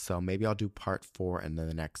 So maybe I'll do part 4 in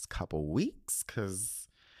the next couple weeks because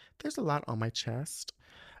there's a lot on my chest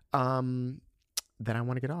that I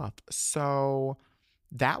want to get off. So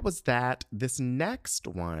that was that. This next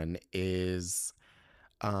one is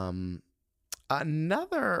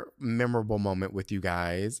another memorable moment with you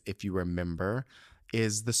guys, if you remember.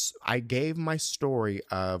 Is this? I gave my story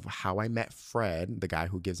of how I met Fred, the guy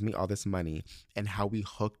who gives me all this money, and how we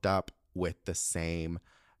hooked up with the same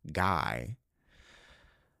guy.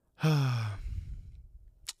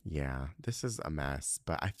 Yeah, this is a mess,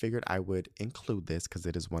 but I figured I would include this because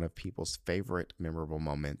it is one of people's favorite memorable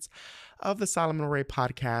moments of the Solomon Ray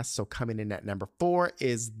podcast. So coming in at number 4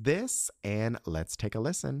 is this, and let's take a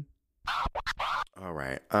listen. All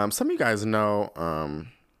right. Some of you guys know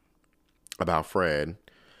about Fred.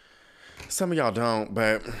 Some of y'all don't,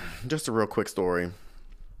 but just a real quick story.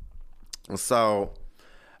 So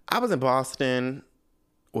I was in Boston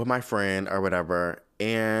with my friend or whatever,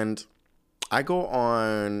 and I go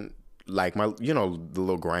on like my, the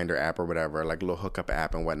little Grindr app or whatever, like a little hookup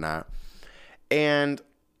app and whatnot. And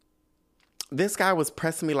this guy was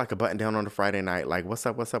pressing me like a button down on a Friday night, like, what's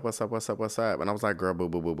up? And I was like, girl, boo,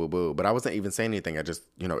 boo, boo, boo, boo. But I wasn't even saying anything. I just,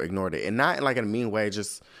 ignored it. And not like in a mean way,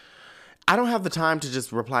 just, I don't have the time to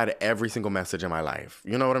just reply to every single message in my life.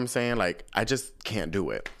 You know what I'm saying? Like, I just can't do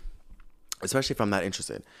it, especially if I'm not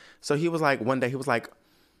interested. So he was like, one day he was like,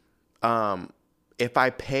 if I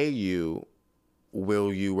pay you,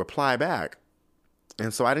 will you reply back?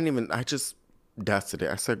 And so I just dusted it.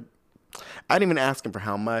 I said, I didn't even ask him for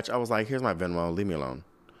how much. I was like, here's my Venmo, leave me alone.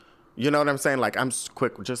 You know what I'm saying? Like, I'm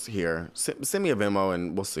quick, just here. Send me a Venmo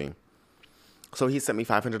and we'll see. So he sent me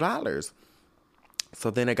 $500. So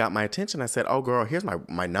then it got my attention. I said, oh, girl, here's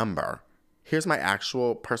my number. Here's my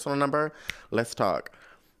actual personal number. Let's talk.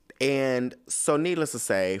 And so needless to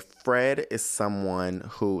say, Fred is someone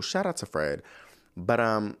who, shout out to Fred, but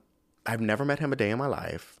I've never met him a day in my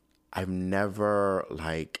life. I've never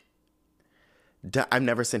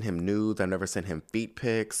sent him nudes. I've never sent him feet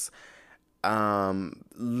pics.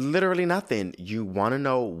 Literally nothing. You want to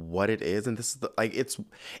know what it is, and this is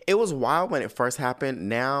it was wild when it first happened.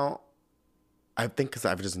 Now, I think because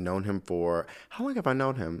I've just known him for, how long have I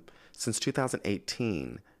known him? Since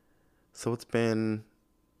 2018. So it's been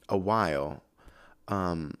a while.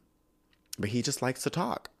 But he just likes to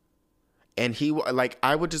talk. And he,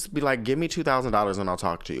 I would just be like, give me $2,000 and I'll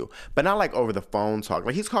talk to you. But not like over the phone talk.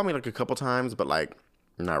 Like, he's called me like a couple times, but like,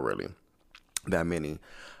 not really that many.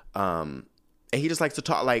 And he just likes to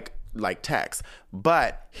talk like text.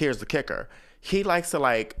 But here's the kicker. He likes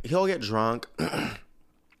to he'll get drunk and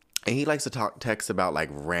he likes to text about like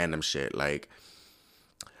random shit. Like,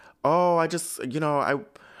 oh, I just, I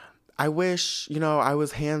wish, I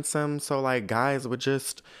was handsome. So like guys would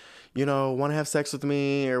just, want to have sex with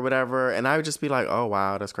me or whatever. And I would just be like, oh,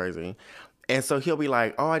 wow, that's crazy. And so he'll be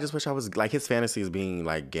like, oh, I just wish I was, like, his fantasy is being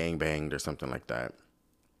like gangbanged or something like that.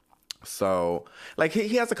 So like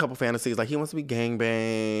he has a couple fantasies. Like he wants to be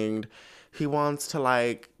gangbanged. He wants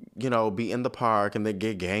to be in the park and then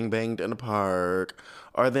get gangbanged in the park.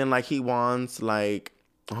 Or then like he wants like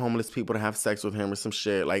homeless people to have sex with him or some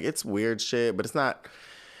shit. Like it's weird shit, but it's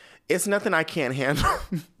nothing I can't handle.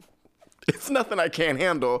 It's nothing I can't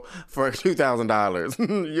handle for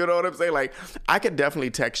 $2,000. You know what I'm saying? Like, I could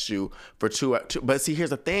definitely text you for two. But see,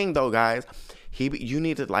 here's the thing, though, guys. You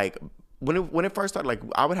need to when it first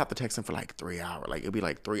started, I would have to text him for 3 hours. Like, it'd be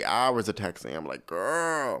 3 hours of texting. I'm like,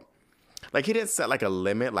 girl. Like, he didn't set a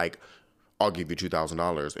limit. Like, I'll give you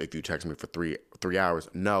 $2,000 if you text me for three hours.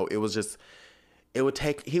 No, it was just. He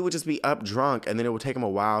would just be up drunk, and then it would take him a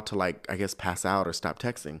while to I guess pass out or stop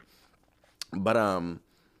texting. But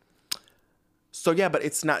so yeah, but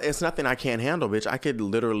it's nothing I can't handle, bitch. I could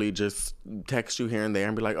literally just text you here and there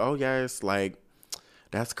and be like, oh yes,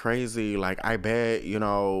 that's crazy. I bet,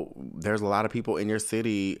 there's a lot of people in your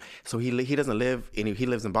city. So he doesn't live he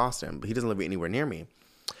lives in Boston, but he doesn't live anywhere near me.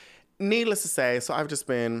 Needless to say, so I've just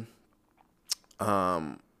been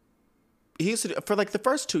he used to, for the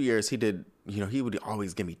first 2 years he did, he would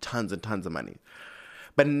always give me tons and tons of money.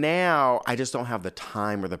 But now I just don't have the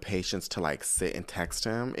time or the patience to sit and text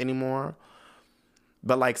him anymore.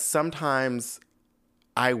 But sometimes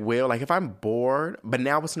I will, if I'm bored, but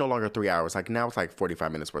now it's no longer 3 hours. Now it's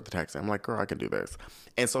 45 minutes worth of texting. I'm like, girl, I can do this.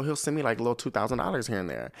 And so he'll send me little $2,000 here and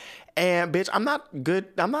there. And bitch, I'm not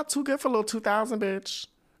too good for a little $2,000, bitch.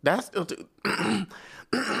 That's still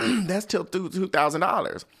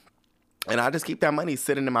 $2,000. And I just keep that money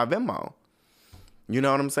sitting in my Venmo. You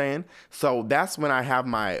know what I'm saying? So that's when I have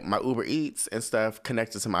my Uber Eats and stuff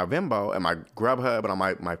connected to my Venmo, and my Grubhub and all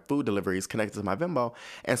my food deliveries connected to my Venmo.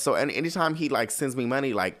 And so anytime he sends me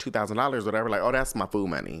money, $2,000, whatever, oh, that's my food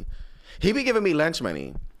money. He be giving me lunch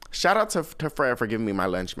money. Shout out to Fred for giving me my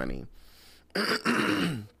lunch money.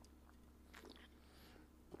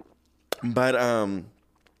 But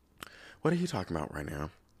what are you talking about right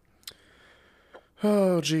now?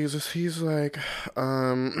 Oh, Jesus. He's he wants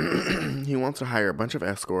to hire a bunch of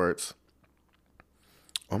escorts.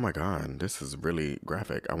 Oh, my God. This is really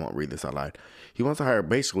graphic. I won't read this out loud. He wants to hire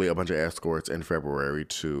basically a bunch of escorts in February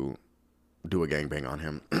to do a gangbang on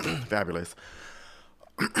him. Fabulous.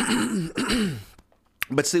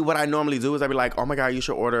 But see, what I normally do is I'd be like, oh, my God, you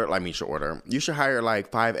should hire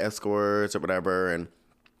 5 escorts or whatever and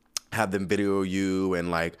have them video you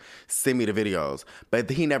and send me the videos. But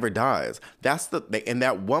he never does. That's and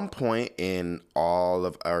that one point in all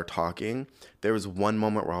of our talking, there was one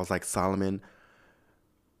moment where I was like, Solomon,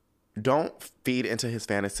 don't feed into his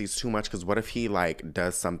fantasies too much, because what if he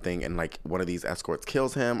does something and one of these escorts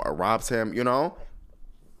kills him or robs him,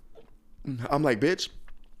 I'm like, bitch,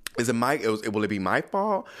 will it be my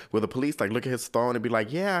fault? Will the police look at his phone and be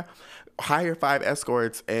like, yeah, hire 5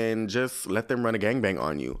 escorts and just let them run a gangbang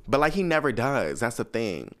on you? But he never does. That's the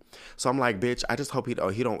thing. So I'm like, bitch, I just hope he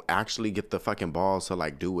don't actually get the fucking balls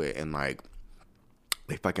to do it and they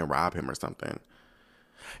fucking rob him or something.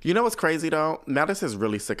 You know what's crazy though? Now this is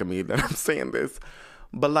really sick of me that I'm saying this,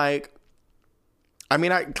 but I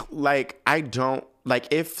don't like,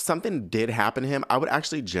 if something did happen to him, I would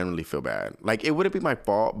actually genuinely feel bad. Like, it wouldn't be my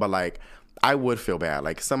fault, but like, I would feel bad.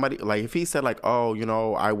 Like, somebody, like, if he said like, oh, you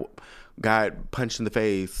know, got punched in the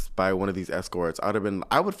face by one of these escorts,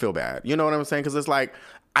 I would feel bad. You know what I'm saying? Because it's like,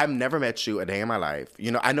 I've never met you a day in my life.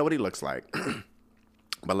 You know, I know what he looks like.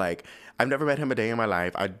 But like, I've never met him a day in my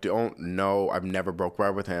life. I don't know. I've never broke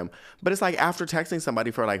bread with him. But it's like, after texting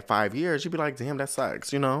somebody for like 5 years, you'd be like, damn, that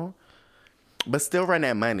sucks, you know? But still run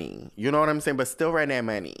that money. You know what I'm saying? But still run that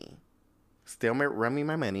money. Still run me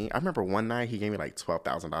my money. I remember one night he gave me like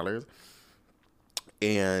 $12,000.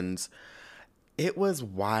 And it was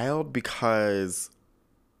wild because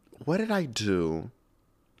what did I do?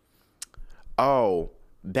 Oh,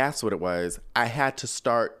 that's what it was. I had to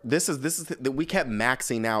start. We kept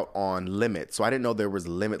maxing out on limits. So I didn't know there was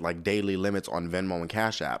like daily limits on Venmo and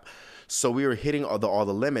Cash App. So we were hitting all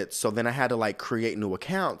the limits. So then I had to like create new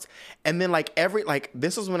accounts. And then like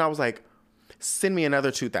this is when I was like, send me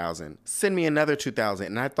another 2,000. Send me another 2,000.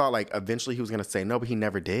 And I thought like eventually he was going to say no, but he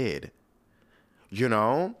never did. You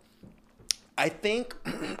know? I think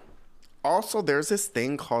also there's this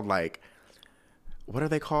thing called like, what are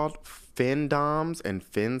they called? Fin doms and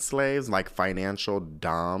fin slaves, like financial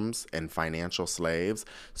doms and financial slaves.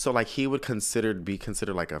 So like he would be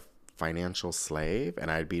considered like a financial slave,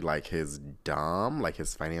 and I'd be like his dom, like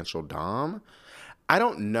his financial dom. I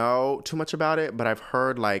don't know too much about it, but I've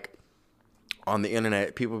heard like on the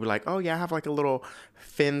internet, people be like, oh yeah, I have like a little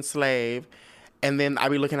fin slave. And then I'd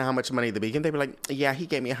be looking at how much money they be, and they'd be like, yeah, he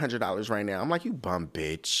gave me $100 right now. I'm like, you bum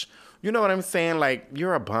bitch. You know what I'm saying? Like,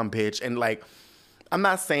 you're a bum bitch. And like, I'm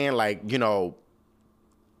not saying like, you know,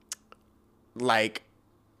 like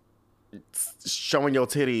showing your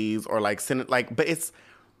titties or like sending like, but I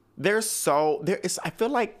feel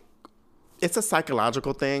like it's a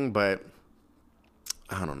psychological thing, but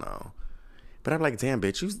I don't know. But I'm like, damn,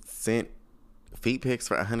 bitch, you sent feet pics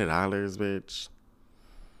for $100, bitch.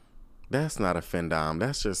 That's not a findom.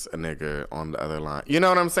 That's just a nigga on the other line. You know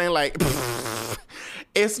what I'm saying? Like,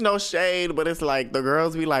 it's no shade, but it's like the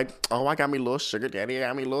girls be like, oh, I got me a little sugar daddy. I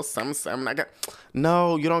got me a little something.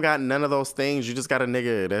 No, you don't got none of those things. You just got a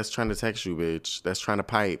nigga that's trying to text you, bitch. That's trying to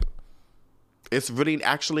pipe. It's really,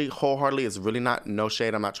 actually, wholeheartedly, it's really not no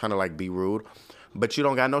shade. I'm not trying to like be rude. But you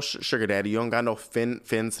don't got no sugar daddy. You don't got no fin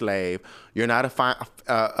slave. You're not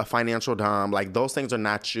a financial dom. Like, those things are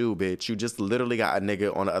not you, bitch. You just literally got a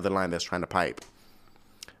nigga on the other line that's trying to pipe.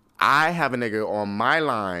 I have a nigga on my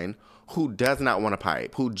line who does not want to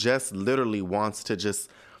pipe, who just literally wants to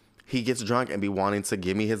he gets drunk and be wanting to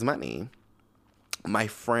give me his money. My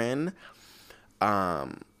friend,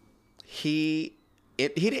 he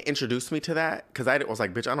didn't introduce me to that because I was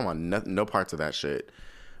like, bitch, I don't want no parts of that shit.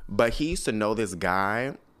 But he used to know this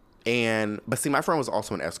guy, but see, my friend was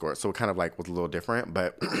also an escort, so it kind of like was a little different,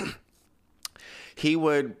 but he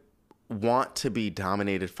would want to be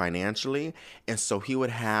dominated financially, and so he would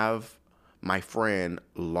have my friend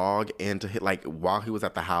log into like, while he was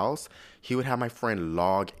at the house, he would have my friend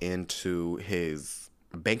log into his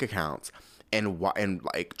bank accounts and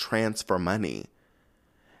like transfer money.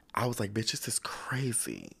 I was like, bitch, this is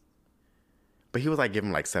crazy. But he was like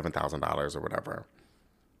giving like $7,000 or whatever.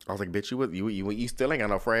 I was like, bitch, you still ain't got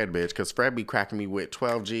no Fred, bitch, because Fred be cracking me with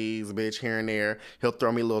 12 G's, bitch, here and there. He'll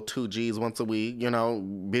throw me a little 2 G's once a week, you know,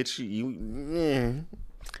 bitch.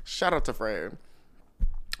 Shout out to Fred.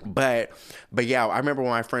 But yeah, I remember when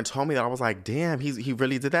my friend told me that, I was like, damn, he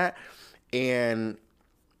really did that, and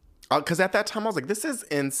because at that time I was like, this is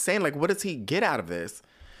insane. Like, what does he get out of this?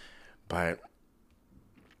 But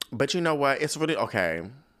you know what? It's really okay.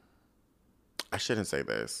 I shouldn't say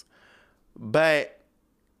this, but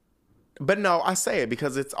no, I say it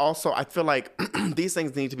because it's also, I feel like these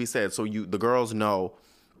things need to be said so the girls know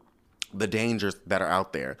the dangers that are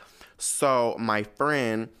out there. So my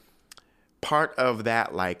friend, part of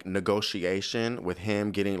that like negotiation with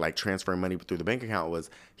him getting like transferring money through the bank account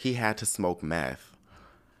was he had to smoke meth.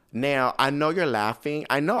 Now, I know you're laughing.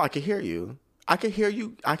 I know I can hear you. I can hear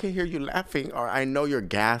you laughing, or I know you're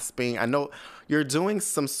gasping. I know you're doing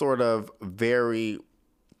some sort of very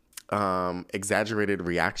exaggerated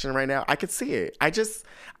reaction right now. I could see it.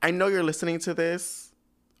 I know you're listening to this.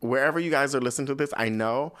 Wherever you guys are listening to this, I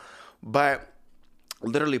know. But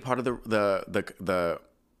literally part of the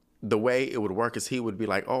way it would work is he would be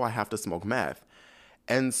like, oh, I have to smoke meth.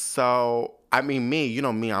 And so, I mean, me,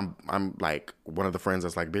 I'm like one of the friends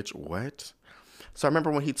that's like, bitch, what? So I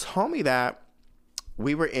remember when he told me that,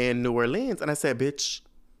 we were in New Orleans, and I said, bitch,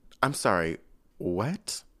 I'm sorry,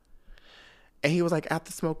 what? And he was like, at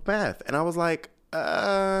the smoke meth. And I was like,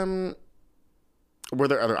 were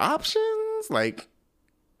there other options? Like,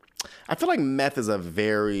 I feel like meth is a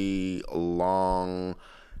very long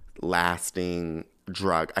lasting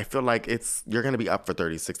drug. I feel like you're going to be up for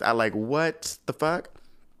 36. I like, what the fuck?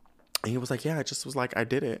 And he was like, yeah, I just was like, I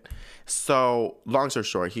did it. So long story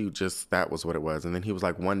short, that was what it was. And then he was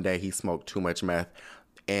like, one day he smoked too much meth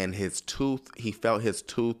and he felt his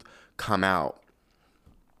tooth come out.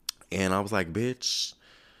 And I was like, bitch,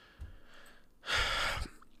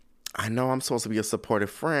 I know I'm supposed to be a supportive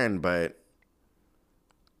friend, but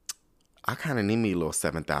I kind of need me a little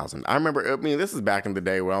 7,000. I remember, this is back in the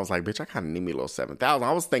day where I was like, bitch, I kind of need me a little 7,000.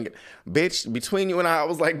 I was thinking, bitch, between you and I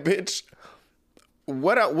was like, bitch,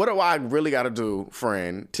 what do I really got to do,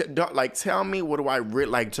 friend? Tell me, what do I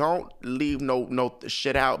really, like, don't leave no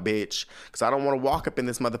shit out, bitch, because I don't want to walk up in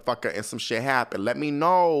this motherfucker and some shit happen. Let me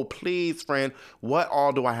know, please, friend, what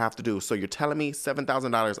all do I have to do? So you're telling me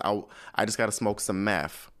 $7,000, I just got to smoke some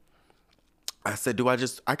meth. I said,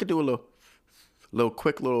 I could do a little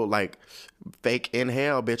quick like fake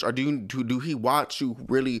inhale, bitch, or do he watch you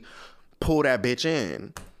really pull that bitch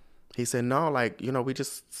in? He said, no, like, we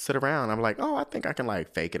just sit around. I'm like, oh, I think I can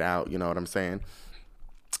like fake it out, you know what I'm saying?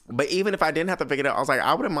 But even if I didn't have to fake it out, I was like,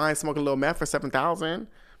 I wouldn't mind smoking a little meth for $7,000.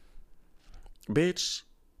 Bitch,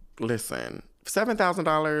 listen,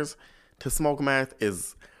 $7,000 to smoke meth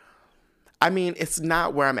is, it's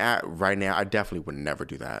not where I'm at right now. I definitely would never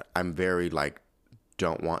do that. I'm very like,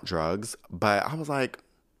 don't want drugs. But I was like,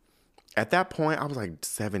 at that point, I was like,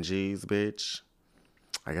 7 G's, bitch.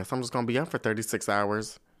 I guess I'm just going to be up for 36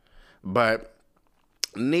 hours. But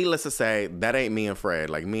needless to say, that ain't me and Fred.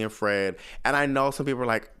 Like, me and Fred, and I know some people are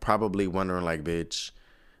like probably wondering like, bitch,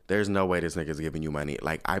 there's no way this nigga's giving you money.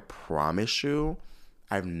 Like, I promise you,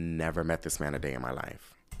 I've never met this man a day in my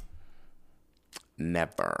life.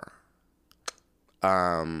 Never.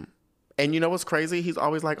 And you know what's crazy? He's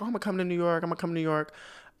always like, oh, I'm gonna come to New York.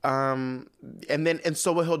 And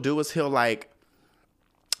so what he'll do is he'll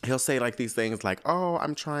say like these things like, oh,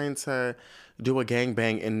 I'm trying to do a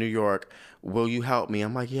gangbang in New York. Will you help me?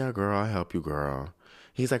 I'm like, yeah, girl, I'll help you, girl.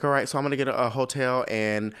 He's like, all right, so I'm going to get a hotel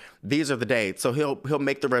and these are the dates. So he'll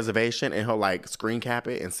make the reservation and he'll like screen cap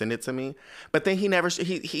it and send it to me. But then he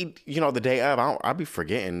the day of, I'll be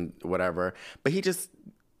forgetting whatever, but he just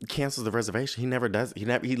cancels the reservation. He never does. He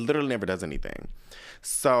literally never does anything.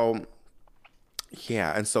 So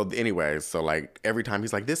yeah. And so anyways, so like every time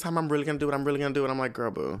he's like, this time I'm really going to do it. I'm like,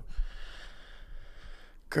 girl, boo.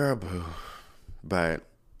 But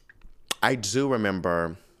I do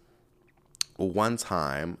remember one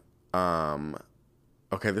time,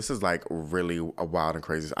 okay, this is like really a wild and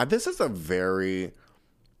crazy. This is a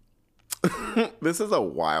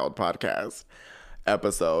wild podcast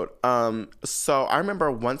episode. So I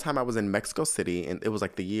remember one time I was in Mexico City and it was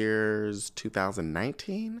like the years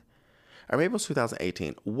 2019 or maybe it was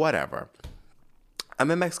 2018, whatever. I'm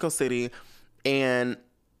in Mexico City and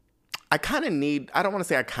I don't want to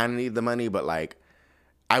say I kind of need the money, but like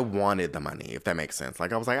I wanted the money, if that makes sense.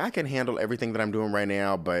 Like I was like, I can handle everything that I'm doing right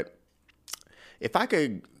now, but if I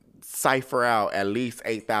could cipher out at least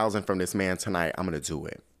 $8,000 from this man tonight, I'm going to do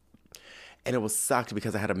it. And it was sucked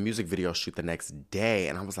because I had a music video shoot the next day.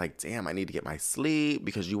 And I was like, damn, I need to get my sleep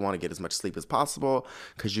because you want to get as much sleep as possible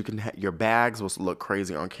because your bags will look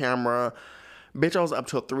crazy on camera. Bitch, I was up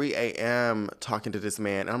till 3 a.m. talking to this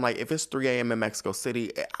man. And I'm like, if it's 3 a.m. in Mexico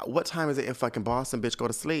City, what time is it in fucking Boston? Bitch, go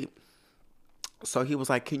to sleep. So he was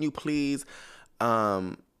like, can you please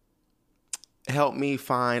help me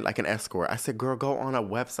find like an escort? I said, girl, go on a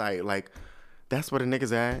website. Like, that's where the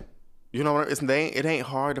niggas at. You know, it ain't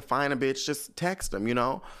hard to find a bitch. Just text them, you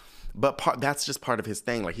know? But that's just part of his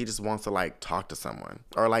thing. Like, he just wants to like talk to someone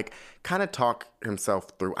or like kind of talk himself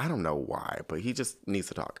through. I don't know why, but he just needs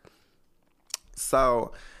to talk.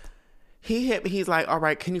 So he hit me. He's like, all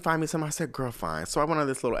right, can you find me some? I said, girl, fine. So I went on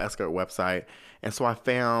this little escort website. And so I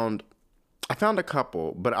found a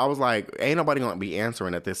couple, but I was like, ain't nobody gonna be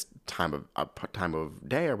answering at this time of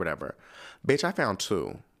day or whatever. Bitch, I found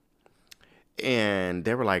 2. And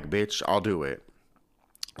they were like, bitch, I'll do it.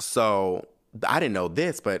 So I didn't know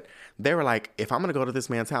this, but they were like, if I'm going to go to this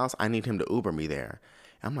man's house, I need him to Uber me there.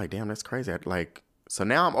 I'm like, damn, that's crazy. So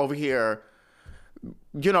now I'm over here,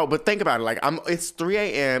 you know, but think about it. Like it's 3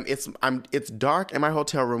 a.m. It's dark in my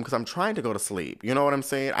hotel room because I'm trying to go to sleep. You know what I'm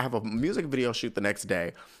saying? I have a music video shoot the next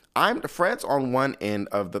day. Fred's on one end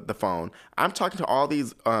of the phone. I'm talking to all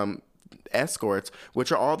these, escorts, which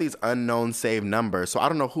are all these unknown saved numbers. So I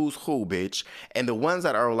don't know who's who, bitch. And the ones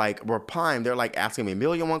that are like replying, they're like asking me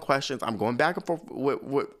 1,000,001 questions. I'm going back and forth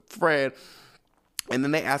with Fred. And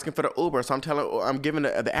then they asking for the Uber. So I'm giving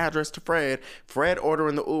the address to Fred. Fred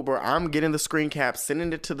ordering the Uber. I'm getting the screen cap,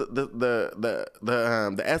 sending it to the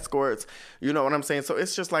escorts. You know what I'm saying? So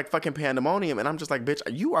it's just like fucking pandemonium. And I'm just like, bitch,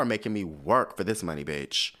 you are making me work for this money,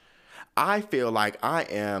 bitch. I feel like I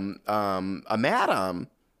am a madam.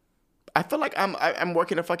 I feel like I'm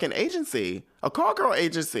working a fucking agency, a call girl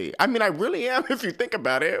agency. I mean, I really am if you think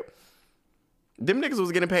about it. Them niggas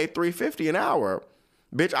was getting paid $3.50 an hour.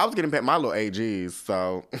 Bitch, I was getting paid my little AGs,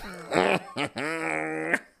 so.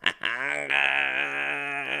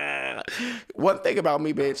 One thing about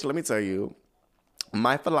me, bitch, let me tell you.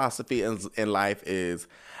 My philosophy in life is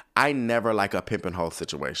I never like a pimp and hoe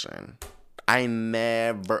situation. I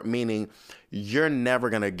never, meaning you're never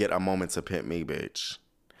going to get a moment to pimp me, bitch.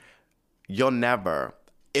 You'll never.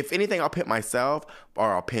 If anything, I'll pimp myself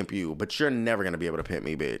or I'll pimp you, but you're never going to be able to pimp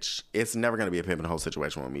me, bitch. It's never going to be a pimp and hoe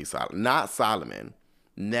situation with me, not Solomon.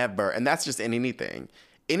 Never. And that's just in anything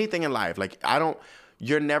in life. Like,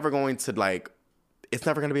 you're never going to, like, it's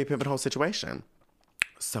never going to be a pimp and hoe situation.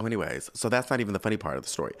 So anyways, so that's not even the funny part of the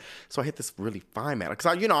story. So I hit this really fine man. Because,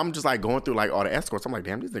 I'm just, like, going through, like, all the escorts. I'm like,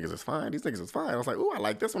 damn, these niggas is fine. These niggas is fine. I was like, ooh, I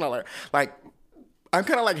like this one. I like, I'm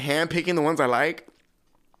kind of, like, handpicking the ones I like.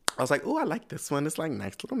 I was like, ooh, I like this one. It's, like,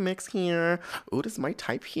 nice little mix here. Ooh, this is my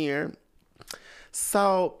type here.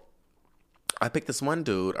 So I picked this one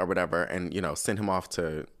dude or whatever and, sent him off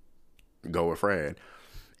to go with Fred.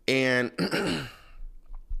 And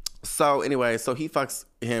so anyway, so he fucks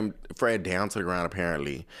Fred down to the ground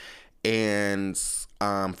apparently. And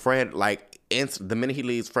Fred, like, the minute he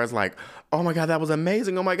leaves, Fred's like, oh my God, that was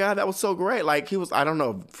amazing. Oh my God, that was so great. Like, I don't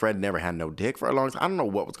know if Fred never had no dick for a long time. I don't know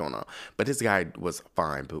what was going on. But this guy was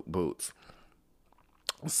fine, boots.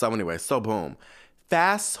 So anyway, so boom.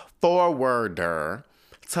 Fast forwarder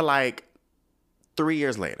to like 3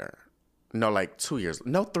 years later. No, like 2 years.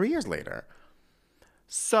 No, 3 years later.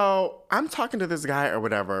 So I'm talking to this guy or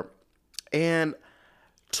whatever, and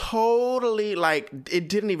totally like it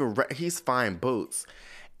didn't even. He's fine, boots,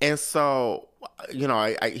 and so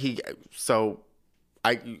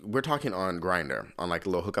we're talking on Grindr, on like a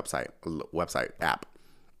little hookup website app.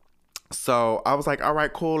 So I was like, all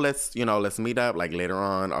right, cool. Let's meet up like later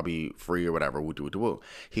on. I'll be free or whatever. Woo.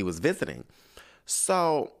 He was visiting,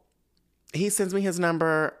 so he sends me his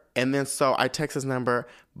number. And then so I text his number,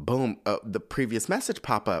 boom, the previous message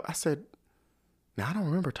pop up. I said, now I don't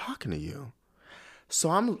remember talking to you. So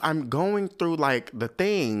I'm going through like the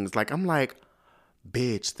things, like I'm like,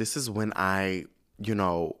 bitch, this is when I,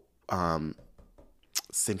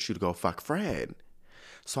 sent you to go fuck Fred.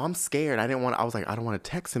 So I'm scared. I don't want to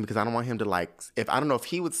text him because I don't want him to like, I don't know if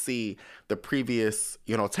he would see the previous,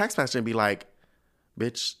 text message and be like,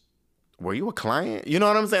 bitch, were you a client? You know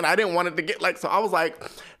what I'm saying? I didn't want it to get like, so I was like,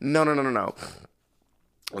 no.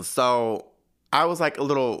 So I was like a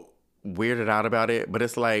little weirded out about it, but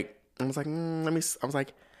it's like, I was like,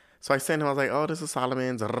 so I sent him, I was like, oh, this is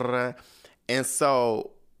Solomon's. And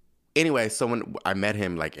so anyway, so when I met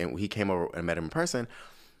him, like, and he came over and met him in person,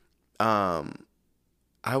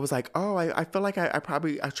 I was like, oh, I feel like I tried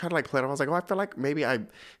to like play it off. I was like, oh, I feel like maybe I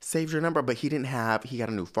saved your number, but he got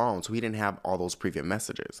a new phone, so he didn't have all those previous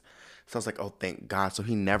messages. So I was like, oh, thank God. So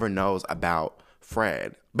he never knows about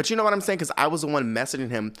Fred. But you know what I'm saying? Because I was the one messaging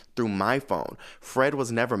him through my phone. Fred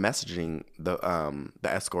was never messaging the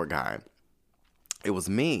escort guy. It was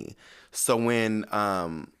me. So when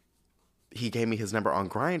he gave me his number on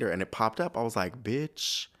Grindr and it popped up, I was like,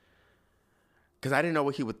 bitch. Because I didn't know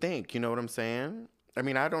what he would think. You know what I'm saying? I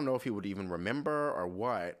mean, I don't know if he would even remember or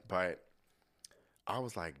what, but I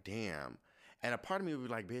was like, damn. And a part of me would be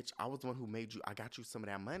like, bitch, I was the one who I got you some of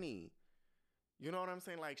that money. You know what I'm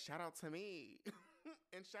saying? Like, shout out to me.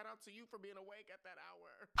 And shout out to you for being awake at that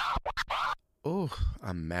hour. Ooh,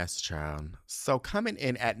 a mess, child. So coming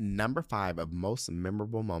in at number 5 of most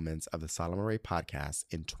memorable moments of the Solomon Ray podcast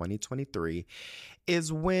in 2023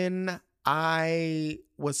 is when I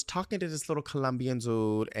was talking to this little Colombian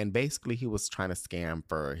dude, and basically he was trying to scam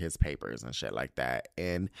for his papers and shit like that.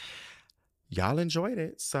 And y'all enjoyed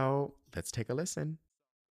it, so let's take a listen.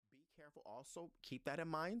 Be careful. Also, keep that in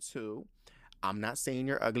mind, too. I'm not saying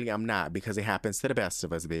you're ugly. I'm not, because it happens to the best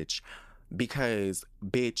of us, bitch. Because,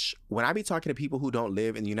 bitch, when I be talking to people who don't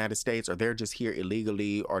live in the United States, or they're just here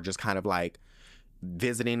illegally, or just kind of like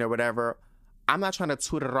visiting or whatever, I'm not trying to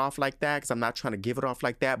toot it off like that, because I'm not trying to give it off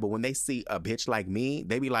like that. But when they see a bitch like me,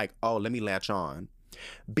 they be like, oh, let me latch on.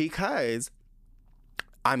 Because,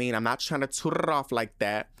 I mean, I'm not trying to toot it off like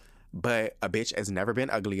that, but a bitch has never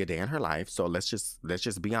been ugly a day in her life. So let's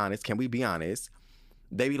just be honest. Can we be honest?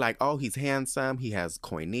 They be like, oh, he's handsome. He has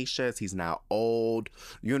coinicious. He's now old.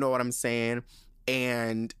 You know what I'm saying?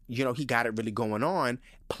 And, you know, he got it really going on.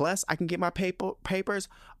 Plus, I can get my papers.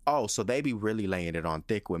 Oh, so they be really laying it on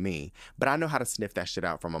thick with me. But I know how to sniff that shit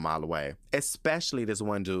out from a mile away. Especially this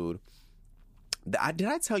one dude. Did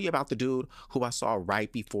I tell you about the dude who I saw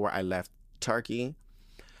right before I left Turkey?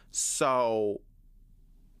 So,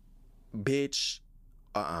 bitch,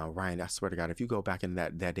 Ryan, I swear to God, if you go back in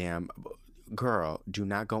that damn... Girl, do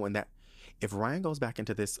not go in that... If Ryan goes back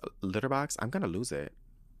into this litter box, I'm going to lose it.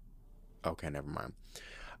 Okay, never mind.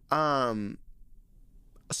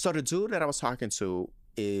 So the dude that I was talking to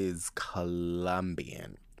is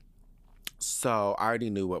Colombian. So I already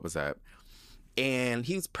knew what was up. And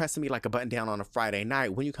he was pressing me like a button down on a Friday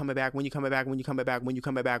night. When you coming back? When you coming back? When you coming back? When you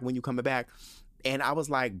coming back? When you coming back? And I was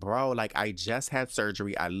like, bro, like, I just had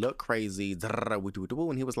surgery. I look crazy.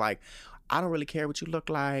 And he was like, I don't really care what you look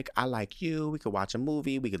like. I like you. We could watch a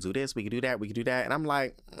movie. We could do this. We could do that. We could do that. And I'm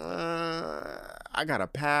like, I got to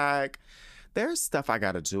pack. There's stuff I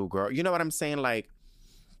got to do, girl. You know what I'm saying? Like,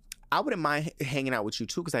 I wouldn't mind hanging out with you,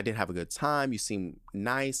 too, because I did have a good time. You seem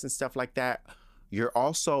nice and stuff like that. You're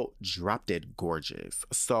also drop dead gorgeous.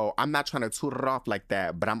 So I'm not trying to toot it off like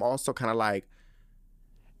that. But I'm also kind of like,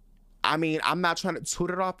 I mean, I'm not trying to toot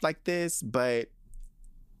it off like this, but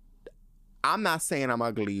I'm not saying I'm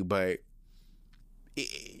ugly, but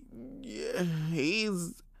he's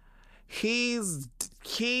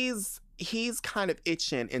kind of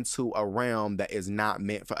itching into a realm that is not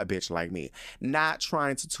meant for a bitch like me. Not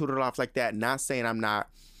trying to toot it off like that. Not saying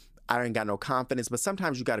I ain't got no confidence, but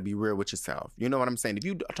sometimes you got to be real with yourself. You know what I'm saying? If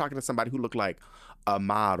you are talking to somebody who look like a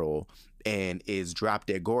model and is drop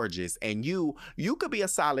dead gorgeous, and you could be a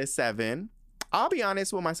solid 7. I'll be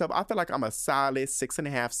honest with myself. I feel like I'm a solid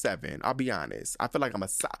 6.5, 7. I'll be honest. I feel like I'm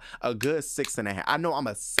a good 6.5. I know I'm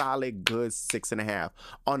a solid good 6.5.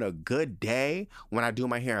 On a good day, when I do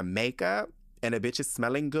my hair and makeup, and a bitch is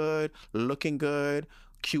smelling good, looking good,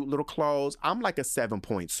 cute little clothes, I'm like a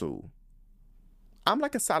 7.2. I'm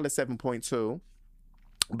like a solid 7.2.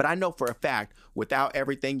 But I know for a fact, without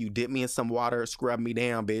everything, you dip me in some water, scrub me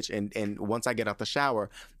down, bitch, and once I get out the shower,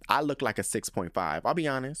 I look like a 6.5. I'll be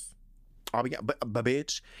honest. But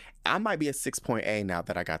bitch, I might be a 6.8 now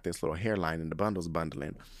that I got this little hairline and the bundles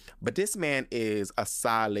bundling. But this man is a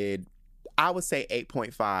solid, I would say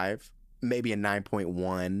 8.5, maybe a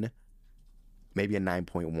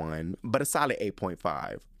 9.1, but a solid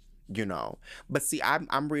 8.5. You know, but see,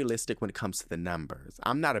 I'm realistic when it comes to the numbers.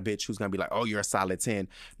 I'm not a bitch who's gonna be like, oh, you're a solid 10.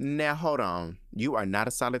 Now, hold on. You are not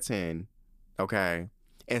a solid 10. Okay.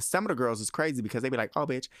 And some of the girls is crazy because they be like, oh,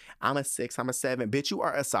 bitch, I'm a 6, I'm a 7. Bitch, you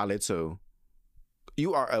are a solid 2.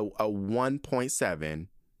 You are a 1.7.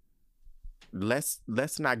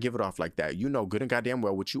 Let's not give it off like that. You know good and goddamn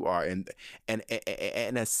well what you are. And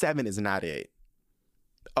a 7 is not it.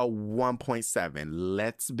 A 1.7.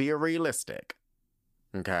 Let's be realistic.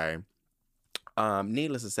 Okay.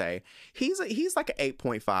 Needless to say, he's like an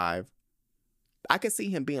 8.5. I could see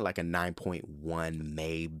him being like a 9.1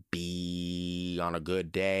 maybe on a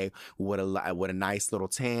good day with a nice little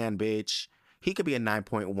tan, bitch. He could be a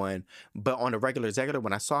 9.1, but on a regular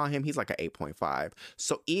when I saw him, he's like an 8.5.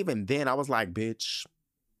 So even then, I was like, bitch,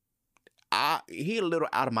 he a little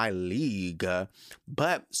out of my league.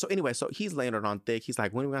 But so anyway, so he's laying it on thick. He's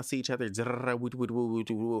like, when are we gonna see each other? So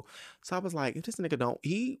I was like, if this nigga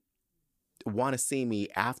he want to see me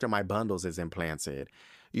after my bundles is implanted.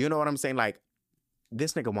 You know what I'm saying? Like,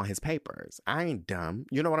 this nigga want his papers. I ain't dumb.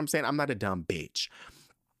 You know what I'm saying? I'm not a dumb bitch.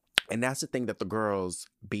 And that's the thing that the girls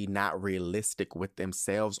be not realistic with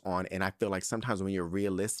themselves on. And I feel like sometimes when you're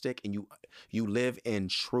realistic and you live in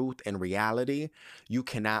truth and reality, you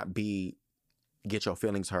cannot get your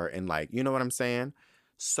feelings hurt and like, you know what I'm saying?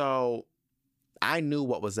 So I knew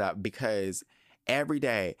what was up because every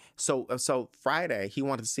day. So Friday, he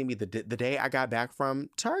wanted to see me the day I got back from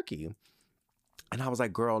Turkey. And I was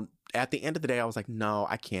like, girl, at the end of the day, I was like, no,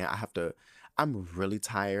 I can't. I'm really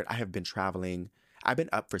tired. I have been traveling. I've been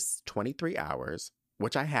up for 23 hours,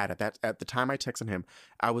 which I had at the time I texted him,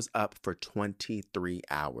 I was up for 23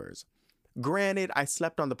 hours. Granted, I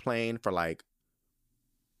slept on the plane for like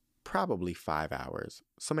probably 5 hours.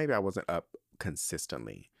 So maybe I wasn't up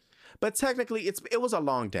consistently. But technically, it was a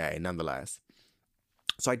long day nonetheless.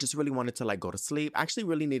 So I just really wanted to like go to sleep. I actually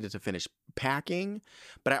really needed to finish packing,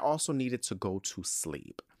 but I also needed to go to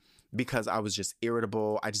sleep because I was just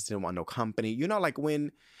irritable. I just didn't want no company. You know, like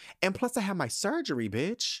and plus I had my surgery,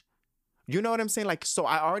 bitch. You know what I'm saying? Like, so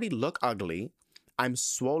I already look ugly. I'm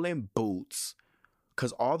swollen boots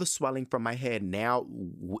because all the swelling from my head now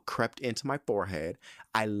crept into my forehead.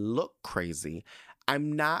 I look crazy.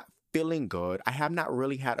 I'm not feeling good. I have not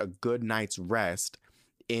really had a good night's rest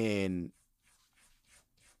in...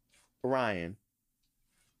 Ryan,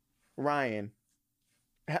 Ryan.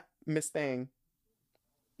 Miss Thing.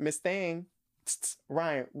 Miss Thing.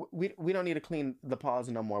 Ryan, we don't need to clean the paws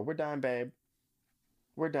no more. We're done, babe.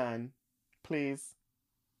 We're done. Please.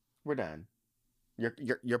 We're done.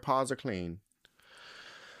 Your paws are clean.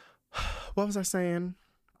 What was I saying?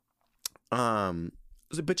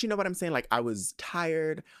 But you know what I'm saying? Like, I was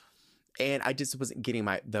tired and I just wasn't getting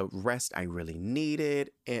the rest I really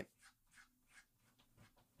needed. And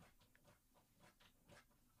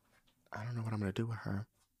I don't know what I'm going to do with her.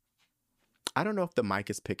 I don't know if the mic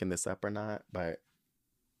is picking this up or not, but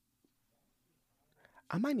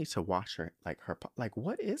I might need to wash her, like,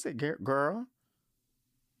 what is it, girl?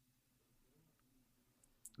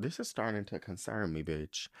 This is starting to concern me,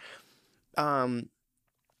 bitch.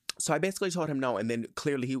 So I basically told him no, and then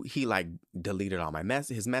clearly he like deleted all my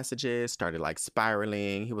his messages, started like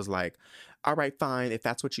spiraling. He was like, all right, fine, if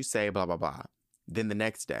that's what you say, blah, blah, blah. Then the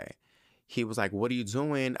next day, he was like, what are you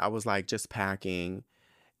doing? I was like, just packing.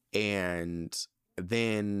 And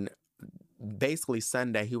then basically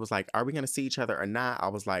Sunday, he was like, are we going to see each other or not? I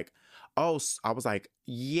was like,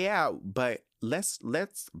 yeah, but let's,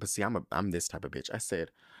 but see, I'm this type of bitch. I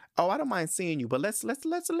said, oh, I don't mind seeing you, but let's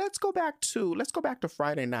go back to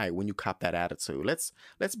Friday night when you cop that attitude. Let's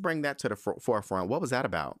bring that to the forefront. What was that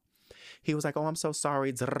about? He was like, oh, I'm so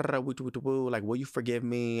sorry. Like, will you forgive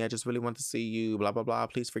me? I just really want to see you. Blah, blah, blah.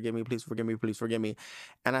 Please forgive me. Please forgive me. Please forgive me.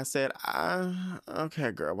 And I said,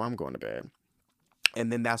 okay, girl, well, I'm going to bed.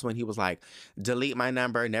 And then that's when he was like, delete my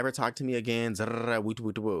number. Never talk to me again.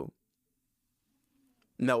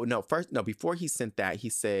 No, before he sent that, he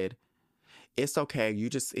said, it's okay.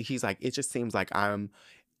 He's like, it just seems like I'm,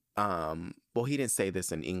 well, he didn't say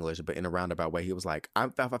this in English, but in a roundabout way, he was like, I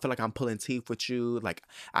feel like I'm pulling teeth with you. Like,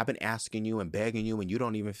 I've been asking you and begging you and you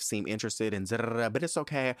don't even seem interested in but it's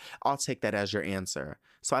okay. I'll take that as your answer.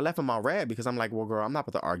 So I left him on red because I'm like, well, girl, I'm not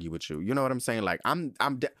about to argue with you. You know what I'm saying? Like, I'm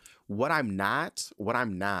not.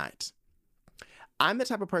 I'm the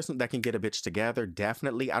type of person that can get a bitch together.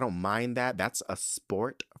 Definitely. I don't mind that. That's a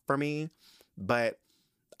sport for me. But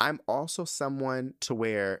I'm also someone to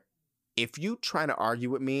where if you trying to argue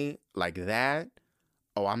with me like that,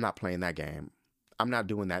 oh, I'm not playing that game. I'm not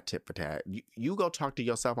doing that tit for tat. You go talk to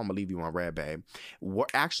yourself. I'm going to leave you on red, babe.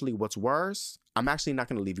 What's worse, I'm actually not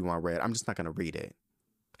going to leave you on red. I'm just not going to read it.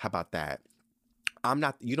 How about that?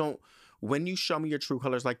 When you show me your true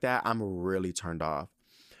colors like that, I'm really turned off.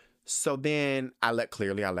 So then I left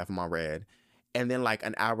him on red. And then like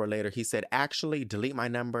an hour later, he said, actually, delete my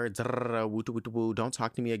number. Don't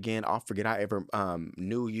talk to me again. I'll forget I ever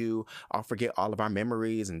knew you. I'll forget all of our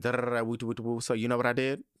memories. And so you know what I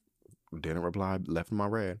did? Didn't reply. Left him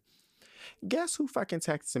on red. Guess who fucking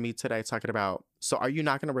texted me today talking about, so are you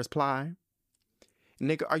not going to reply?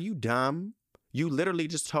 Nigga, are you dumb? You literally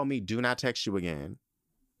just told me do not text you again.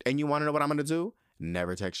 And you want to know what I'm going to do?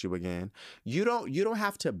 Never text you again. You don't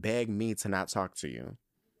have to beg me to not talk to you.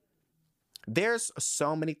 There's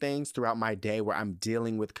so many things throughout my day where I'm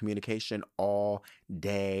dealing with communication all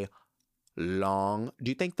day long. Do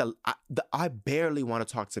you think I barely want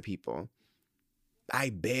to talk to people? I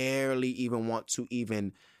barely even want to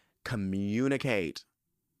even communicate.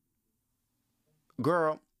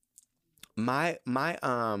 Girl, my money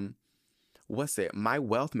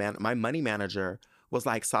manager was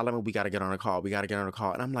like, Solomon, we got to get on a call.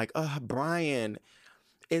 And I'm like, Brian,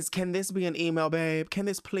 can this be an email, babe? Can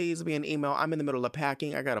this please be an email? I'm in the middle of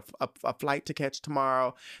packing. I got a flight to catch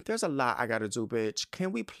tomorrow. There's a lot I got to do, bitch.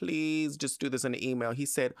 Can we please just do this in an email? He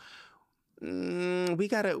said,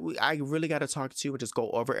 I really got to talk to you and just go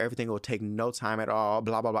over everything. It will take no time at all,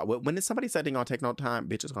 blah, blah, blah. When somebody said they're going to take no time,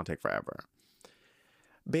 bitch, it's going to take forever.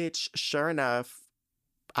 Bitch, sure enough,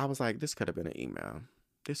 I was like, this could have been an email.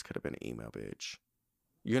 Bitch.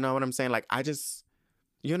 You know what I'm saying? Like, I just,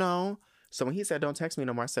 So when he said, don't text me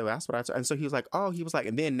no more, I said, well, that's what I told. And so he was like,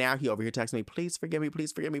 and then now he over here texting me, please forgive me,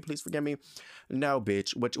 please forgive me, please forgive me. No,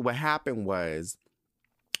 bitch. What happened was,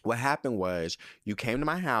 you came to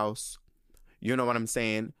my house. You know what I'm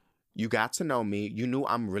saying? You got to know me. You knew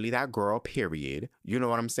I'm really that girl, period. You know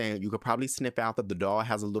what I'm saying? You could probably sniff out that the doll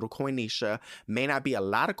has a little koinisha. May not be a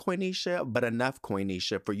lot of koinisha, but enough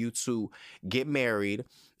koinisha for you to get married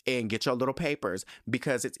and get your little papers.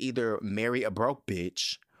 Because it's either marry a broke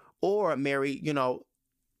bitch or marry,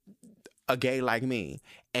 a gay like me.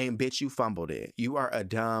 And bitch, you fumbled it. You are a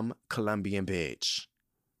dumb Colombian bitch.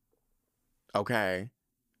 Okay?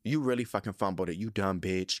 You really fucking fumbled it, you dumb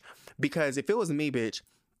bitch. Because if it was me, bitch,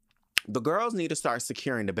 the girls need to start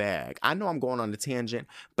securing the bag. I know I'm going on a tangent,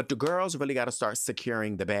 but the girls really got to start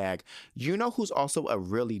securing the bag. You know who's also a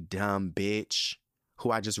really dumb bitch, who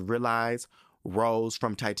I just realized? Rose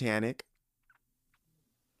from Titanic.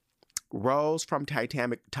 Rose from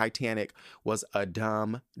Titanic was a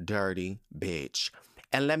dumb, dirty bitch.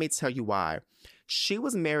 And let me tell you why. She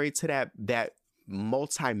was married to that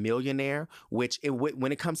multi-millionaire, which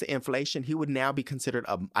when it comes to inflation, he would now be considered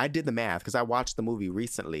I did the math because I watched the movie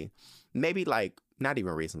recently. Maybe like, not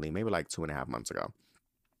even recently, maybe like 2.5 months ago.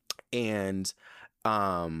 And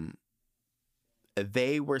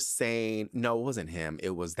they were saying, no, it wasn't him.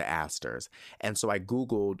 It was the Astors. And so I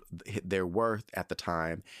Googled their worth at the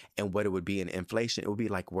time and what it would be in inflation. It would be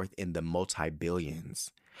like worth in the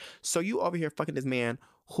multi-billions. So you over here fucking this man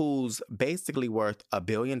who's basically worth $1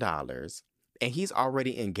 billion and he's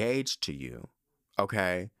already engaged to you.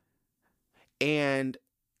 Okay. And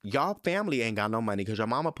y'all family ain't got no money because your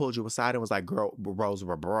mama pulled you aside and was like, girl, Rose,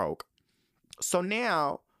 we're broke. So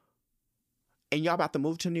now, and y'all about to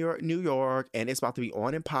move to New York, and it's about to be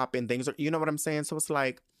on and popping. Things are, you know what I'm saying? So it's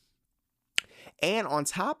like, and on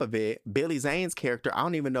top of it, Billy Zane's character, I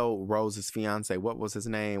don't even know Rose's fiance. What was his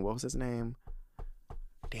name?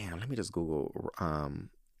 Damn, let me just Google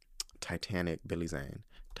Titanic Billy Zane.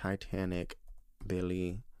 Titanic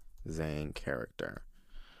Billy Zane character.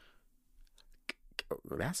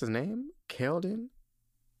 That's his name? Keldon?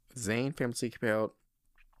 Zane, family spelled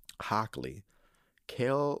Hockley.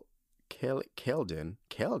 Keldon. I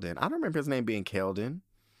don't remember his name being Keldon.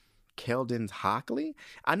 Keldon's Hockley?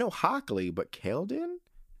 I know Hockley, but Keldon?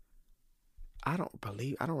 I don't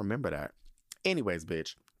remember that. Anyways,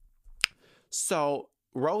 bitch. So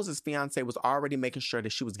Rose's fiance was already making sure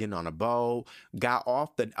that she was getting on a boat, got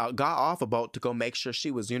off a boat to go make sure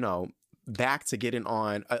she was, back to getting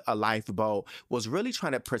on a lifeboat, was really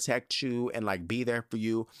trying to protect you and like be there for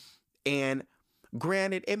you. And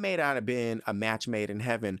granted, it may not have been a match made in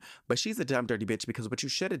heaven, but she's a dumb, dirty bitch because what you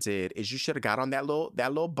should have did is you should have got on that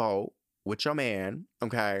little boat with your man,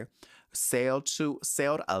 okay? Sailed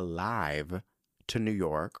alive to New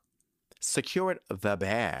York, secured the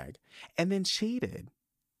bag, and then cheated.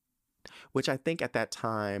 Which I think at that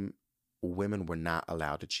time, women were not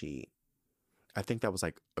allowed to cheat. I think that was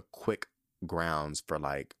like a quick grounds for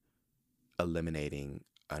like eliminating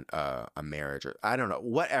a marriage, or I don't know,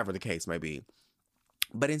 whatever the case may be.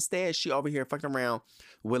 But instead, she over here fucking around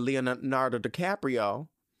with Leonardo DiCaprio,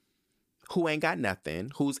 who ain't got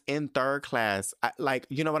nothing, who's in third class. Like,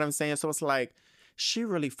 you know what I'm saying? So it's like, she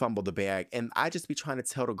really fumbled the bag. And I just be trying to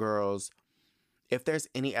tell the girls, if there's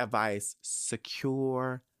any advice,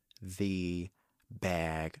 secure the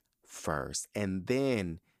bag first. And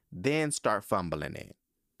then start fumbling it.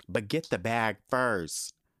 But get the bag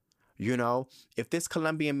first. If this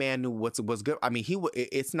Colombian man knew what was good, I mean,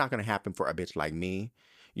 it's not going to happen for a bitch like me.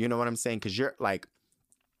 You know what I'm saying? Because you're like,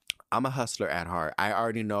 I'm a hustler at heart. I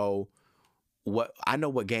already know what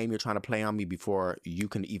game you're trying to play on me before you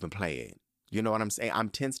can even play it. You know what I'm saying? I'm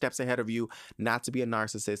 10 steps ahead of you, not to be a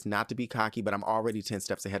narcissist, not to be cocky, but I'm already 10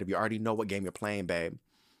 steps ahead of you. I already know what game you're playing, babe.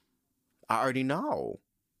 I already know.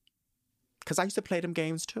 Because I used to play them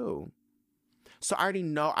games too. So I already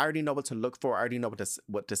know what to look for. I already know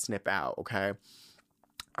what to snip out, okay?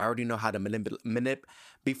 I already know how to manipulate.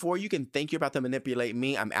 Before you can think you're about to manipulate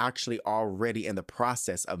me, I'm actually already in the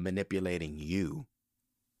process of manipulating you.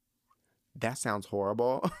 That sounds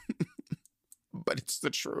horrible, but it's the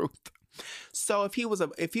truth. So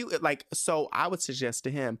so I would suggest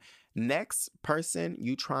to him, next person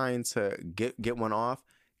you trying to get one off,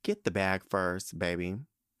 get the bag first, baby.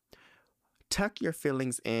 Tuck your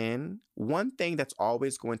feelings in. One thing that's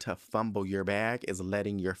always going to fumble your bag is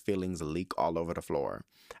letting your feelings leak all over the floor.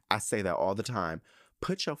 I say that all the time.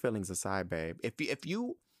 Put your feelings aside, babe. If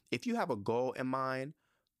you have a goal in mind,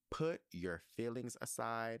 put your feelings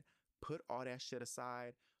aside. Put all that shit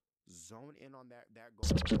aside. Zone in on that goal.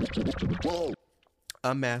 Whoa.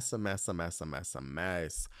 A mess.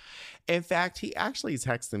 In fact, he actually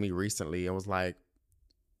texted me recently and was like,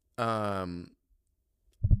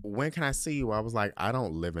 when can I see you? I was like, I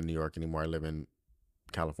don't live in New York anymore. I live in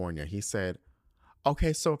California. He said,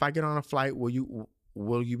 okay, so if I get on a flight, will you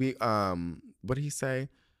be, what did he say?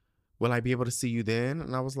 Will I be able to see you then?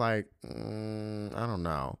 And I was like, I don't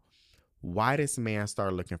know. Why this man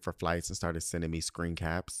started looking for flights and started sending me screen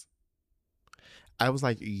caps? I was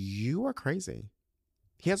like, you are crazy.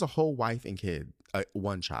 He has a whole wife and kid,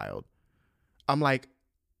 one child. I'm like,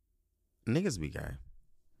 niggas be gay.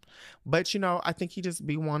 But, I think he just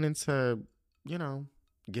be wanting to,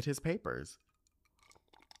 get his papers.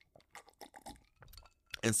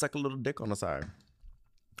 And suck a little dick on the side.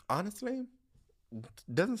 Honestly,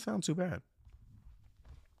 doesn't sound too bad.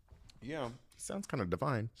 Yeah, sounds kind of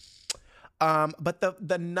divine. But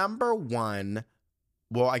the number one,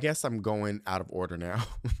 well, I guess I'm going out of order now.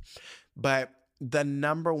 But the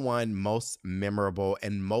number one most memorable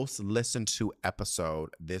and most listened to episode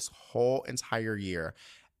this whole entire year.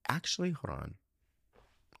 Actually, hold on.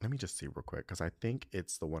 Let me just see real quick, because I think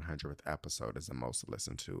it's the 100th episode is the most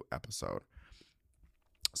listened to episode.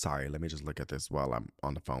 Sorry, let me just look at this while I'm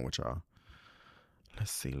on the phone with y'all.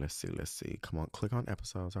 Let's see. Come on, click on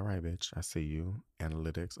episodes. All right, bitch. I see you.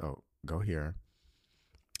 Analytics. Oh, go here.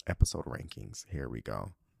 Episode rankings. Here we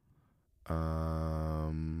go.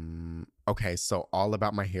 Okay, so All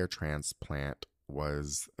About My Hair Transplant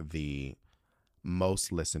was the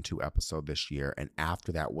most listened to episode this year, and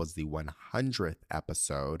after that was the 100th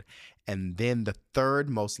episode, and then the third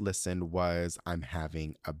most listened was I'm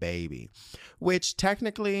Having a Baby, which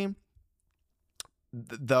technically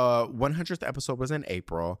the 100th episode was in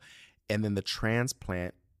April, and then the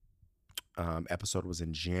transplant episode was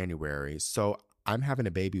in January. So I'm Having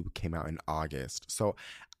a Baby came out in August. So,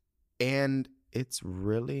 and it's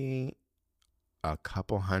really a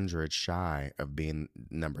couple hundred shy of being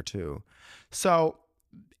number 2. So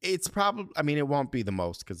it's probably, I mean, it won't be the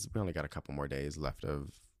most because we only got a couple more days left of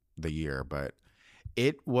the year, but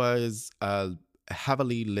it was a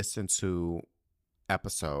heavily listened to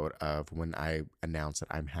episode of when I announced that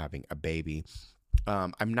I'm having a baby.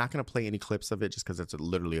 I'm not going to play any clips of it just because it's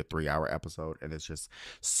literally a 3-hour episode, and it's just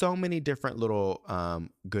so many different little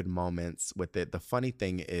good moments with it. The funny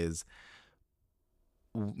thing is,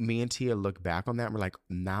 me and Tia look back on that and we're like,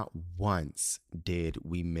 not once did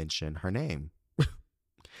we mention her name.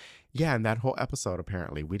 Yeah, in that whole episode,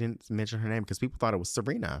 apparently, we didn't mention her name because people thought it was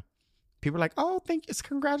Serena. People were like, oh, thank you.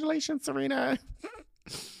 Congratulations, Serena.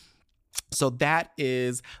 So that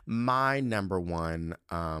is my number one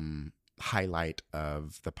highlight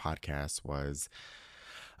of the podcast, was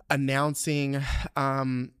announcing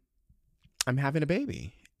I'm having a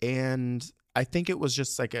baby. And I think it was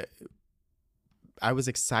just like I was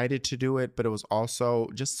excited to do it, but it was also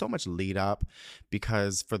just so much lead up,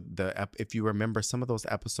 because for if you remember some of those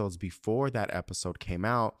episodes before that episode came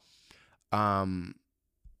out,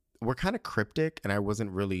 were kind of cryptic, and I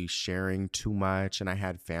wasn't really sharing too much. And I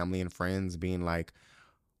had family and friends being like,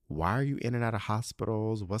 why are you in and out of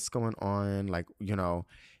hospitals? What's going on? Like, you know,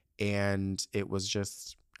 and it was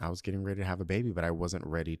just, I was getting ready to have a baby, but I wasn't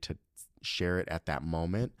ready to share it at that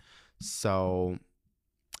moment. So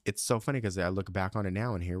it's so funny because I look back on it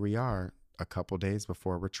now, and here we are a couple days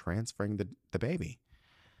before we're transferring the baby.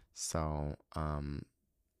 So,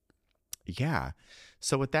 yeah.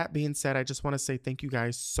 So with that being said, I just want to say thank you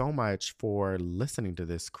guys so much for listening to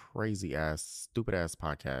this crazy ass, stupid ass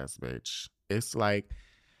podcast, bitch. It's like,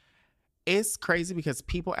 it's crazy because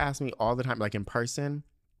people ask me all the time, like in person,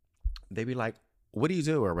 they be like, what do you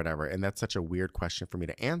do or whatever? And that's such a weird question for me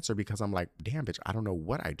to answer, because I'm like, damn, bitch, I don't know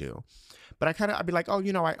what I do. But I'd be like, oh,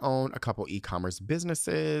 you know, I own a couple e-commerce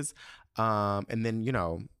businesses. And then, you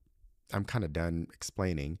know, I'm kind of done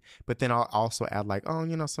explaining. But then I'll also add like, oh,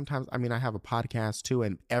 you know, sometimes, I mean, I have a podcast too.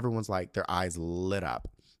 And everyone's like, their eyes lit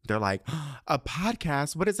up. They're like, a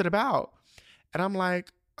podcast? What is it about? And I'm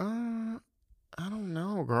like, I don't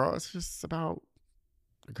know, girl. It's just about,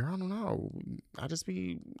 girl, I don't know.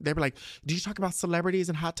 They were like, do you talk about celebrities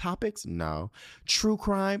and hot topics? No. True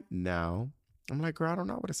crime? No. I'm like, girl, I don't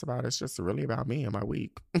know what it's about. It's just really about me and my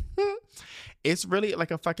week. It's really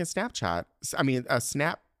like a fucking Snapchat. I mean, a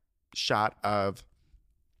snapshot of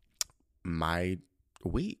my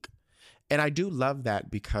week. And I do love that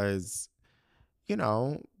because, you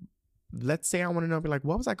know, let's say I want to know, be like,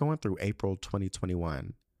 what was I going through April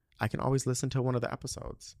 2021? I can always listen to one of the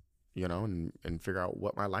episodes, you know, and figure out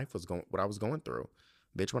what my life was what I was going through.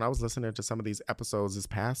 Bitch, when I was listening to some of these episodes this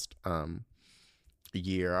past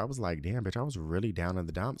year, I was like, damn, bitch, I was really down in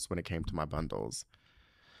the dumps when it came to my bundles.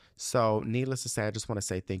 So needless to say, I just want to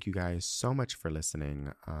say thank you guys so much for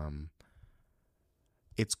listening.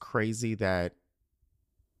 It's crazy that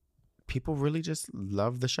people really just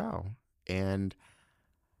love the show. And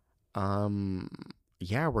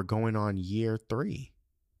yeah, we're going on year 3.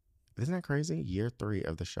 Isn't that crazy? Year 3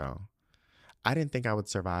 of the show. I didn't think I would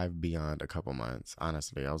survive beyond a couple months.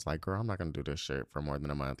 Honestly, I was like, girl, I'm not going to do this shit for more than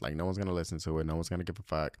a month. Like, no one's going to listen to it. No one's going to give a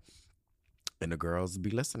fuck. And the girls be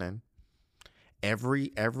listening.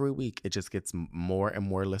 Every week, it just gets more and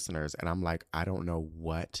more listeners. And I'm like, I don't know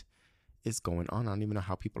what is going on. I don't even know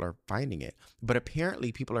how people are finding it. But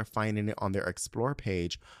apparently people are finding it on their Explore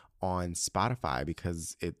page on Spotify,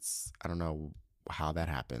 because it's, I don't know how that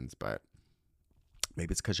happens, but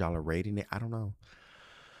maybe it's because y'all are rating it. I don't know.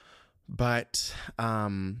 But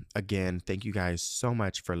again, thank you guys so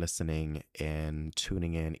much for listening and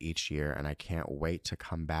tuning in each year. And I can't wait to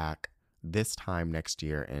come back this time next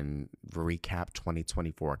year and recap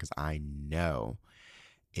 2024, because I know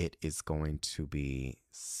it is going to be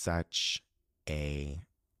such a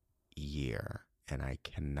year, and I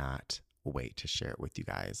cannot wait to share it with you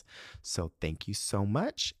guys. So thank you so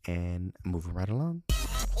much, and moving right along.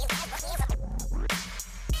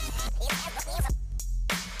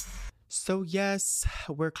 So yes,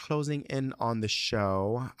 we're closing in on the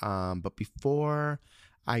show, but before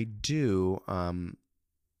I do,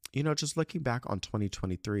 just looking back on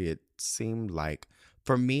 2023, it seemed like,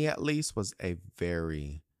 for me at least, was a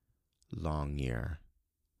very long year.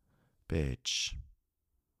 Bitch,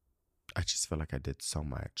 I just feel like I did so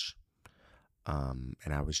much. And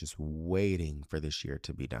I was just waiting for this year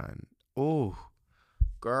to be done. Oh,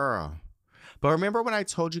 girl. But remember when I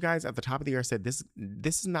told you guys at the top of the year, I said, this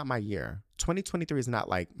is not my year. 2023 is not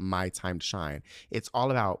like my time to shine. It's all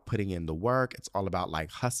about putting in the work. It's all about like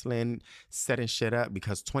hustling, setting shit up,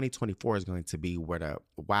 because 2024 is going to be where the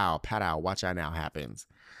wow, pat out, watch out now happens.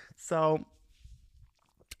 So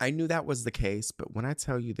I knew that was the case. But when I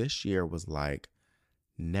tell you this year was like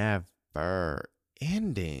never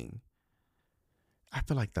ending, I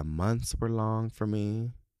feel like the months were long for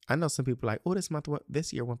me. I know some people are like, oh,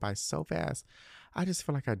 this year went by so fast. I just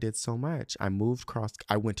feel like I did so much. I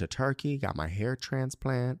went to Turkey, got my hair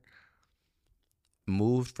transplant,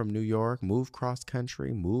 moved from New York, moved cross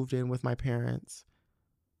country, moved in with my parents,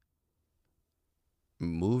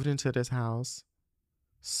 moved into this house,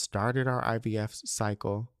 started our IVF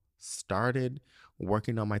cycle, started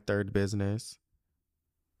working on my third business,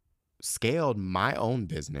 scaled my own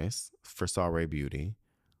business for Sorry Beauty.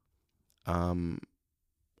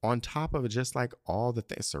 On top of just like all the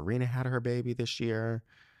things, Serena had her baby this year,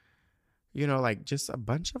 like just a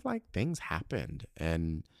bunch of like things happened,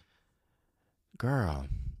 and girl,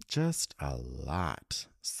 just a lot.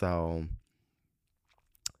 So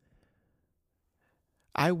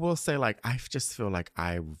I will say, like, I just feel like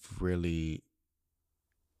I really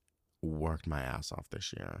worked my ass off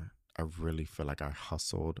this year. I really feel like I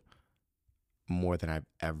hustled more than I've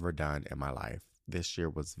ever done in my life. This year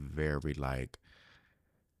was very like,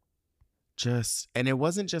 and it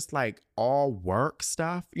wasn't just like all work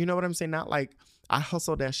stuff. You know what I'm saying? Not like, I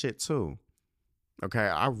hustled that shit too. Okay.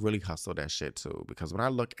 I really hustled that shit too. Because when I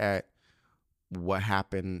look at what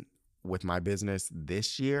happened with my business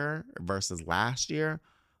this year versus last year,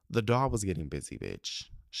 the dog was getting busy, bitch.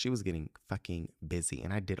 She was getting fucking busy.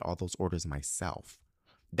 And I did all those orders myself.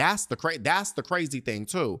 That's the crazy thing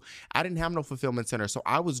too. I didn't have no fulfillment center. So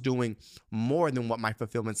I was doing more than what my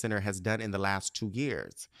fulfillment center has done in the last 2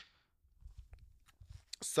 years.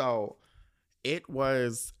 So it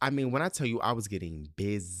was, when I tell you I was getting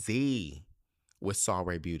busy with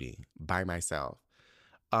Sorry Beauty by myself.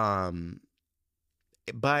 But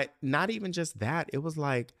not even just that. It was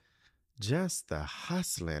like just the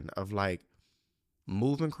hustling of like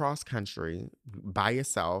moving cross country by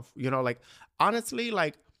yourself. Like honestly,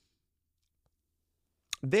 like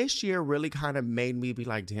this year really kind of made me be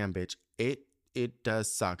like, damn, bitch, it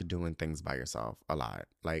does suck doing things by yourself a lot.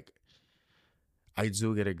 Like, I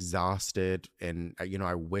do get exhausted, and,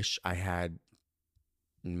 I wish I had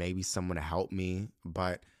maybe someone to help me,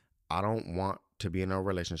 but I don't want to be in a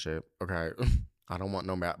relationship, okay? I don't want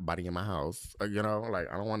nobody in my house, like,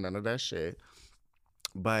 I don't want none of that shit.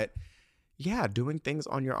 But, yeah, doing things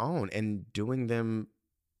on your own and doing them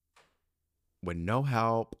with no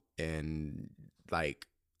help and, like,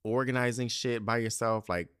 organizing shit by yourself,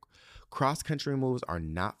 like, cross-country moves are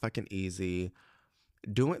not fucking easy.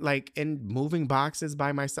 Doing like, and moving boxes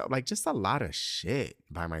by myself, like just a lot of shit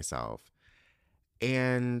by myself.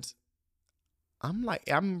 And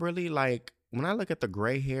I'm really like, when I look at the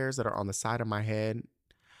gray hairs that are on the side of my head,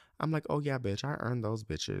 I'm like, oh yeah, bitch, I earned those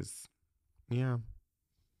bitches. Yeah.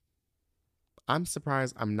 I'm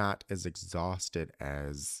surprised I'm not as exhausted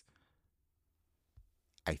as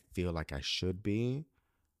I feel like I should be.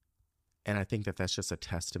 And I think that that's just a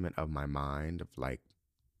testament of my mind, of like,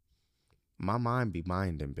 my mind be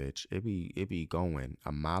minding, bitch. It be going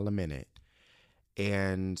a mile a minute.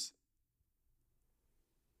 And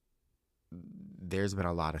there's been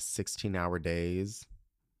a lot of 16-hour days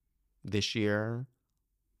this year.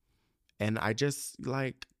 And I just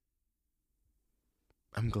like,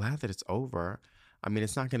 I'm glad that it's over.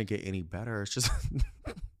 It's not going to get any better. It's just,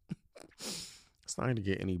 it's not going to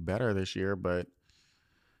get any better this year. But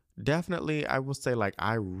definitely, I will say, like,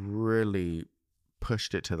 I really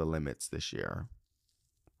pushed it to the limits this year.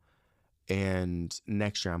 And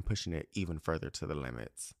next year, I'm pushing it even further to the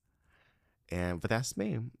limits. But that's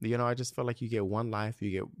me. I just feel like you get one life,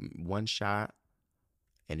 you get one shot.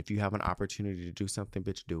 And if you have an opportunity to do something,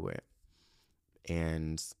 bitch, do it.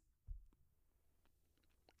 And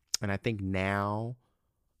I think now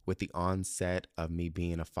with the onset of me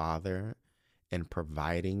being a father and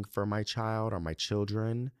providing for my child or my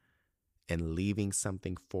children and leaving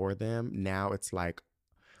something for them, now it's like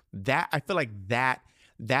that. I feel like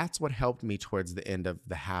that's what helped me towards the end of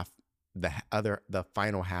the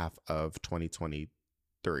final half of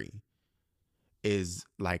 2023 is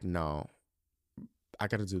like, no, I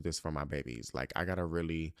got to do this for my babies. Like, I got to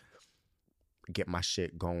really get my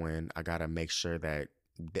shit going. I got to make sure that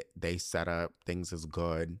they set up, things is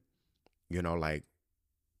good, you know, like,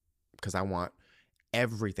 because I want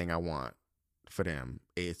everything I want for them.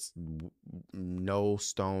 It's no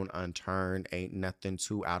stone unturned, ain't nothing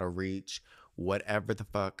too out of reach, whatever the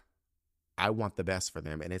fuck. I want the best for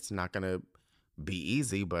them, and it's not going to be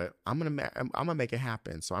easy, but I'm gonna make it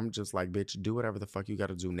happen. So I'm just like, bitch, do whatever the fuck you got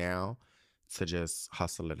to do now to just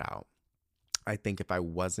hustle it out. I think if I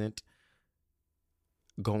wasn't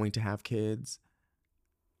going to have kids,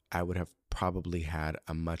 I would have probably had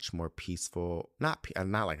a much more peaceful, not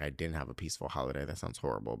like I didn't have a peaceful holiday. That sounds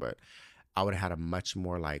horrible, but I would have had a much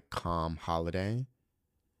more like calm holiday.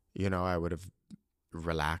 You know, I would have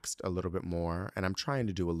relaxed a little bit more, and I'm trying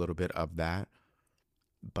to do a little bit of that,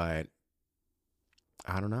 but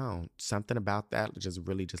I don't know. Something about that just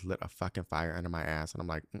really just lit a fucking fire under my ass, and I'm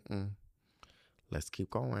like, let's keep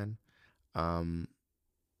going.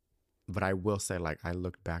 But I will say, like, I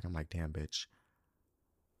looked back, I'm like, damn, bitch.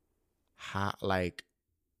 How, like,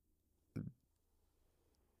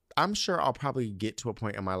 I'm sure I'll probably get to a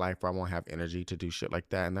point in my life where I won't have energy to do shit like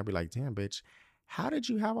that. And they'll be like, damn, bitch, how did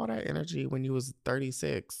you have all that energy when you was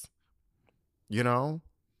 36? You know?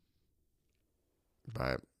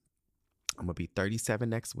 But I'm going to be 37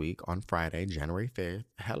 next week on Friday, January 5th.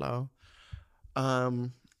 Hello.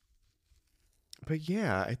 But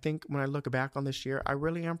yeah, I think when I look back on this year, I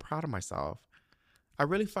really am proud of myself. I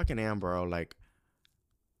really fucking am, bro. Like,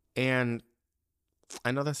 and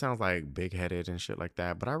I know that sounds like big-headed and shit like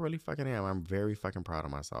that, but I really fucking am. I'm very fucking proud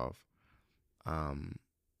of myself. And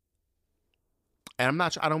I'm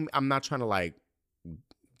not trying to like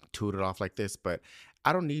toot it off like this, but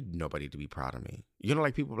I don't need nobody to be proud of me. You know,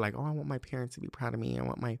 like people are like, oh, I want my parents to be proud of me. I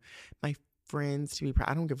want my friends to be proud.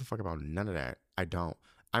 I don't give a fuck about none of that. I don't.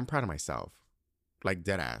 I'm proud of myself. Like,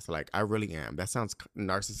 dead ass. Like, I really am. That sounds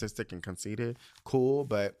narcissistic and conceited. Cool,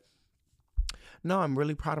 but no, I'm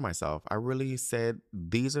really proud of myself. I really said,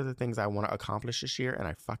 these are the things I want to accomplish this year, and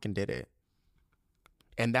I fucking did it.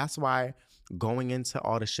 And that's why going into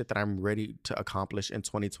all the shit that I'm ready to accomplish in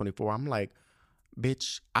 2024, I'm like,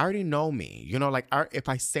 bitch, I already know me. You know, like, if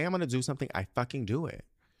I say I'm going to do something, I fucking do it.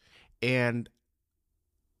 And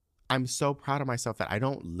I'm so proud of myself that I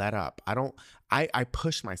don't let up. I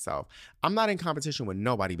push myself. I'm not in competition with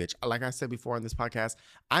nobody, bitch. Like I said before on this podcast,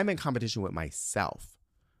 I'm in competition with myself.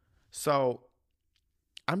 So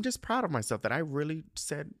I'm just proud of myself that I really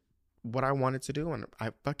said what I wanted to do, and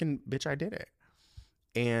I did it.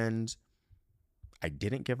 And I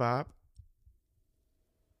didn't give up.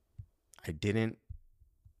 I didn't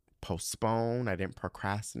postpone. I didn't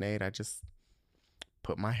procrastinate. I just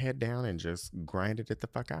put my head down and just grinded it the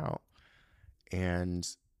fuck out. And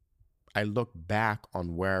I look back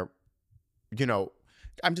on where, you know,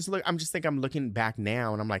 I'm looking back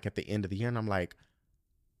now, and I'm like at the end of the year, and I'm like,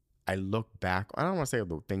 I look back, I don't want to say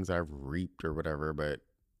the things I've reaped or whatever, but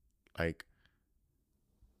like,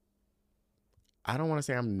 I don't want to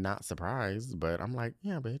say I'm not surprised, but I'm like,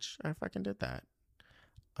 yeah, bitch, I fucking did that.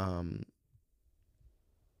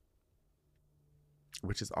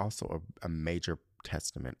 Which is also a major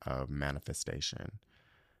testament of manifestation.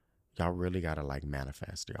 Y'all really gotta like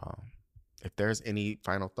manifest, y'all. If there's any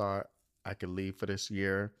final thought I could leave for this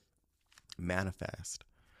year, manifest.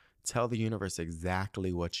 Tell the universe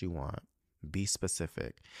exactly what you want. Be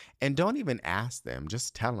specific. And don't even ask them.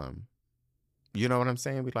 Just tell them. You know what I'm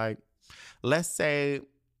saying? Be like, let's say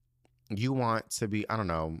you want to be, I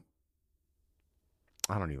don't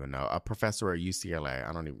even know, a professor at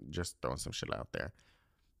UCLA. Just throwing some shit out there.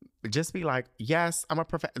 Just be like, yes, I'm a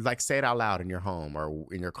professor. Like, say it out loud in your home or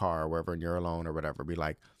in your car or wherever, and you're alone or whatever. Be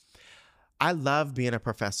like, I love being a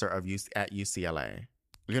professor at UCLA.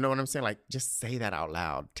 You know what I'm saying? Like, just say that out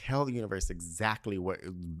loud. Tell the universe exactly what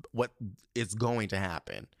is going to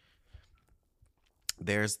happen.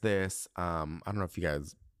 There's this, I don't know if you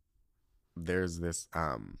guys, there's this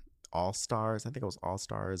All Stars, I think it was All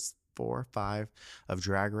Stars 4 or 5 of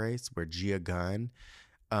Drag Race, where Gia Gunn,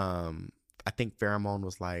 I think Pheromone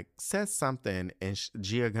was like, says something, and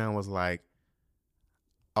Gia Gunn was like,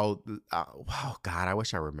 oh God, I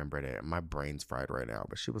wish I remembered it. My brain's fried right now.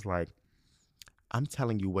 But she was like, I'm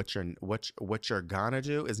telling you, what you're gonna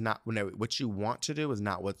do is not what you want to do is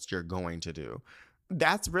not what you're going to do.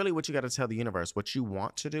 That's really what you got to tell the universe. What you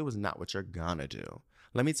want to do is not what you're gonna do.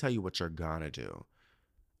 Let me tell you what you're gonna do.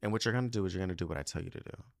 And what you're gonna do is you're gonna do what I tell you to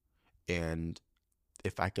do. And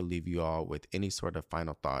if I could leave you all with any sort of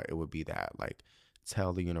final thought, it would be that, like,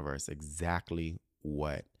 tell the universe exactly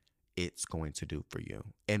what it's going to do for you.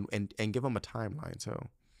 And give them a timeline too.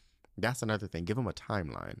 That's another thing. Give them a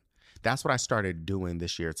timeline. That's what I started doing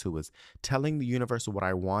this year too, is telling the universe what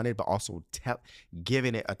I wanted, but also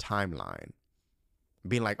giving it a timeline.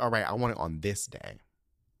 Being like, all right, I want it on this day,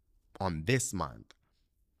 on this month.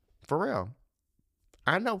 For real.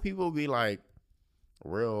 I know people will be like,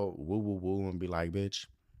 real woo woo woo and be like, bitch,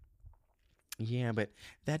 yeah, but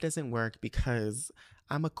that doesn't work because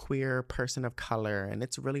I'm a queer person of color and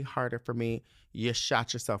it's really harder for me. You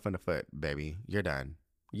shot yourself in the foot, baby. You're done.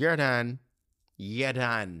 You're done. You're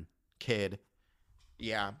done, kid.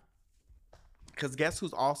 Yeah. Because guess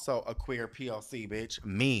who's also a queer PLC, bitch?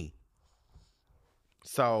 Me.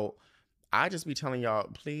 So I just be telling y'all,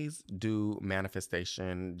 please do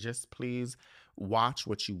manifestation. Just please watch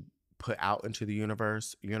what you put out into the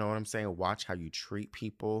universe. You know what I'm saying? Watch how you treat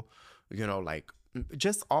people. You know, like,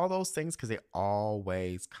 just all those things, because it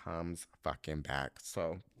always comes fucking back.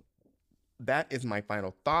 So that is my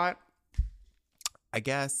final thought, I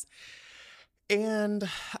guess. And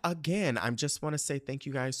again, I just want to say thank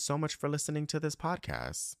you guys so much for listening to this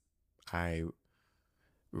podcast. I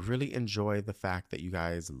really enjoy the fact that you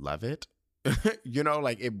guys love it. You know,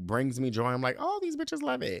 like, it brings me joy. I'm like, oh, these bitches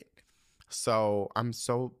love it. So I'm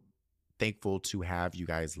so thankful to have you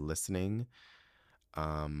guys listening.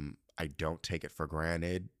 I don't take it for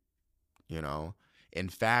granted, you know. In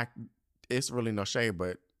fact, it's really no shade,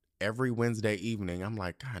 but every Wednesday evening, I'm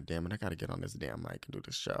like, God damn it, I gotta get on this damn mic and do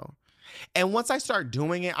this show. And once I start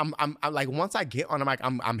doing it, I'm like, once I get on the mic,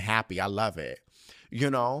 I'm happy. I love it, you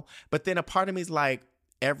know. But then a part of me is like,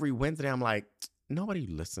 every Wednesday, I'm like, nobody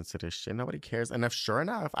listens to this shit. Nobody cares. And if sure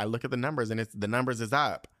enough, I look at the numbers and the numbers is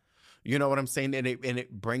up. You know what I'm saying? And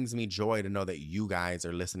it brings me joy to know that you guys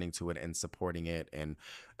are listening to it and supporting it. And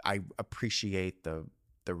I appreciate the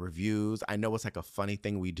reviews. I know it's like a funny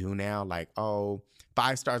thing we do now. Like, oh,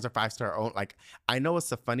 5 stars or 5-star own. Like, I know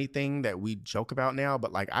it's a funny thing that we joke about now,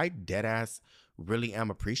 but like, I dead ass really am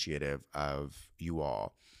appreciative of you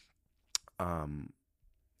all.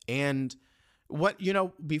 And what, you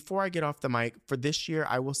know, before I get off the mic for this year,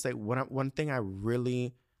 I will say one thing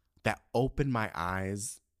that opened my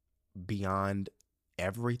eyes beyond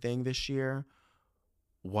everything this year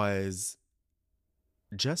was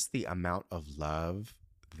just the amount of love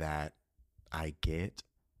that I get.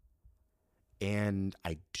 And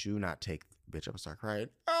I do not take, bitch, I'm gonna start crying.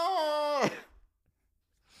 Oh!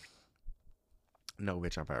 No,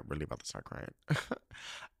 bitch, I'm really about to start crying.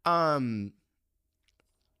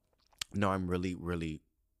 No, I'm really, really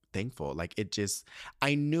thankful. Like,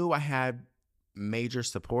 I knew I had major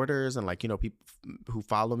supporters and, like, you know, people who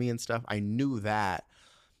follow me and stuff. I knew that.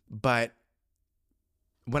 But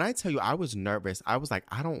when I tell you I was nervous, I was like,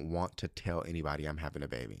 I don't want to tell anybody I'm having a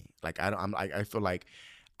baby. Like, I feel like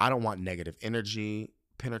I don't want negative energy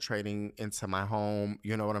penetrating into my home.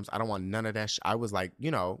 You know what I don't want none of that. I was like,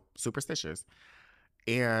 you know, superstitious.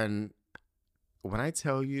 And when I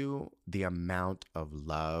tell you the amount of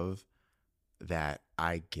love that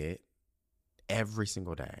I get every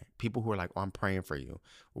single day, people who are like, oh, I'm praying for you.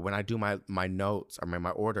 When I do my notes or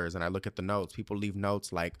my orders and I look at the notes, people leave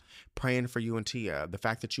notes like, praying for you and Tia. The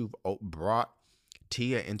fact that you've brought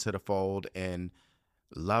Tia into the fold and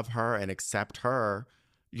love her and accept her,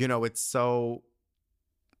 you know, like,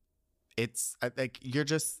 you're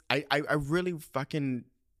just, I really fucking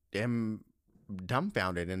am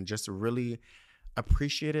dumbfounded and just really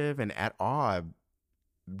appreciative and at awe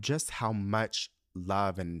just how much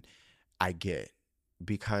love and I get,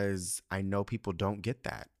 because I know people don't get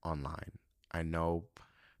that online. I know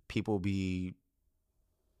people be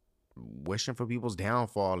wishing for people's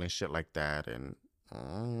downfall and shit like that. And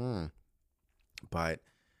but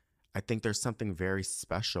I think there's something very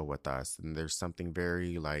special with us, and there's something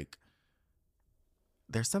very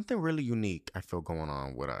there's something really unique I feel going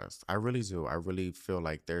on with us. I really do. I really feel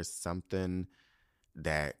like there's something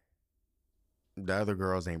that the other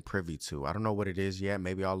girls ain't privy to. I don't know what it is yet.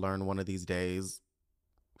 Maybe I'll learn one of these days.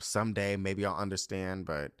 Someday, maybe I'll understand,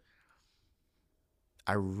 but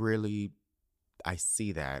I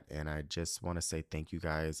see that, and I just want to say thank you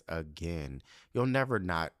guys again. You'll never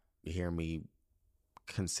not hear me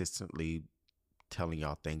consistently telling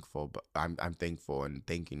y'all thankful, but I'm thankful and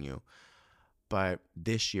thanking you. But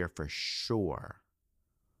this year for sure,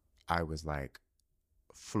 I was like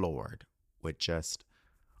floored with just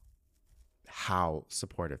how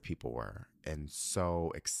supportive people were and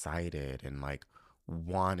so excited and like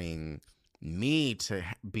wanting me to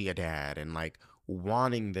be a dad and like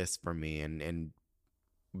wanting this for me and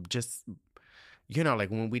just, you know, like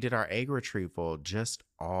when we did our egg retrieval, just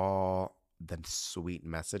all the sweet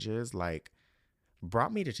messages like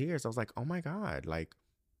brought me to tears. I was like, oh my God, like,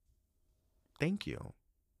 thank you.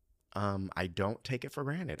 I don't take it for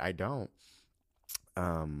granted. I don't.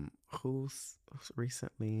 Who's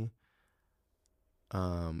recently?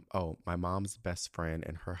 Oh, my mom's best friend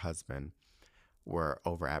and her husband were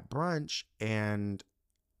over at brunch and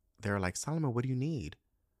they're like, Solomon, what do you need?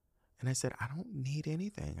 And I said, I don't need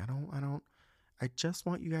anything. I just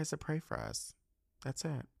want you guys to pray for us. That's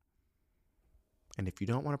it. And if you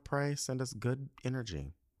don't want to pray, send us good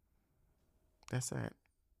energy. That's it.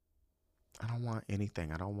 I don't want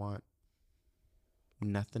anything. I don't want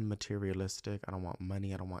nothing materialistic. I don't want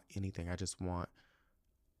money. I don't want anything. I just want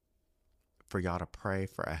for y'all to pray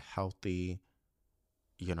for a healthy,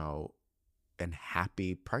 you know, and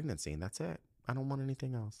happy pregnancy. And that's it. I don't want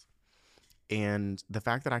anything else. And the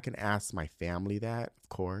fact that I can ask my family that, of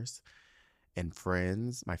course, and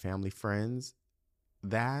friends, my family friends,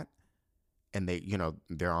 that, and they, you know,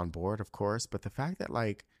 they're on board, of course. But the fact that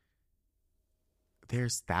like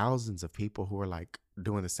there's thousands of people who are like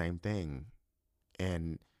doing the same thing.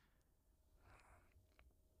 And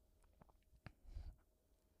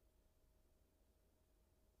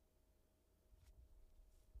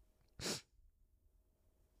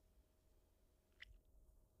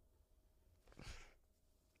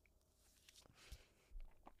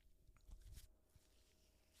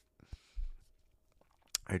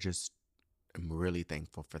I just am really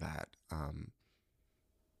thankful for that.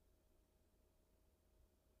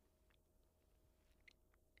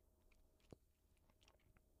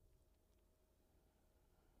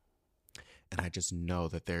 And I just know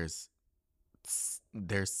that there's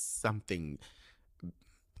something,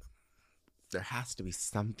 there has to be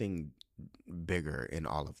something bigger in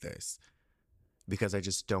all of this, because I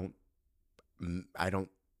don't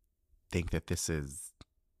think that this is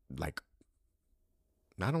like,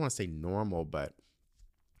 I don't want to say normal, but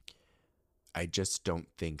I just don't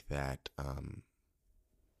think that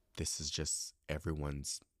this is just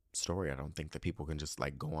everyone's story. I don't think that people can just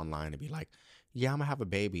like go online and be like, yeah, I'm gonna have a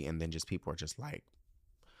baby, and then just people are just like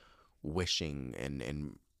wishing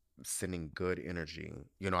and sending good energy.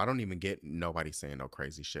 You know, I don't even get nobody saying no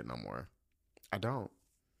crazy shit no more. I don't.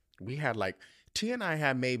 We had like, T and I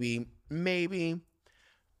had maybe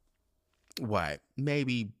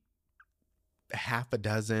half a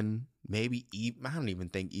dozen, maybe I don't even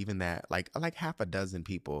think even that, like half a dozen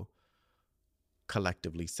people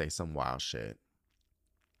collectively say some wild shit.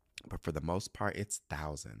 But for the most part, it's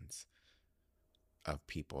thousands of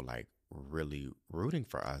people like really rooting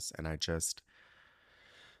for us. And I just,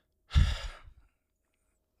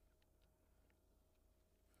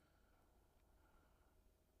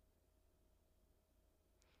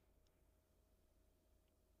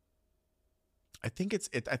 I think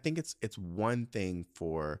it's one thing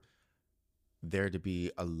for there to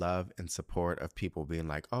be a love and support of people being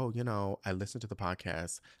like, oh, you know, I listen to the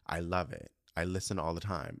podcast. I love it. I listen all the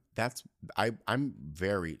time. I'm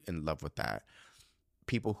very in love with that.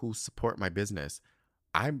 People who support my business,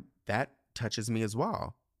 that touches me as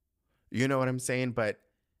well. You know what I'm saying? But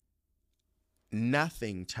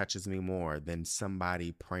nothing touches me more than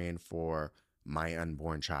somebody praying for my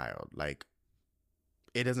unborn child. Like,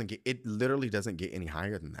 it literally doesn't get any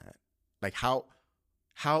higher than that. Like how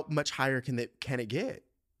much higher can it get?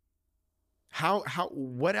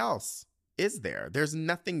 What else is there? There's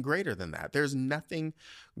nothing greater than that. There's nothing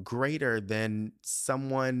greater than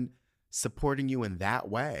someone supporting you in that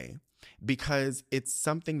way, because it's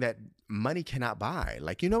something that money cannot buy.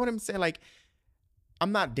 Like, you know what I'm saying? Like,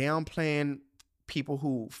 I'm not downplaying people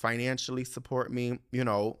who financially support me, you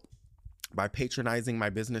know, by patronizing my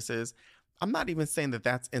businesses. I'm not even saying that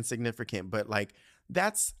that's insignificant, but like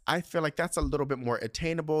I feel like that's a little bit more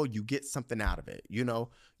attainable. You get something out of it. You know,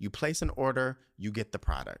 you place an order, you get the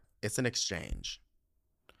product. It's an exchange.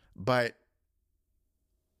 But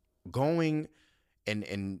going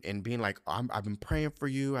and being like, I've been praying for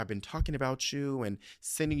you, I've been talking about you and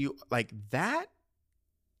sending you, like, that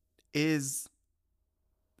is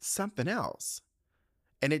something else.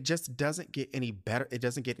 And it just doesn't get any better. It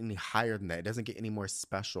doesn't get any higher than that. It doesn't get any more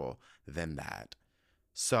special than that.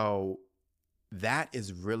 So that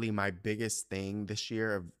is really my biggest thing this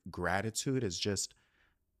year of gratitude, is just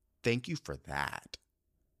thank you for that.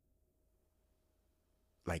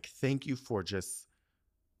 Like, thank you for just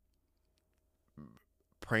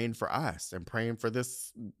praying for us and praying for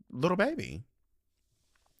this little baby.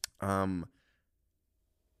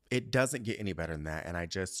 It doesn't get any better than that. And I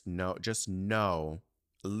just know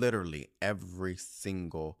literally every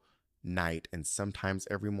single night and sometimes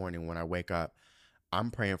every morning when I wake up,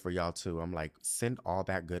 I'm praying for y'all too. I'm like, send all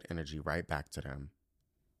that good energy right back to them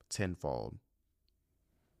tenfold.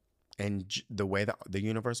 And the way that the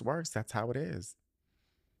universe works, that's how it is.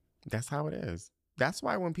 That's how it is. That's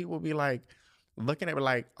why when people be like, looking at me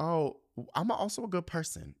like, oh, I'm also a good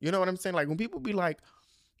person. You know what I'm saying? Like when people be like,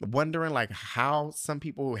 wondering like how some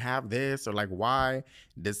people have this or like why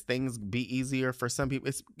does things be easier for some people,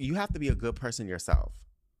 it's you have to be a good person yourself.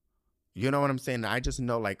 You know what I'm saying? I just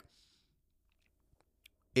know like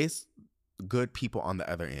it's good people on the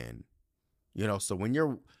other end. You know, so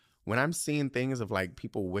when I'm seeing things of like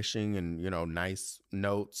people wishing and, you know, nice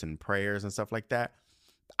notes and prayers and stuff like that,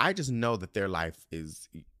 I just know that their life it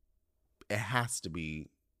has to be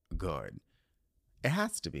good. It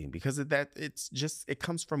has to be, because of that it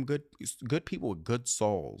comes from good people with good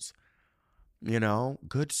souls. You know,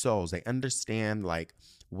 good souls. They understand like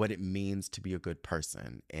what it means to be a good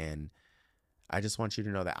person. And I just want you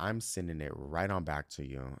to know that I'm sending it right on back to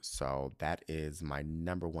you. So that is my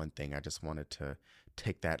number one thing. I just wanted to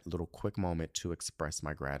take that little quick moment to express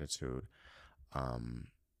my gratitude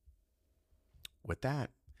with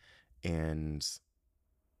that. And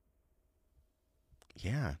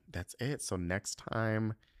yeah, that's it. So next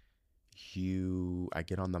time I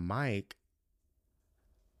get on the mic,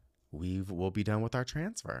 we'll be done with our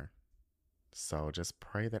transfer. So just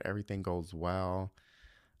pray that everything goes well.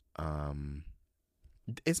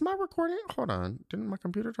 Is my recording? Hold on. Didn't my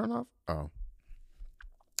computer turn off? Oh.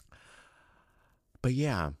 But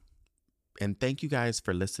yeah. And thank you guys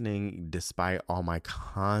for listening despite all my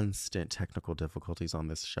constant technical difficulties on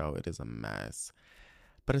this show. It is a mess.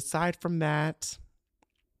 But aside from that,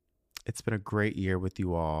 it's been a great year with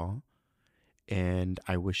you all. And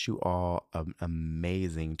I wish you all an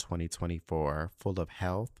amazing 2024, full of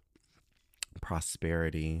health,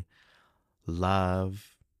 prosperity,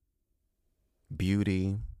 love,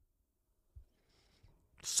 beauty,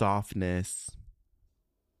 softness,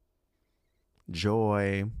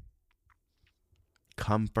 joy,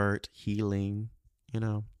 comfort, healing. You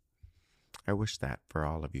know, I wish that for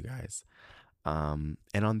all of you guys. And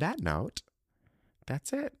on that note,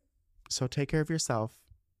 that's it. So take care of yourself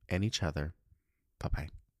and each other. Bye-bye.